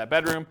month for that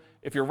bedroom.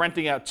 If you're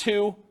renting out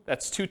 2,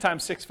 that's 2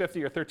 times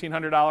 $650 or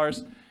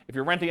 $1,300. If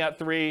you're renting out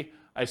 3,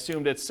 I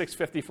assumed it's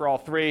 $650 for all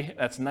 3.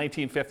 That's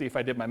 $1,950 if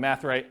I did my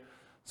math right.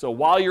 So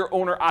while you're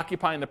owner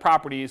occupying the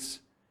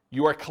properties,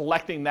 you are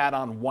collecting that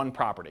on 1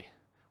 property.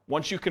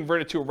 Once you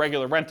convert it to a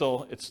regular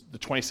rental, it's the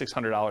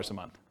 $2,600 a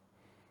month.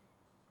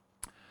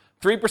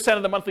 3%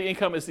 of the monthly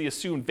income is the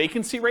assumed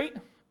vacancy rate.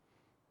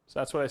 So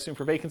that's what I assume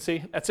for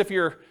vacancy. That's if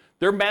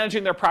they're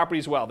managing their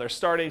properties well. They're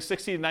starting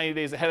 60 to 90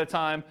 days ahead of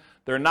time.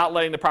 They're not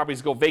letting the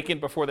properties go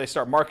vacant before they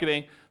start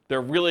marketing.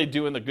 They're really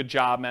doing a good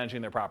job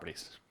managing their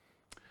properties.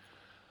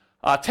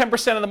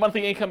 10% of the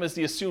monthly income is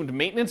the assumed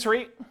maintenance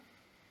rate.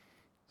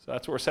 So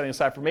that's what we're setting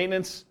aside for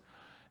maintenance.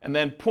 And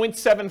then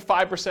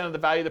 0.75% of the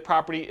value of the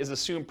property is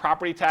assumed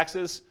property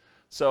taxes.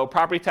 So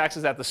property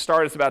taxes at the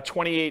start is about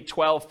 $28,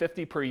 $12,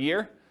 $50 per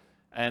year.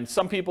 And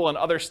some people in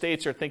other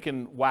states are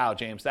thinking, wow,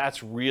 James,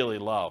 that's really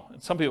low.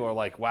 And some people are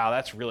like, wow,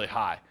 that's really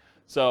high.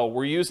 So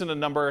we're using a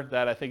number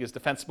that I think is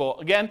defensible.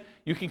 Again,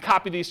 you can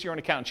copy these to your own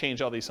account and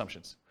change all the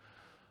assumptions.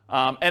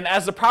 And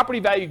as the property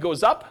value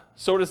goes up,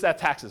 so does that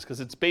taxes, because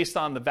it's based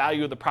on the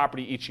value of the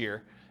property each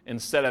year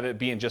instead of it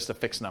being just a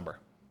fixed number.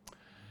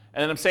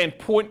 And then I'm saying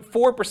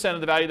 0.4%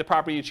 of the value of the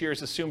property each year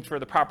is assumed for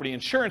the property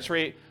insurance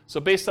rate. So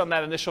based on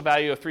that initial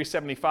value of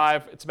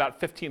 $375, it's about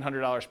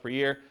 $1,500 per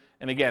year.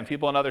 And again,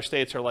 people in other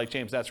states are like,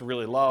 James, that's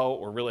really low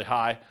or really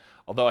high,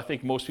 although I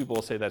think most people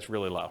will say that's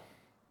really low.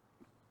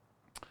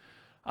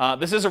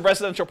 This is a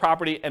residential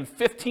property, and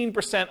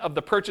 15% of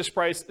the purchase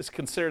price is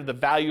considered the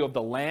value of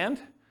the land.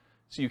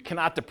 So you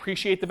cannot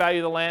depreciate the value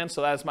of the land,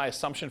 so that is my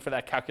assumption for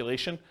that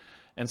calculation.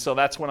 And so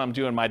that's when I'm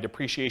doing my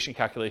depreciation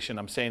calculation.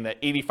 I'm saying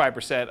that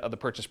 85% of the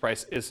purchase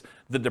price is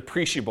the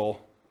depreciable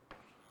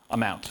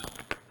amount.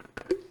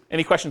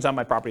 Any questions on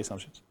my property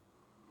assumptions?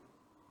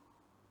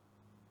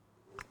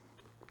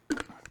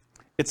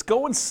 It's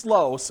going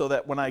slow so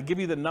that when I give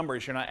you the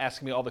numbers, you're not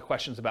asking me all the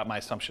questions about my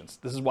assumptions.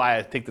 This is why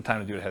I take the time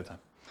to do it ahead of time.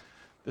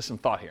 There's some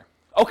thought here.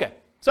 Okay,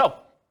 so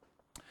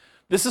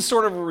this is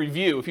sort of a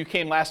review. If you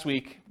came last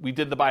week, we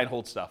did the buy and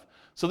hold stuff.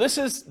 So this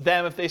is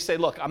them if they say,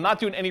 look, I'm not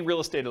doing any real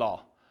estate at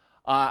all.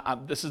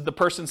 This is the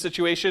person's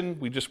situation.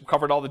 We just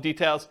covered all the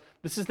details.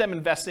 This is them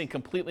investing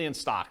completely in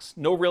stocks.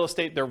 No real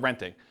estate, they're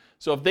renting.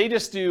 So if they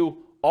just do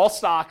all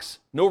stocks,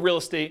 no real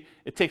estate,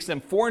 it takes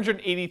them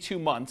 482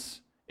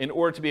 months in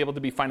order to be able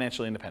to be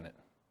financially independent.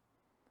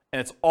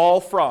 And it's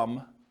all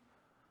from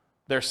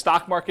their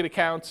stock market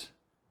account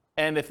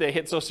and if they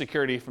hit Social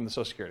Security, from the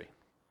Social Security.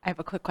 I have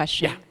a quick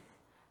question.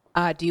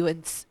 Yeah. Do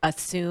you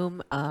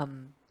assume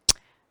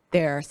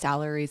their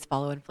salaries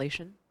follow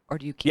inflation, or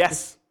do you keep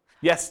Yes.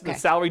 Yes, Okay. the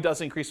salary does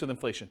increase with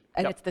inflation.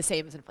 and Yep. it's the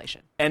same as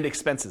inflation? And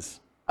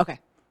expenses. Okay.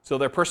 So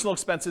their personal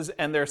expenses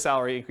and their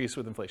salary increase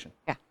with inflation.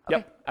 Yeah. Okay.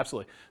 Yep,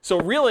 absolutely. So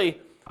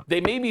really,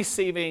 they may be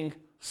saving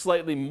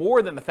slightly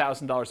more than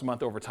 $1,000 a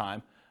month over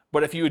time,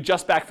 but if you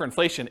adjust back for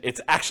inflation,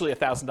 it's actually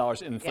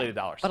 $1,000 in inflated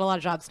dollars. But a lot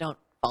of jobs don't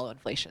follow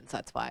inflation, so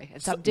that's why.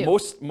 And So some do.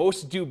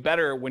 most do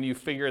better when you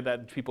figure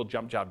that people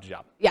jump job to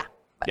job. Yeah.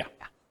 but- Yeah.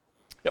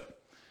 Yep.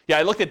 Yeah,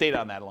 I looked at data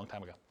on that a long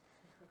time ago.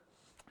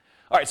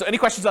 All right, so any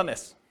questions on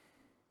this?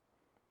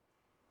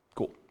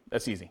 Cool,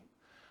 that's easy.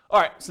 All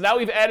right, so now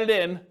we've added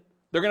in,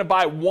 they're gonna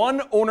buy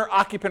 1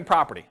 owner-occupant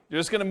property. They're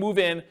just gonna move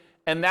in,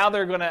 and now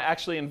they're gonna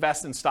actually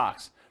invest in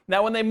stocks.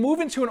 Now, when they move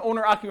into an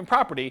owner-occupant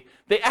property,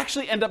 they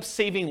actually end up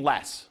saving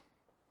less,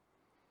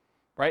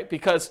 right?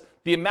 Because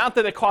the amount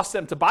that it costs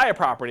them to buy a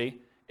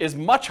property is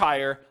much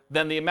higher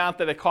than the amount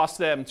that it costs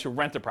them to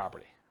rent a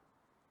property.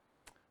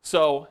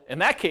 So in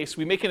that case,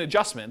 we make an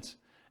adjustment,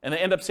 and they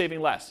end up saving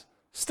less.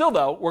 Still,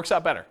 though, works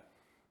out better.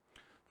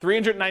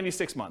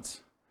 396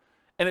 months.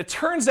 And it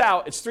turns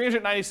out it's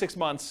 396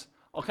 months.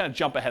 I'll kind of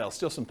jump ahead. I'll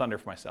steal some thunder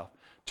for myself.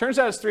 Turns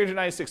out it's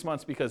 396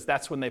 months because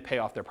that's when they pay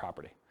off their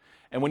property.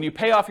 And when you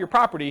pay off your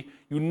property,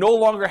 you no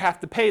longer have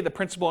to pay the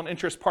principal and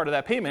interest part of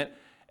that payment.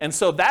 And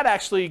so that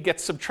actually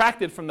gets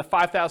subtracted from the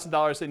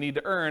 $5,000 they need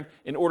to earn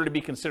in order to be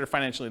considered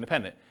financially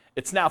independent.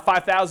 It's now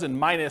 $5,000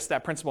 minus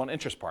that principal and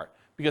interest part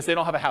because they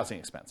don't have a housing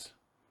expense.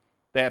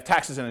 They have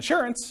taxes and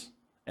insurance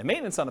and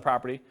maintenance on the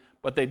property,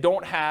 but they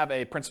don't have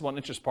a principal and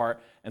interest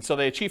part. And so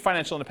they achieve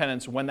financial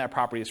independence when that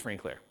property is free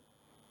and clear.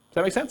 Does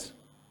that make sense?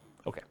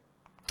 Okay.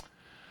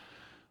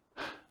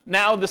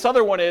 Now, this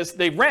other one is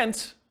they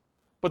rent,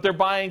 but they're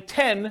buying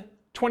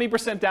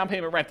 20% down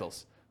payment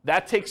rentals.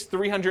 That takes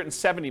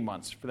 370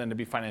 months for them to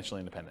be financially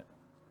independent.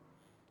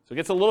 So it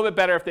gets a little bit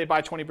better if they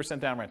buy 20%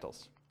 down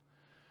rentals.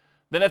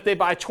 Then if they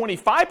buy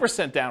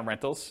 25% down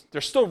rentals,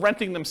 they're still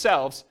renting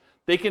themselves,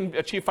 they can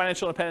achieve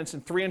financial independence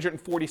in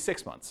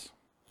 346 months.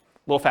 A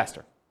little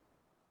faster.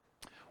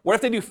 What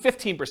if they do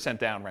 15%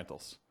 down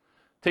rentals?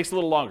 Takes a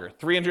little longer,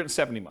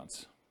 370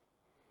 months.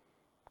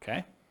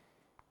 Okay?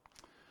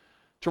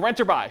 To rent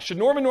or buy. Should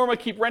Norma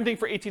keep renting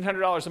for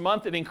 $1,800 a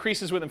month? It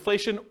increases with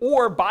inflation,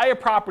 or buy a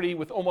property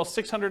with almost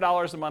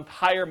 $600 a month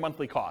higher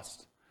monthly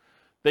cost.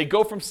 They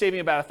go from saving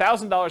about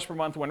 $1,000 per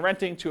month when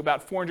renting to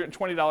about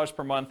 $420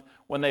 per month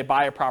when they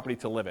buy a property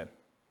to live in.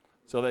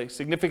 So they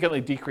significantly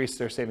decrease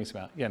their savings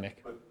amount. Yeah,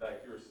 Nick? But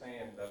like you were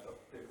saying, that's a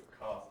fixed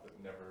cost that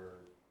never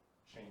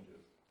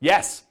changes.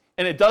 Yes,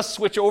 and it does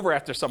switch over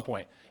after some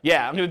point.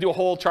 Yeah, I'm going to do a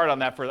whole chart on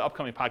that for the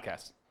upcoming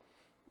podcast.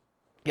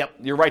 Yep,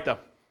 you're right though.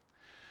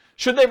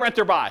 Should they rent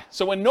or buy?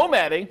 So when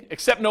nomading,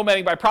 except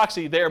nomading by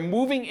proxy, they are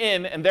moving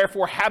in and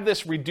therefore have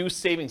this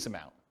reduced savings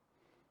amount.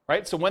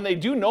 Right? So when they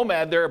do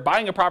nomad, they're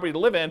buying a property to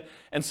live in,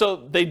 and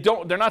so they're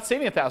not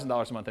saving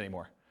 $1,000 a month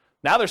anymore.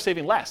 Now they're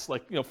saving less,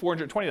 like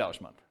 $420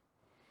 a month.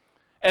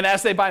 And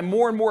as they buy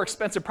more and more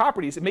expensive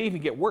properties, it may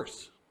even get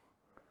worse.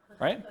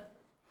 Right?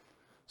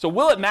 So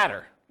will it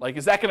matter? Like,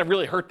 is that going to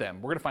really hurt them?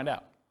 We're going to find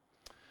out.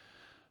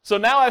 So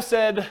now I've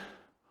said,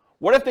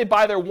 what if they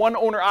buy their one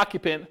owner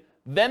occupant,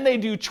 then they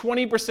do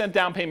 20%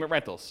 down payment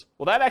rentals?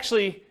 Well, that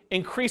actually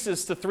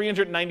increases to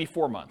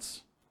 394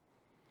 months.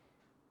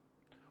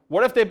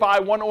 What if they buy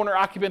one owner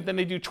occupant, then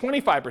they do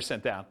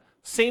 25% down?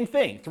 Same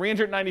thing,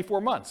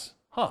 394 months.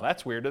 Huh,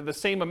 that's weird. They're the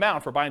same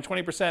amount for buying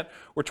 20%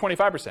 or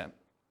 25%.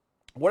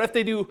 What if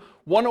they do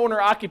one owner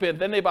occupant,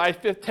 then they buy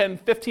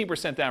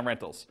 15% down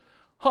rentals?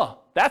 Huh,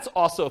 that's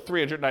also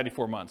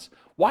 394 months.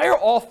 Why are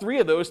all three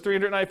of those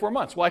 394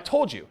 months? Well, I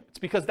told you. It's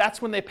because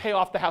that's when they pay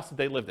off the house that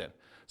they lived in.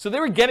 So they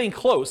were getting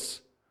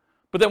close,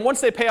 but then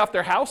once they pay off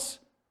their house,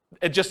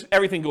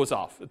 everything goes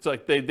off. It's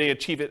like they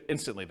achieve it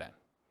instantly then.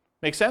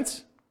 Make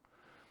sense?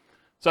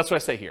 So that's what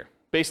I say here.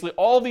 Basically,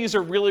 all these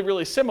are really,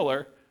 really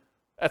similar.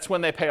 That's when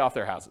they pay off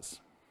their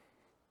houses.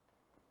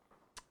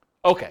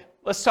 Okay,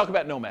 let's talk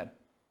about Nomad.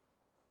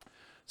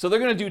 So they're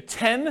going to do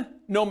 10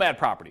 Nomad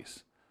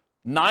properties.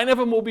 9 of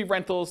them will be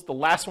rentals. The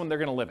last one they're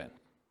going to live in.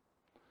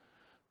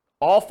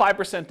 All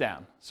 5%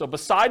 down. So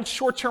besides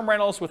short-term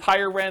rentals with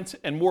higher rent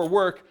and more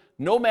work,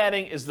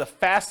 nomading is the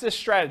fastest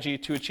strategy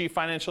to achieve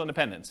financial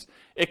independence.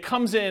 It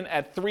comes in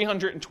at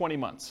 320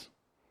 months.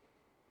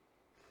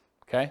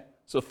 Okay?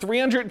 So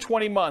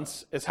 320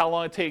 months is how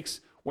long it takes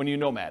when you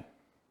nomad.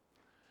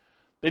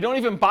 They don't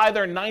even buy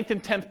their 9th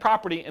and 10th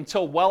property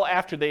until well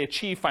after they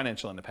achieve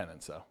financial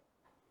independence, though.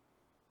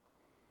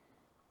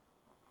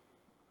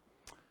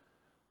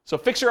 So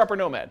fixer-upper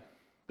nomad.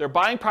 They're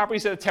buying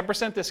properties at a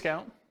 10%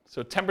 discount.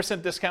 So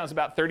 10% discount is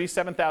about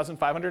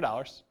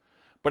 $37,500.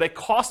 But it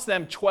costs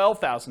them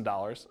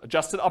 $12,000,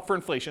 adjusted up for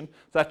inflation.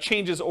 So that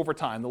changes over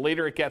time. The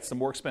later it gets, the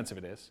more expensive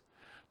it is,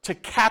 to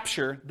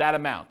capture that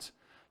amount.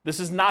 This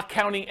is not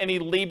counting any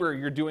labor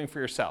you're doing for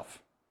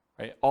yourself.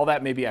 Right? All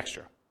that may be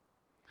extra.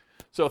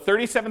 So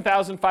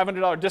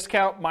 $37,500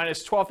 discount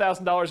minus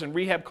 $12,000 in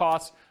rehab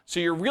costs.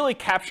 So you're really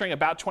capturing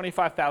about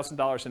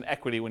 $25,000 in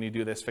equity when you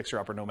do this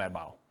fixer-upper nomad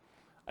model.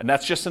 And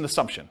that's just an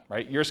assumption,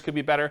 right? Yours could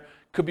be better,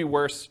 could be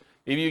worse.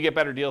 Maybe you get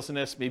better deals in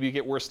this. Maybe you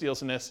get worse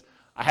deals in this.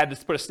 I had to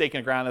put a stake in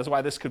the ground. That's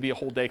why this could be a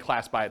whole day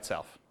class by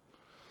itself.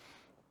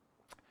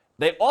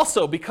 They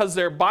also, because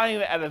they're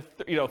buying it at a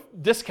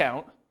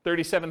discount,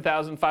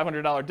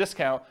 $37,500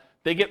 discount,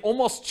 they get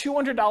almost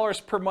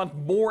 $200 per month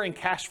more in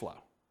cash flow.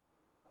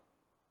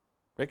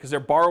 Right? Because they're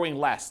borrowing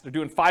less. They're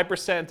doing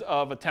 5%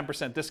 of a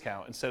 10%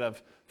 discount instead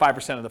of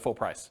 5% of the full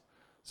price.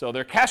 So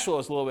their cash flow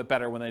is a little bit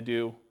better when they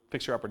do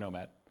fixer-upper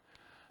nomad.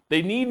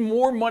 They need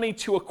more money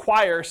to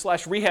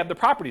acquire/rehab the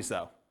properties,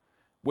 though,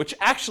 which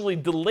actually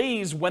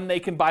delays when they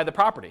can buy the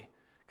property.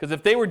 Because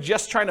if they were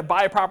just trying to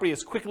buy a property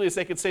as quickly as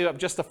they could save up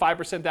just a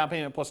 5% down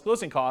payment plus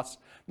closing costs,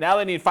 now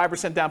they need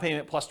 5% down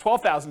payment plus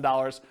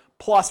 $12,000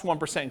 plus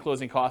 1% in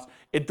closing costs.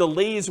 It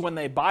delays when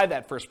they buy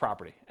that first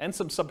property and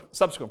some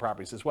subsequent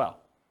properties as well.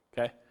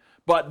 Okay?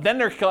 But then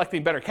they're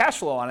collecting better cash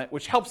flow on it,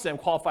 which helps them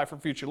qualify for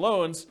future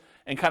loans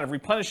and kind of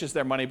replenishes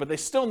their money, but they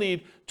still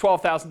need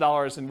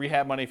 $12,000 in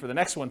rehab money for the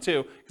next one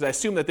too, because I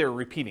assume that they're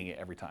repeating it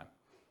every time.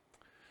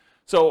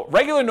 So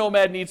regular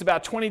nomad needs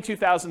about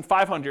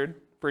 $22,500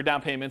 for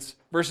down payments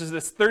versus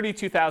this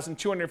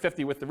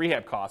 $32,250 with the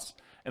rehab costs.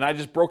 And I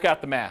just broke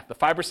out the math. The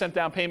 5%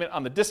 down payment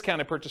on the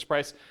discounted purchase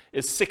price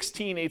is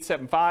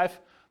 $16,875.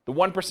 The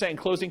 1% in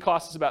closing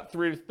costs is about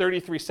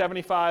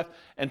 $33,775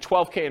 and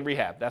 $12K in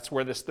rehab. That's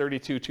where this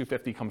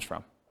 $32,250 comes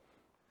from.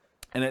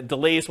 And it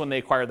delays when they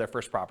acquire their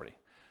first property.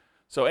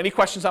 So any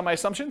questions on my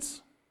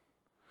assumptions?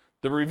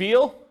 The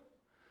reveal.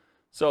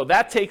 So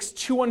that takes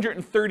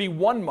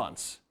 231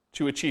 months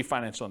to achieve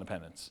financial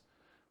independence.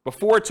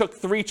 Before it took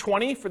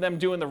 320 for them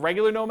doing the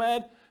regular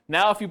nomad.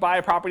 Now if you buy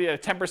a property at a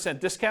 10%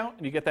 discount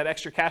and you get that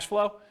extra cash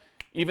flow,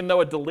 even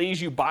though it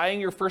delays you buying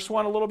your first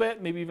one a little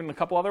bit, maybe even a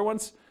couple other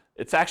ones,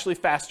 it's actually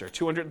faster,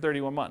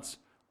 231 months.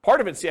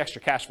 Part of it's the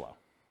extra cash flow.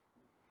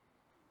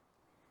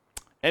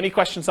 Any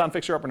questions on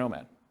fixer-upper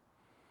nomad?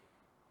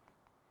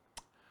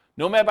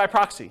 Nomad by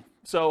proxy.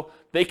 So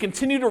they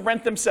continue to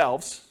rent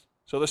themselves,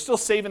 so they're still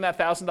saving that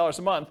 $1,000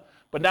 a month,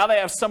 but now they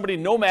have somebody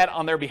nomad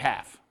on their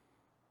behalf.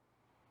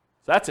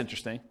 So that's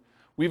interesting.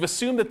 We've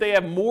assumed that they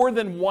have more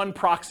than one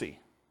proxy,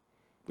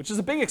 which is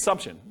a big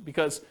assumption,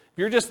 because if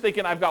you're just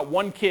thinking I've got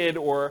one kid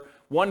or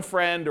one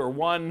friend or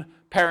one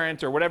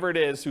parent or whatever it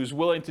is who's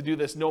willing to do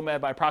this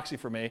nomad by proxy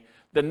for me,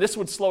 then this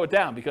would slow it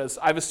down, because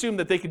I've assumed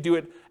that they could do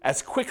it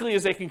as quickly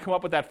as they can come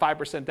up with that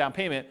 5% down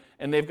payment,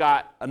 and they've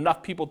got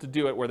enough people to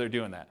do it where they're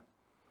doing that.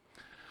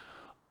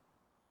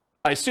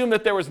 I I assumed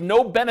that there was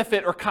no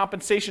benefit or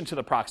compensation to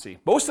the proxy.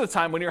 Most of the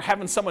time when you're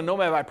having someone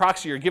nomad by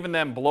proxy, you're giving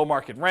them below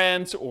market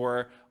rent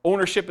or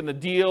ownership in the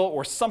deal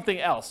or something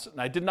else. And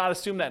I did not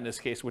assume that in this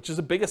case, which is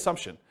a big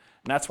assumption.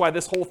 And that's why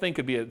this whole thing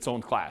could be its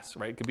own class,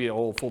 right? It could be a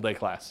whole full day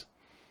class.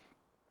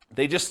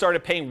 They just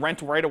started paying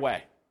rent right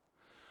away.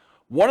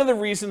 One of the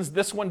reasons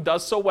this one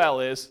does so well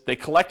is they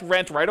collect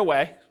rent right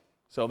away,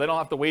 so they don't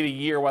have to wait a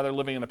year while they're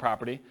living in the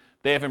property.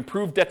 They have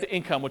improved debt to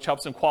income, which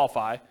helps them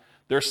qualify.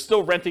 They're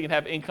still renting and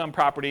have income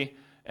property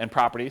and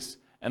properties,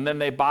 and then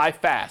they buy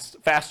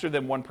faster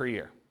than one per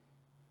year,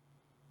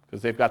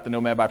 because they've got the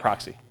Nomad by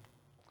proxy.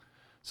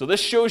 So this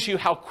shows you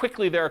how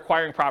quickly they're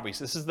acquiring properties.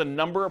 This is the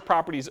number of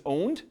properties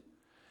owned,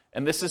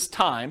 and this is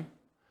time.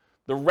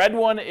 The red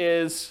one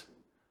is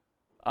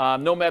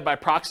Nomad by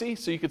proxy,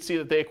 so you can see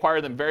that they acquire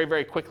them very,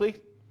 very quickly.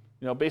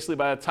 Basically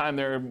by the time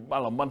they're,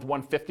 month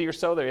 150 or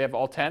so, they have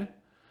all 10.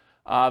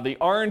 The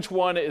orange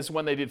one is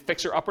when they did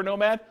Fixer Upper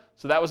Nomad,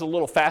 so that was a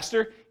little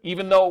faster,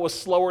 even though it was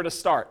slower to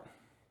start.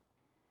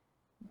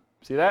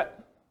 See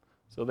that?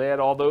 So they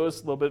had all those, a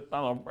little bit,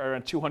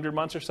 around 200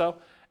 months or so.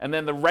 And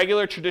then the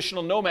regular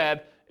traditional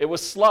Nomad, it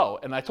was slow.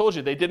 And I told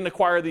you, they didn't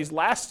acquire these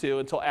last two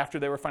until after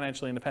they were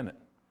financially independent.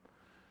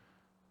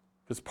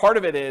 Because part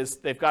of it is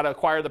they've got to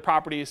acquire the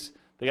properties,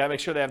 they got to make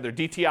sure they have their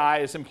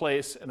DTIs in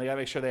place, and they got to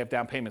make sure they have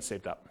down payments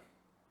saved up.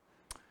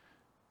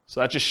 So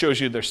that just shows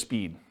you their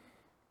speed.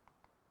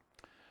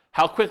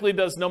 How quickly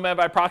does Nomad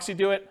by proxy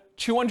do it?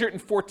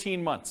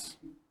 214 months.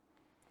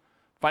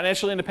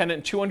 Financially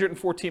independent,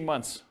 214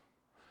 months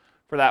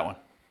for that one.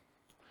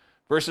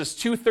 Versus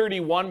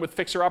 231 with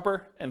Fixer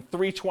Upper and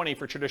 320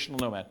 for traditional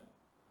Nomad.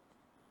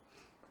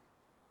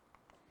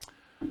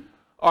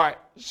 All right,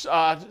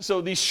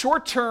 so these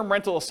short-term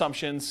rental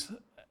assumptions,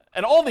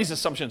 and all these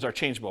assumptions are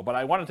changeable, but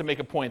I wanted to make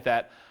a point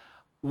that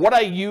what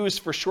I use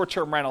for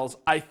short-term rentals,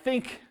 I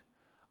think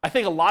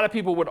a lot of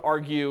people would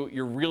argue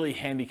you're really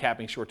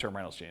handicapping short-term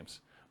rentals, James.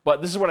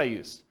 But this is what I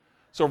use.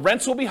 So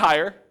rents will be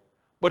higher,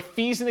 but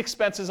fees and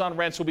expenses on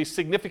rents will be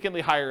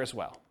significantly higher as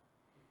well.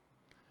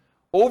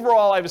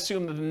 Overall, I've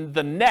assumed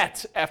the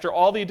net, after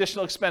all the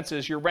additional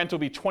expenses, your rent will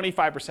be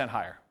 25%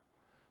 higher.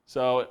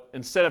 So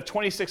instead of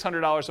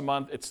 $2,600 a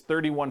month, it's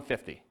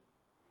 $3,150.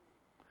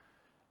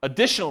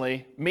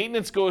 Additionally,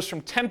 maintenance goes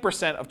from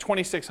 10% of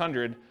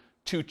 $2,600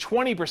 to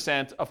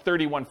 20% of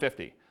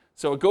 $3,150.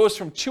 So it goes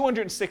from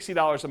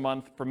 $260 a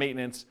month for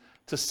maintenance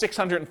to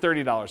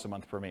 $630 a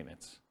month for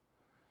maintenance.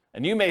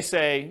 And you may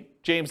say,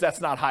 James,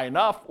 that's not high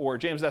enough, or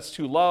James, that's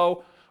too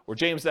low, or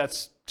James,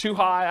 that's too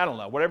high. I don't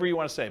know, whatever you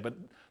want to say. But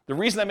the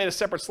reason I made a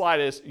separate slide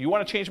is, you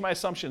want to change my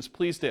assumptions,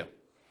 please do.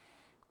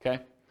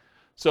 Okay?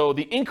 So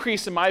the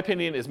increase, in my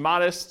opinion, is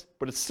modest,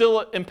 but it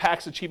still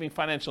impacts achieving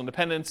financial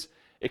independence.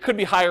 It could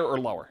be higher or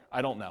lower.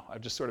 I don't know.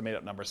 I've just sort of made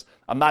up numbers.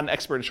 I'm not an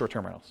expert in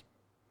short-term rentals.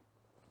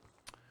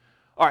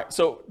 All right,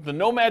 so the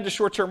Nomad to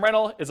short-term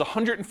rental is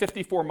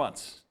 154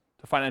 months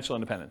to financial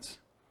independence.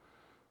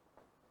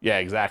 Yeah,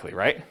 exactly,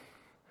 right?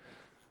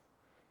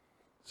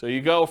 So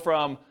you go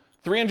from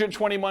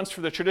 320 months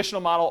for the traditional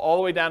model all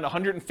the way down to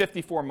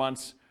 154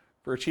 months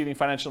for achieving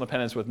financial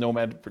independence with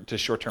Nomad to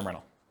short-term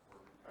rental.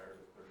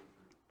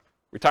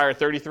 Retire at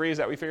 33, is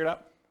that what we figured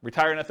out?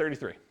 Retiring at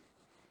 33.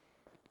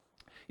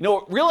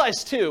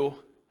 Realize too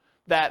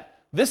that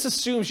this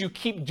assumes you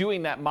keep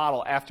doing that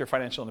model after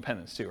financial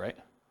independence too, right?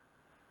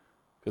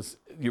 Because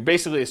you're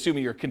basically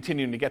assuming you're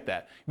continuing to get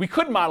that. We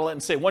could model it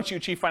and say, once you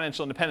achieve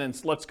financial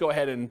independence, let's go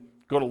ahead and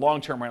go to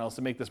long-term rentals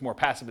to make this more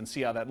passive and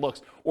see how that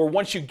looks. Or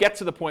once you get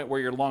to the point where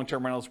your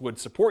long-term rentals would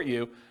support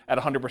you at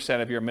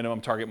 100% of your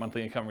minimum target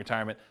monthly income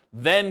retirement,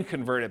 then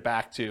convert it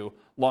back to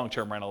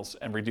long-term rentals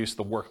and reduce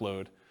the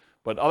workload.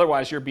 But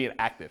otherwise, you're being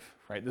active,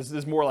 right? This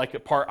is more like a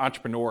part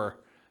entrepreneur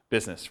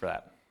business for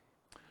that.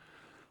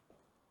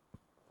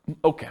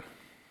 Okay.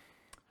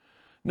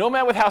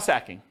 Nomad with house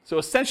hacking. So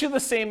essentially the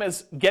same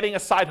as getting a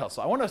side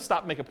hustle. I want to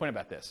stop and make a point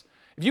about this.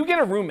 If you get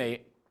a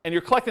roommate and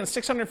you're collecting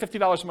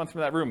 $650 a month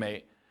from that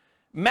roommate,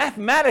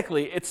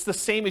 mathematically, it's the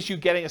same as you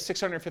getting a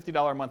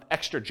 $650 a month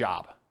extra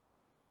job,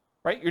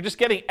 right? You're just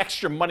getting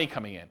extra money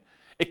coming in.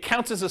 It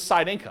counts as a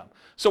side income.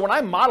 So when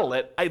I model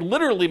it, I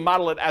literally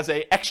model it as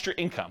an extra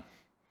income.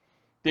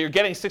 That you're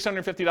getting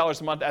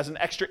 $650 a month as an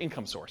extra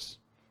income source.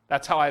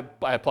 That's how I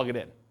plug it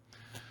in.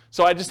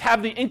 So I just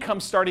have the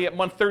income starting at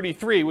month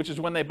 33, which is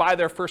when they buy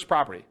their first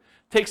property.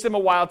 Takes them a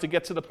while to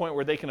get to the point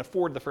where they can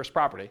afford the first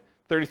property,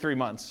 33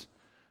 months.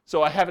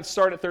 So I have it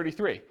start at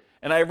 33.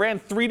 And I ran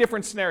 3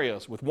 different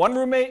scenarios, with 1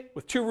 roommate,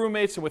 with 2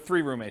 roommates, and with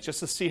 3 roommates, just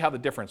to see how the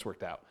difference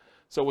worked out.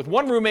 So with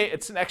 1 roommate,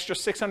 it's an extra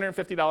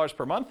 $650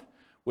 per month.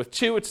 With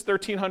 2, it's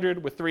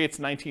 $1,300. With 3, it's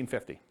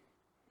 $1,950.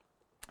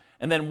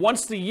 And then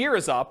once the year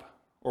is up,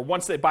 or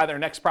once they buy their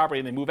next property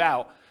and they move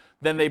out,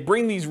 then they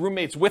bring these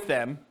roommates with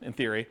them, in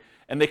theory,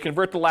 and they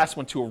convert the last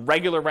one to a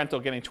regular rental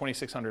getting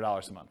 $2,600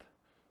 a month.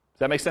 Does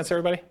that make sense,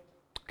 everybody?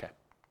 Okay.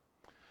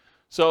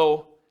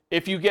 So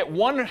if you get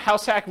 1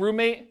 house hack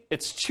roommate,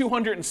 it's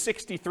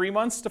 263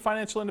 months to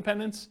financial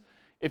independence.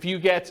 If you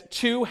get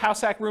 2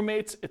 house hack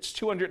roommates, it's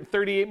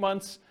 238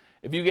 months.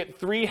 If you get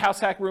 3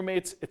 house hack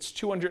roommates, it's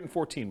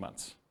 214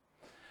 months.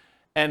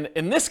 And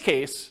in this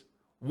case,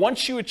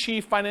 once you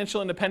achieve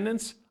financial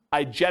independence,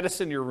 I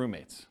jettison your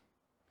roommates.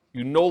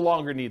 You no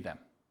longer need them.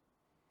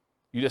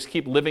 You just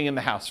keep living in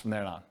the house from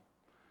there on,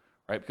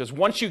 right? Because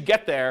once you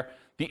get there,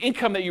 the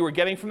income that you were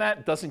getting from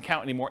that doesn't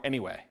count anymore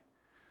anyway.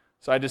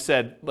 So I just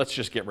said, let's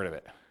just get rid of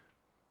it.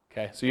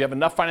 Okay, so you have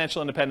enough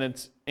financial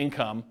independence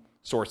income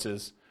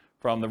sources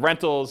from the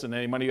rentals and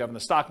any money you have in the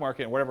stock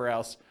market and whatever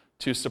else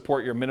to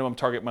support your minimum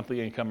target monthly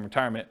income in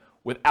retirement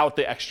without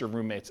the extra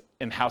roommates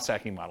in house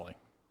hacking modeling.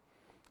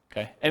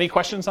 Okay, any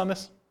questions on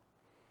this?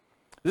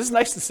 This is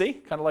nice to see,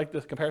 kind of like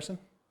the comparison.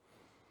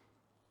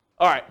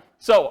 All right,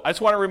 so I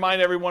just want to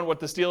remind everyone what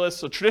this deal is.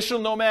 So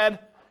traditional Nomad,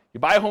 you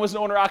buy a home as an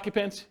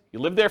owner-occupant, you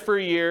live there for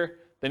a year,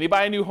 then you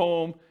buy a new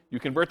home, you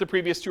convert the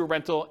previous to a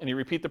rental, and you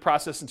repeat the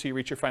process until you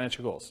reach your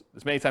financial goals,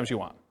 as many times as you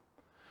want.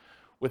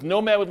 With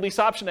Nomad with lease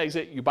option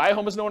exit, you buy a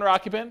home as an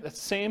owner-occupant, that's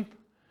the same.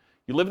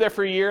 You live there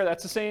for a year,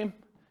 that's the same.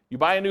 You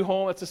buy a new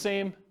home, that's the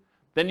same.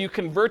 Then you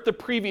convert the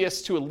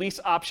previous to a lease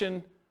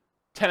option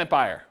tenant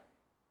buyer.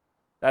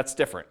 That's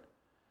different.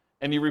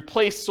 And you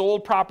replace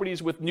sold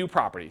properties with new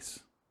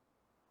properties.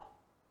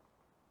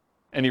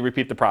 And you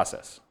repeat the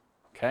process,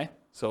 okay?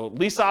 So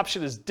lease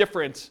option is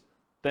different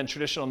than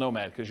traditional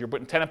Nomad because you're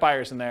putting tenant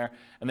buyers in there,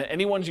 and then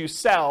any ones you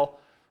sell,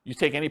 you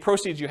take any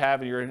proceeds you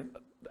have, and you're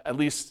at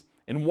least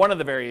in one of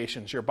the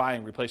variations, you're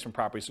buying replacement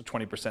properties with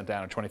 20%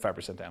 down or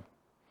 25% down.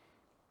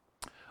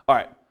 All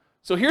right,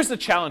 so here's the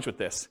challenge with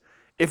this.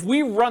 If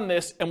we run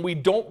this and we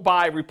don't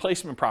buy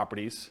replacement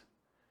properties,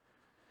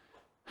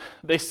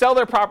 they sell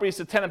their properties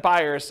to tenant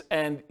buyers,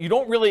 and you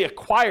don't really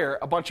acquire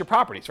a bunch of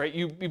properties, right?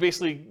 You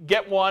basically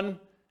get one,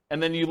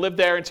 and then you live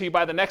there until you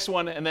buy the next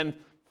one, and then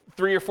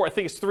 3 or 4, I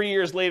think it's 3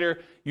 years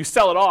later, you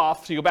sell it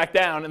off, so you go back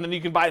down, and then you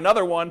can buy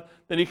another one,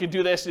 then you can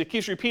do this, and it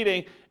keeps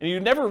repeating, and you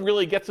never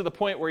really get to the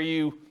point where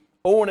you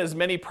own as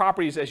many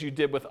properties as you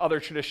did with other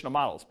traditional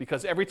models,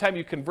 because every time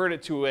you convert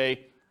it to a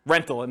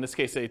rental, in this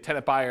case a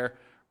tenant buyer,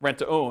 rent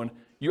to own,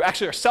 you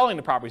actually are selling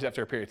the properties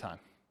after a period of time.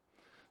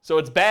 So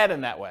it's bad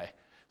in that way.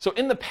 So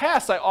in the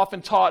past, I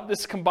often taught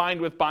this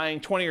combined with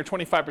buying 20 or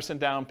 25%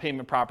 down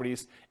payment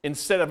properties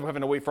instead of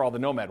having to wait for all the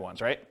Nomad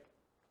ones, right?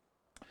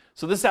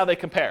 So this is how they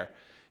compare.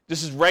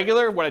 This is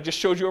regular, what I just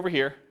showed you over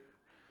here.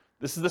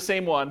 This is the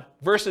same one,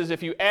 versus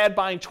if you add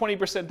buying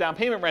 20% down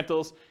payment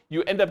rentals,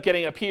 you end up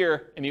getting up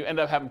here and you end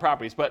up having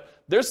properties. But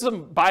there's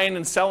some buying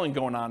and selling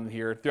going on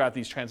here throughout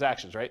these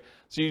transactions, right?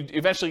 So you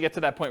eventually get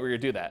to that point where you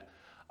do that.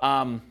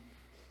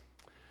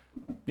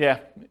 Yeah,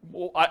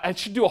 well, I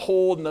should do a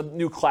whole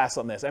new class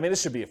on this. I mean,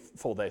 this should be a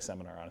full day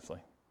seminar, honestly,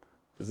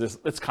 because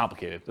it's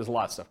complicated. There's a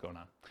lot of stuff going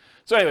on.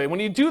 So anyway, when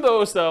you do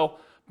those, though,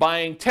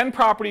 buying 10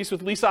 properties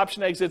with lease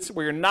option exits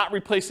where you're not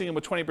replacing them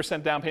with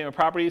 20% down payment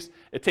properties,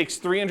 it takes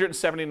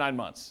 379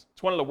 months.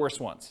 It's one of the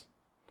worst ones.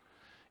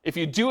 If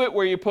you do it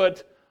where you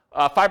put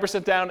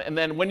 5% down, and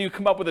then when you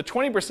come up with a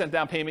 20%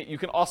 down payment, you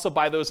can also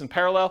buy those in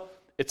parallel,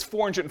 it's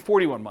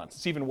 441 months.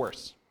 It's even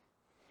worse.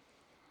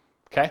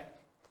 Okay?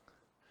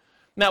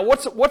 Now,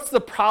 what's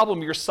the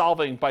problem you're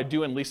solving by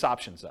doing lease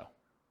options, though?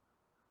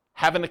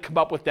 Having to come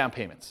up with down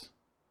payments,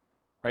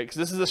 right? Because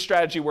this is a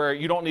strategy where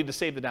you don't need to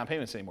save the down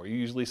payments anymore. You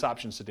use lease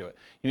options to do it.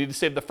 You need to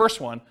save the first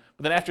one,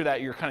 but then after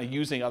that, you're kind of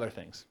using other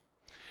things.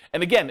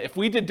 And again, if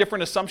we did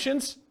different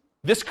assumptions,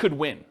 this could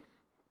win.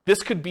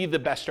 This could be the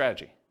best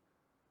strategy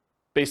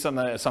based on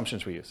the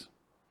assumptions we use.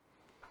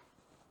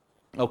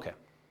 Okay.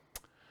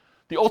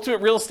 The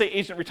ultimate real estate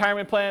agent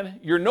retirement plan,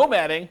 you're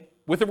nomading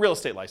with a real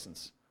estate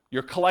license.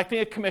 You're collecting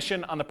a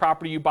commission on the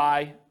property you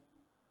buy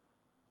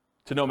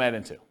to nomad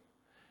into.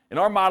 In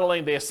our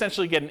modeling, they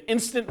essentially get an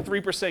instant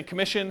 3%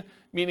 commission,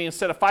 meaning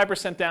instead of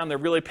 5% down, they're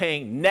really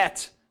paying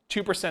net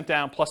 2%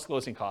 down plus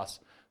closing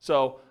costs.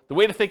 So the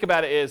way to think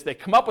about it is they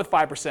come up with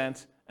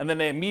 5%, and then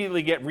they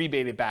immediately get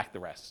rebated back the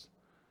rest.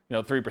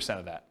 3%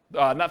 of that.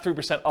 Not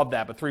 3% of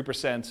that, but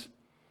 3%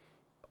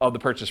 of the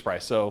purchase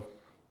price, so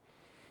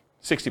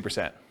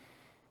 60%.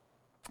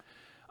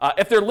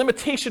 If their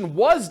limitation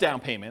was down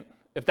payment,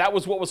 if that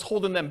was what was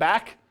holding them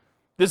back,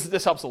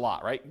 this helps a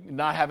lot, right?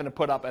 Not having to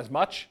put up as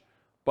much,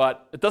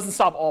 but it doesn't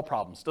solve all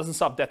problems. It doesn't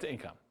solve debt to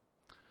income.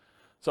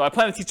 So I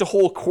plan to teach a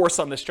whole course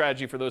on this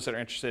strategy for those that are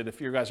interested. If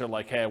you guys are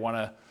like, hey, I want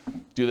to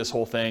do this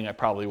whole thing, I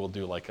probably will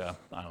do like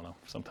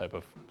some type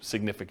of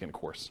significant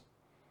course.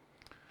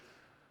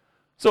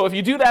 So if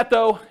you do that,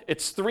 though,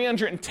 it's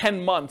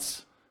 310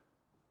 months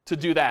to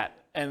do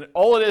that. And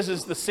all it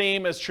is the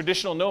same as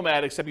traditional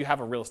Nomad, except you have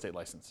a real estate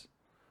license.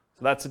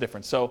 So that's the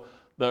difference. So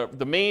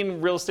the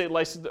main real estate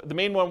license, the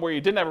main one where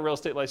you didn't have a real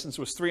estate license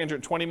was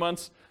 320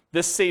 months.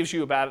 This saves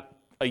you about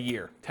a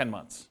year, 10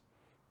 months,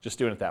 just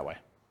doing it that way.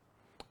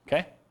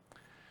 Okay?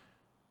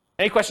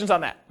 Any questions on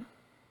that?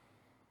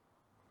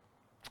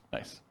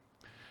 Nice.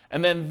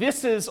 And then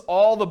this is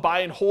all the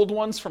buy and hold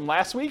ones from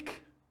last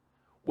week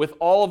with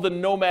all of the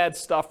Nomad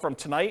stuff from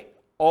tonight,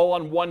 all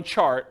on one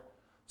chart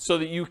so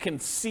that you can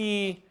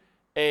see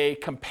a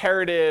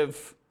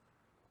comparative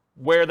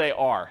where they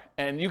are.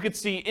 And you can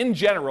see in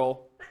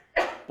general,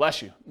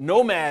 bless you,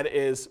 Nomad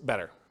is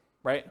better,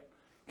 right?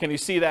 Can you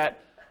see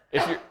that?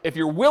 If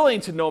you're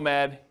willing to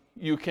Nomad,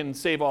 you can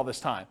save all this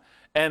time.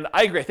 And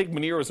I agree. I think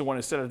Munir was the one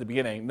who said at the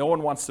beginning, no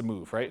one wants to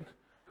move, right?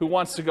 Who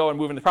wants to go and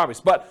move into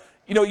properties? But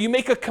you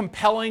make a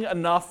compelling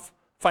enough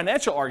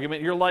financial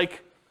argument. You're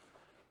like,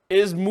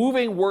 is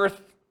moving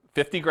worth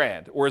 50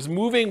 grand? Or is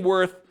moving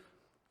worth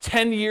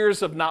 10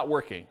 years of not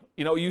working?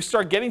 You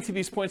start getting to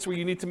these points where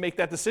you need to make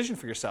that decision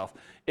for yourself.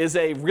 Is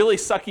a really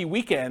sucky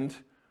weekend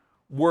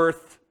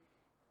worth,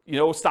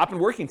 stopping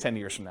working 10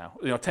 years from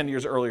now? 10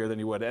 years earlier than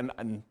you would.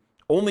 And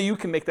only you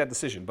can make that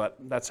decision, but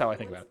that's how I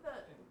think about it. What's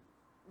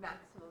the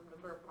maximum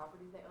number of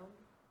properties they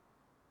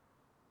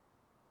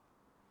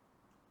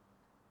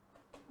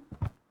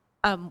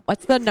own?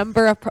 What's the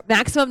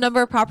maximum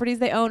number of properties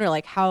they own, or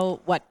like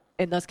what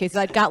in those cases?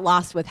 I got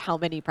lost with how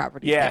many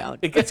properties they own.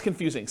 It gets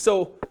confusing.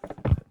 So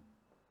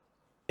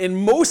in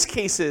most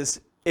cases,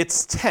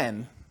 it's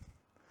 10.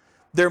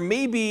 There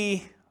may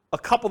be a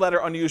couple that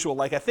are unusual.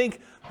 Like I think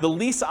the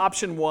lease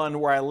option one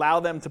where I allow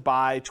them to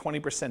buy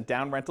 20%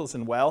 down rentals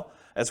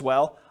as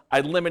well, I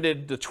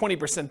limited the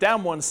 20%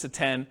 down ones to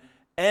 10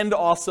 and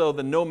also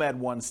the Nomad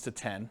ones to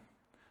 10.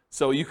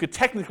 So you could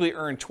technically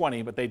earn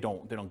 20, but they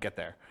don't get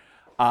there.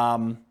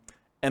 And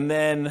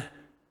then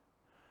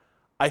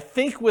I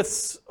think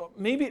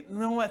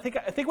I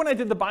think when I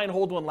did the buy and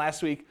hold one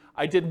last week,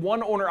 I did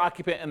one owner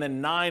occupant and then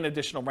 9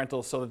 additional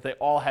rentals so that they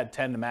all had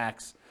 10 to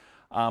max.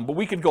 But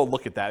we could go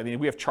look at that. I mean,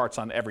 we have charts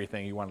on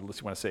everything you want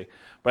to see.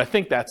 But I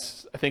think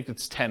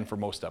it's 10 for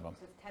most of them.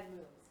 So it's 10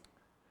 moves.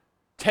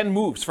 10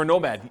 moves for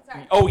Nomad.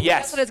 Sorry. Oh,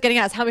 yes. That's what it's getting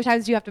at. Is how many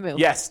times do you have to move?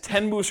 Yes,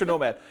 10 moves for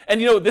Nomad.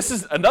 And this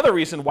is another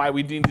reason why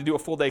we need to do a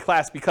full day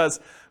class, because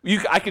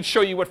I could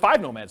show you what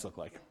 5 Nomads look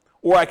like.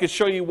 Or I could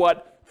show you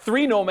what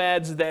 3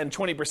 Nomads, then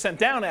 20%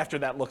 down after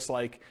that looks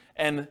like.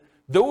 And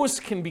those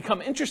can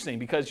become interesting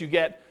because you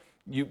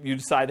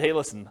decide, hey,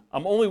 listen,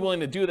 I'm only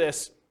willing to do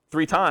this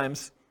 3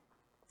 times,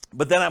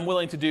 but then I'm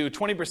willing to do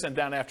 20%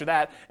 down after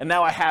that. And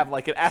now I have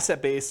like an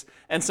asset base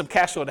and some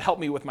cash flow to help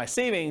me with my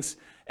savings,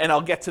 and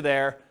I'll get to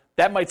there.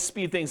 That might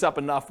speed things up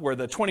enough where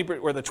the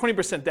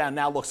 20% down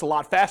now looks a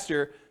lot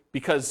faster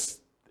because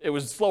it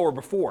was slower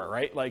before,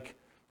 right? Like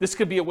this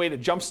could be a way to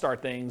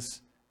jumpstart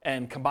things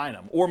and combine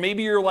them. Or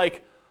maybe you're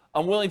like,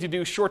 I'm willing to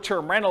do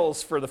short-term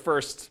rentals for the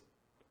first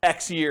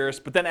X years,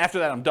 but then after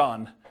that I'm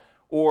done.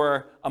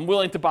 Or I'm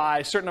willing to buy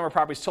a certain number of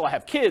properties till I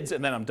have kids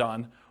and then I'm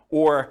done.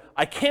 Or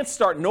I can't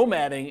start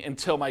nomading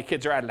until my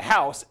kids are out of the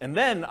house and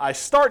then I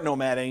start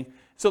nomading.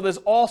 So there's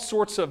all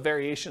sorts of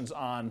variations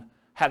on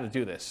how to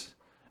do this.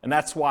 And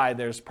that's why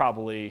there's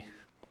probably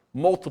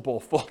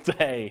multiple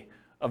full-day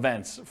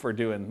events for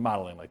doing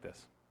modeling like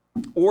this.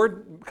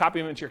 Or copy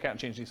them into your account and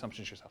change the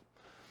assumptions yourself.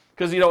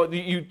 Because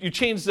you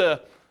change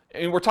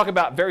and we're talking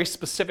about very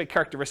specific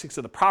characteristics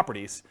of the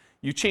properties.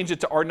 You change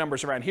it to our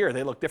numbers around here,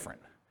 they look different.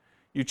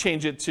 You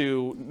change it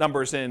to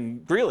numbers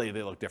in Greeley,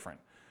 they look different.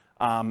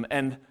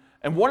 And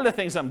one of the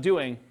things I'm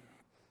doing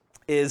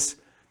is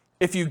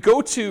if you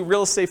go to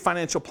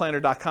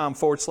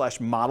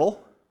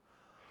realestatefinancialplanner.com/model,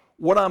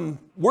 what I'm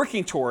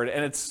working toward,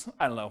 and it's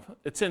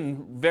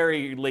in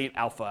very late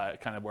alpha,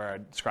 kind of where I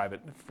describe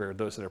it for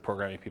those that are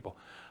programming people.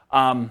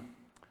 I'm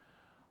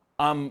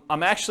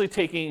actually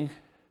taking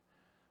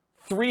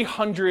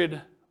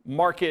 300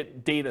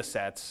 market data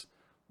sets,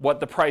 what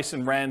the price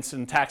and rents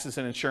and taxes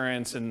and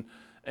insurance and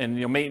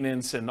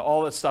maintenance and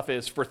all that stuff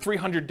is for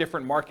 300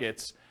 different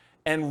markets,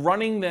 and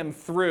running them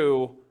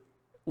through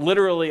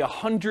literally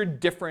 100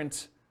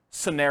 different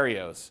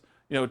scenarios.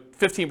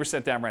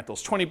 15% down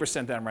rentals,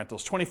 20% down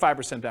rentals,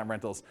 25% down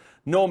rentals,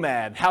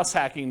 Nomad, house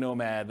hacking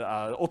Nomad,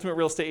 ultimate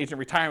real estate agent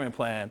retirement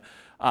plan,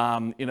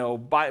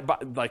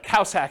 like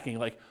house hacking,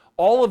 like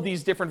all of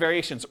these different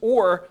variations.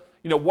 Or,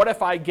 what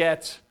if I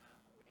get,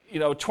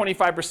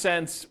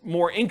 25%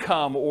 more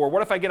income, or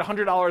what if I get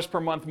 $100 per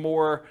month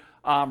more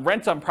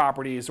rent on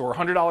properties, or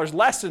 $100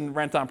 less in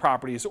rent on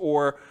properties,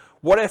 or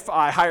what if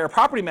I hire a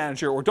property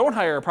manager or don't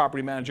hire a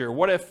property manager?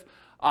 What if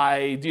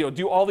I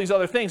do all these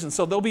other things? And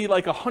so there'll be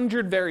like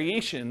 100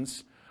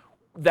 variations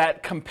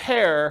that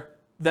compare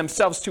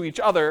themselves to each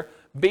other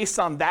based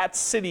on that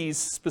city's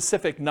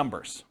specific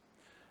numbers.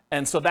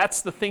 And so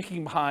that's the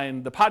thinking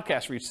behind the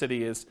podcast for each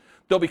city is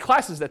there'll be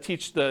classes that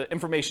teach the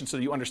information so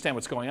that you understand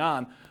what's going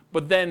on,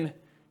 but then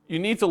you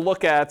need to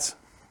look at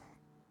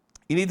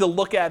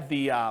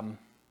the, I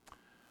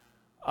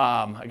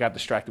got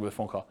distracted with a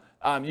phone call.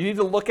 You need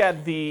to look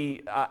at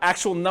the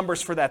actual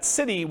numbers for that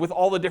city with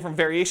all the different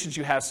variations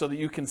you have so that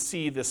you can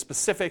see the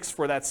specifics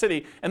for that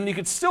city. And then you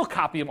can still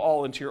copy them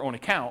all into your own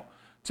account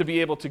to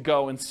be able to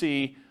go and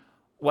see,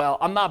 well,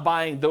 I'm not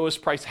buying those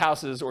price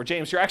houses, or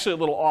James, you're actually a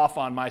little off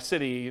on my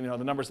city, the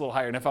number's a little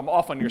higher. And if I'm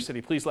off on your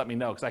city, please let me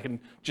know, because I can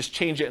just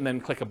change it and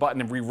then click a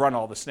button and rerun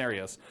all the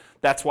scenarios.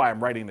 That's why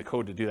I'm writing the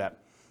code to do that.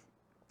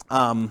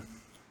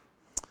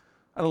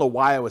 I don't know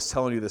why I was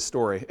telling you this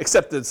story,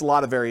 except that it's a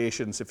lot of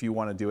variations if you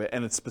want to do it,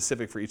 and it's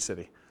specific for each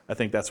city. I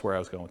think that's where I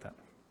was going with that.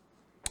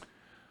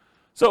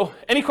 So,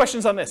 any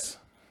questions on this?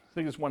 I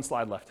think there's one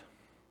slide left.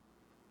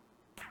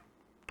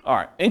 All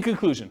right, in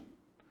conclusion,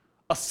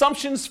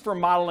 assumptions for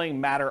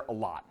modeling matter a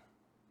lot.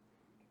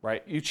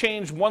 right? You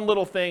change one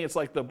little thing, it's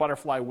like the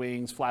butterfly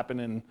wings flapping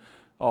and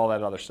all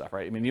that other stuff,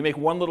 right? I mean, you make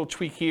one little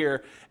tweak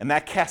here, and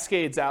that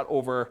cascades out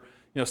over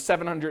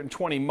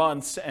 720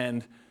 months,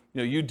 and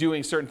you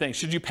doing certain things.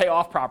 Should you pay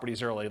off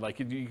properties early? Like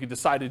you could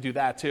decide to do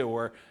that too.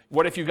 Or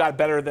what if you got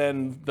better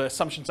than the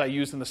assumptions I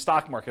used in the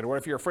stock market? Or what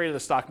if you're afraid of the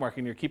stock market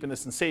and you're keeping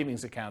this in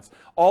savings accounts?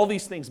 All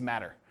these things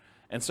matter.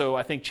 And so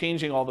I think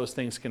changing all those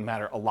things can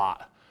matter a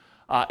lot.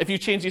 If you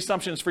change the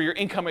assumptions for your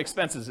income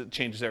expenses, it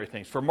changes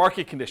everything. For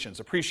market conditions,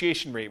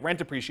 appreciation rate,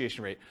 rent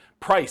appreciation rate,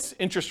 price,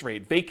 interest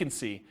rate,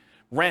 vacancy,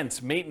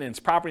 rent, maintenance,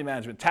 property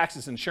management,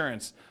 taxes,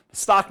 insurance, the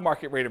stock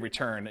market rate of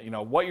return,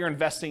 what you're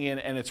investing in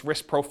and its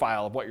risk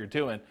profile of what you're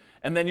doing,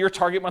 and then your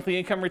target monthly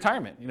income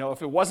retirement.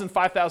 If it wasn't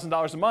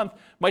 $5,000 a month,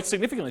 might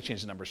significantly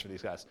change the numbers for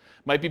these guys.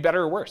 Might be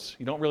better or worse.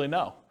 You don't really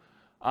know.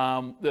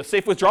 The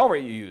safe withdrawal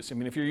rate you use. I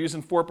mean, if you're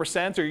using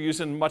 4% or you're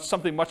using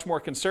something much more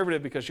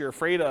conservative because you're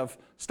afraid of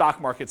stock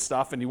market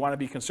stuff and you want to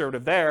be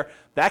conservative there,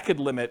 that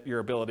could limit your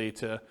ability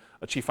to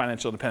achieve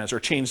financial independence or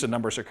change the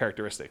numbers or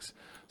characteristics.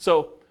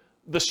 So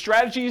the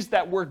strategies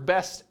that work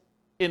best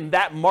in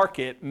that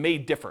market may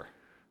differ.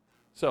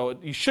 So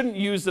you shouldn't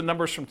use the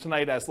numbers from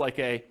tonight as like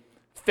a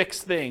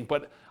fixed thing,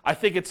 but I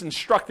think it's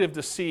instructive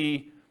to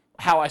see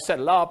how I set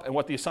it up and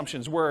what the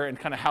assumptions were and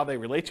kind of how they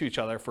relate to each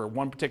other for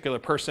one particular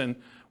person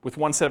with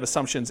one set of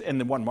assumptions in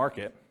the one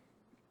market.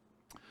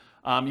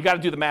 You got to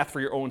do the math for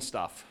your own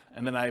stuff.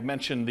 And then I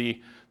mentioned the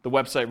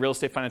website,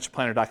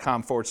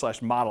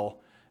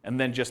 realestatefinancialplanner.com/model, and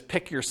then just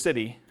pick your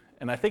city.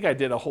 And I think I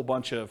did a whole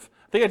bunch of,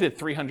 I think I did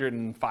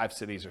 305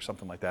 cities or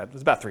something like that. It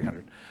was about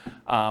 300.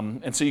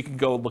 And so you can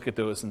go look at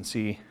those and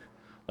see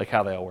like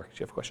how they all work. Do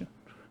you have a question?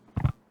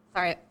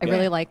 Sorry, I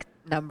really like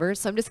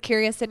numbers. So I'm just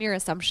curious in your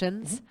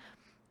assumptions.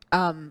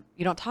 You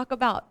don't talk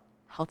about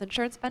health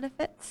insurance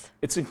benefits?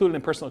 It's included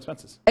in personal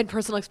expenses. And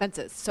personal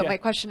expenses. So my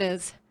question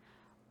is,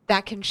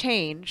 that can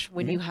change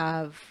when you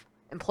have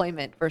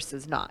employment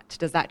versus not.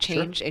 Does that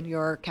change in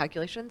your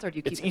calculations, or do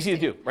you keep it? It's easy to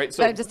do, right?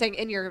 So I'm just saying,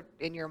 in your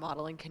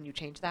modeling, can you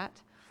change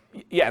that?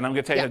 Yeah, and I'm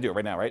going to tell you how to do it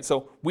right now, right?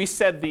 So we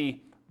said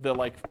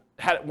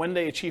when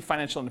they achieve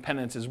financial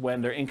independence is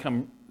when their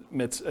income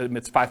emits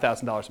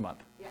 $5,000 a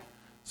month. Yeah.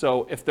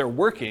 So if they're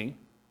working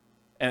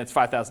and it's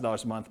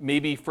 $5,000 a month,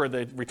 maybe for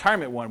the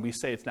retirement one, we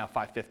say it's now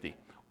 $550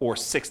 or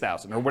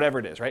 $6,000 or whatever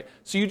it is, right?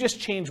 So you just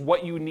change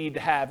what you need to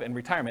have in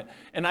retirement.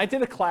 And I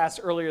did a class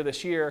earlier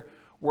this year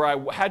where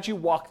I had you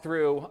walk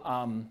through,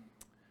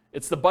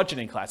 it's the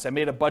budgeting class. I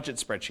made a budget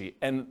spreadsheet,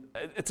 and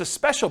it's a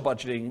special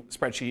budgeting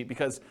spreadsheet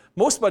because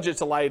most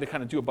budgets allow you to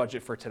kind of do a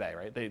budget for today,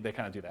 right? They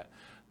kind of do that.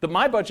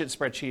 My budget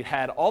spreadsheet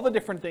had all the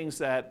different things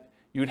that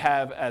you'd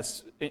have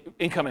as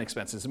income and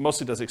expenses. It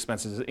mostly does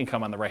expenses,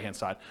 income on the right-hand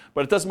side,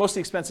 but it does mostly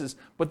expenses,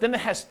 but then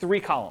it has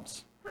 3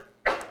 columns.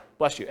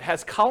 Bless you. It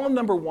has column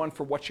number 1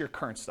 for what's your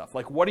current stuff,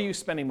 like what are you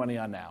spending money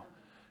on now?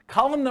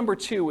 Column number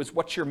 2 is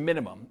what's your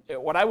minimum.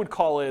 What I would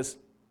call is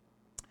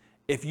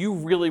if you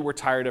really were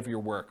tired of your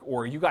work,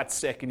 or you got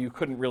sick and you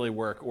couldn't really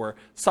work, or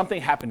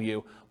something happened to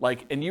you,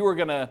 and you were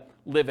gonna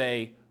live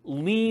a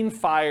lean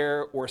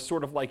fire, or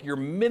sort of like your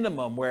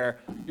minimum where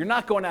you're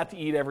not going out to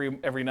eat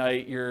every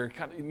night,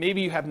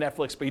 maybe you have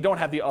Netflix, but you don't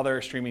have the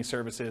other streaming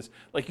services.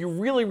 Like you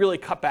really, really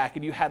cut back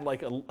and you had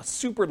like a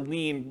super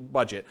lean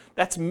budget.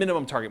 That's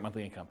minimum target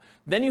monthly income.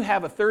 Then you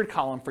have a 3rd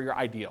column for your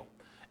ideal.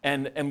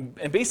 And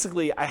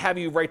basically I have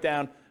you write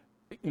down,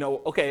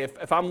 okay,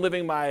 if I'm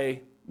living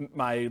my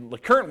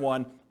current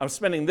one, I'm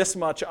spending this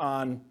much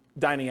on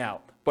dining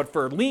out. But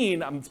for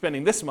lean, I'm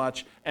spending this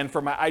much, and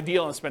for my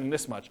ideal, I'm spending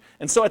this much.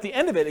 And so at the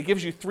end of it, it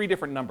gives you 3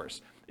 different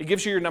numbers. It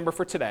gives you your number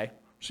for today,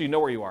 so you know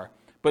where you are.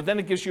 But then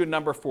it gives you a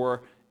number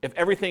for if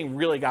everything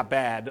really got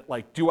bad,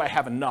 like do I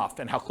have enough,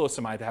 and how close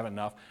am I to have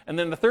enough? And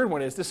then the 3rd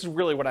one is this is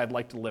really what I'd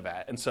like to live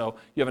at. And so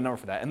you have a number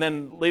for that. And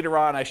then later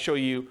on, I show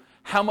you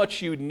how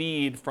much you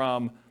need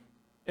from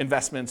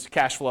investments,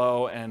 cash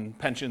flow, and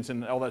pensions,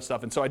 and all that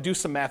stuff. And so I do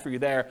some math for you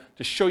there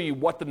to show you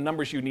what the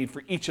numbers you need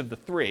for each of the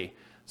 3,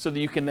 so that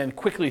you can then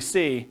quickly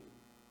see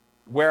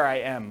where I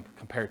am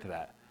compared to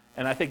that.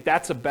 And I think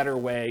that's a better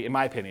way, in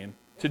my opinion,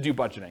 to do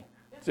budgeting,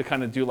 to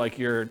kind of do like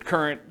your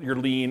current, your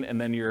lean, and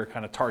then your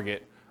kind of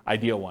target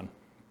ideal one.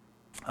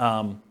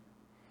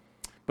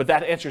 But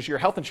that answers your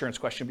health insurance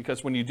question,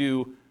 because when you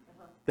do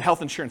the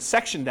health insurance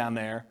section down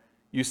there,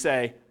 you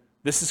say,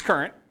 this is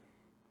current.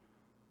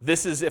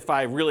 This is if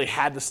I really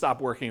had to stop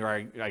working,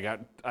 or I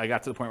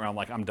got to the point where I'm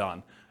like, I'm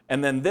done.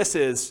 And then this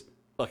is,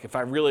 look, if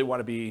I really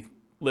want to be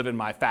living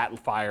my fat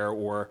fire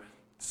or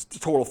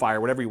total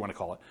fire, whatever you want to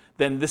call it,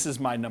 then this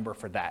is my number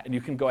for that. And you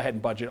can go ahead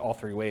and budget all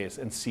 3 ways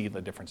and see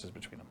the differences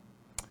between them.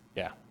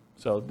 Yeah.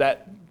 So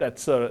that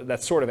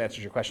sort of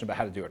answers your question about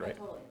how to do it, right?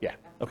 Totally. Yeah.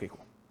 Okay, cool.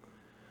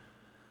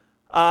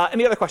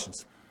 Any other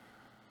questions?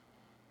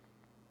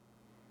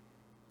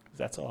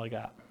 That's all I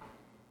got.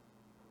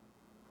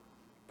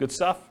 Good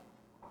stuff?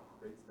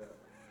 Great stuff.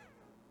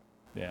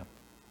 Yeah.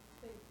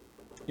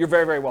 You're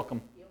very, very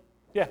welcome.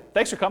 Yeah,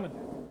 thanks for coming.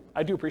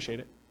 I do appreciate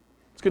it.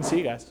 It's good to see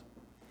you guys.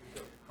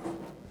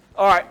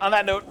 All right, on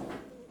that note,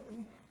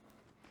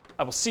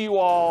 I will see you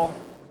all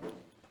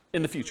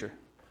in the future.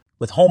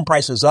 with home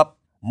prices up,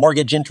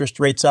 mortgage interest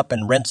rates up,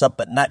 and rents up,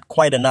 but not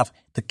quite enough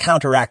to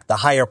counteract the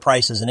higher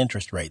prices and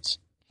interest rates.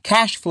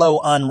 Cash flow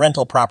on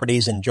rental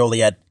properties in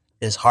Joliet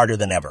is harder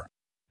than ever.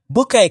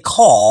 Book a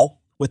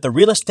call with the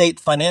Real Estate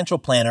Financial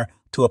Planner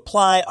to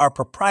apply our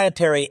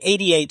proprietary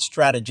 88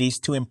 strategies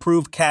to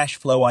improve cash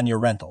flow on your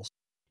rentals.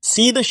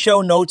 See the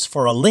show notes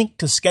for a link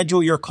to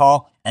schedule your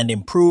call and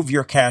improve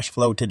your cash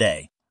flow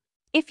today.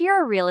 If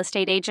you're a real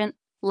estate agent,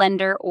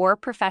 lender, or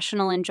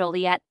professional in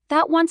Joliet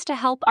that wants to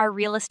help our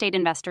real estate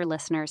investor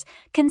listeners,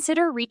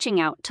 consider reaching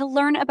out to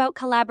learn about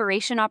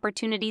collaboration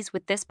opportunities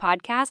with this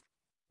podcast.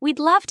 We'd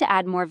love to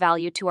add more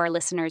value to our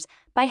listeners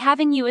by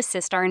having you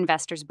assist our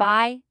investors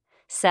buy,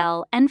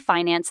 sell, and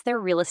finance their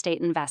real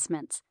estate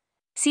investments.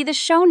 See the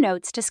show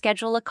notes to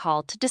schedule a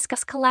call to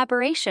discuss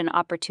collaboration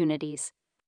opportunities.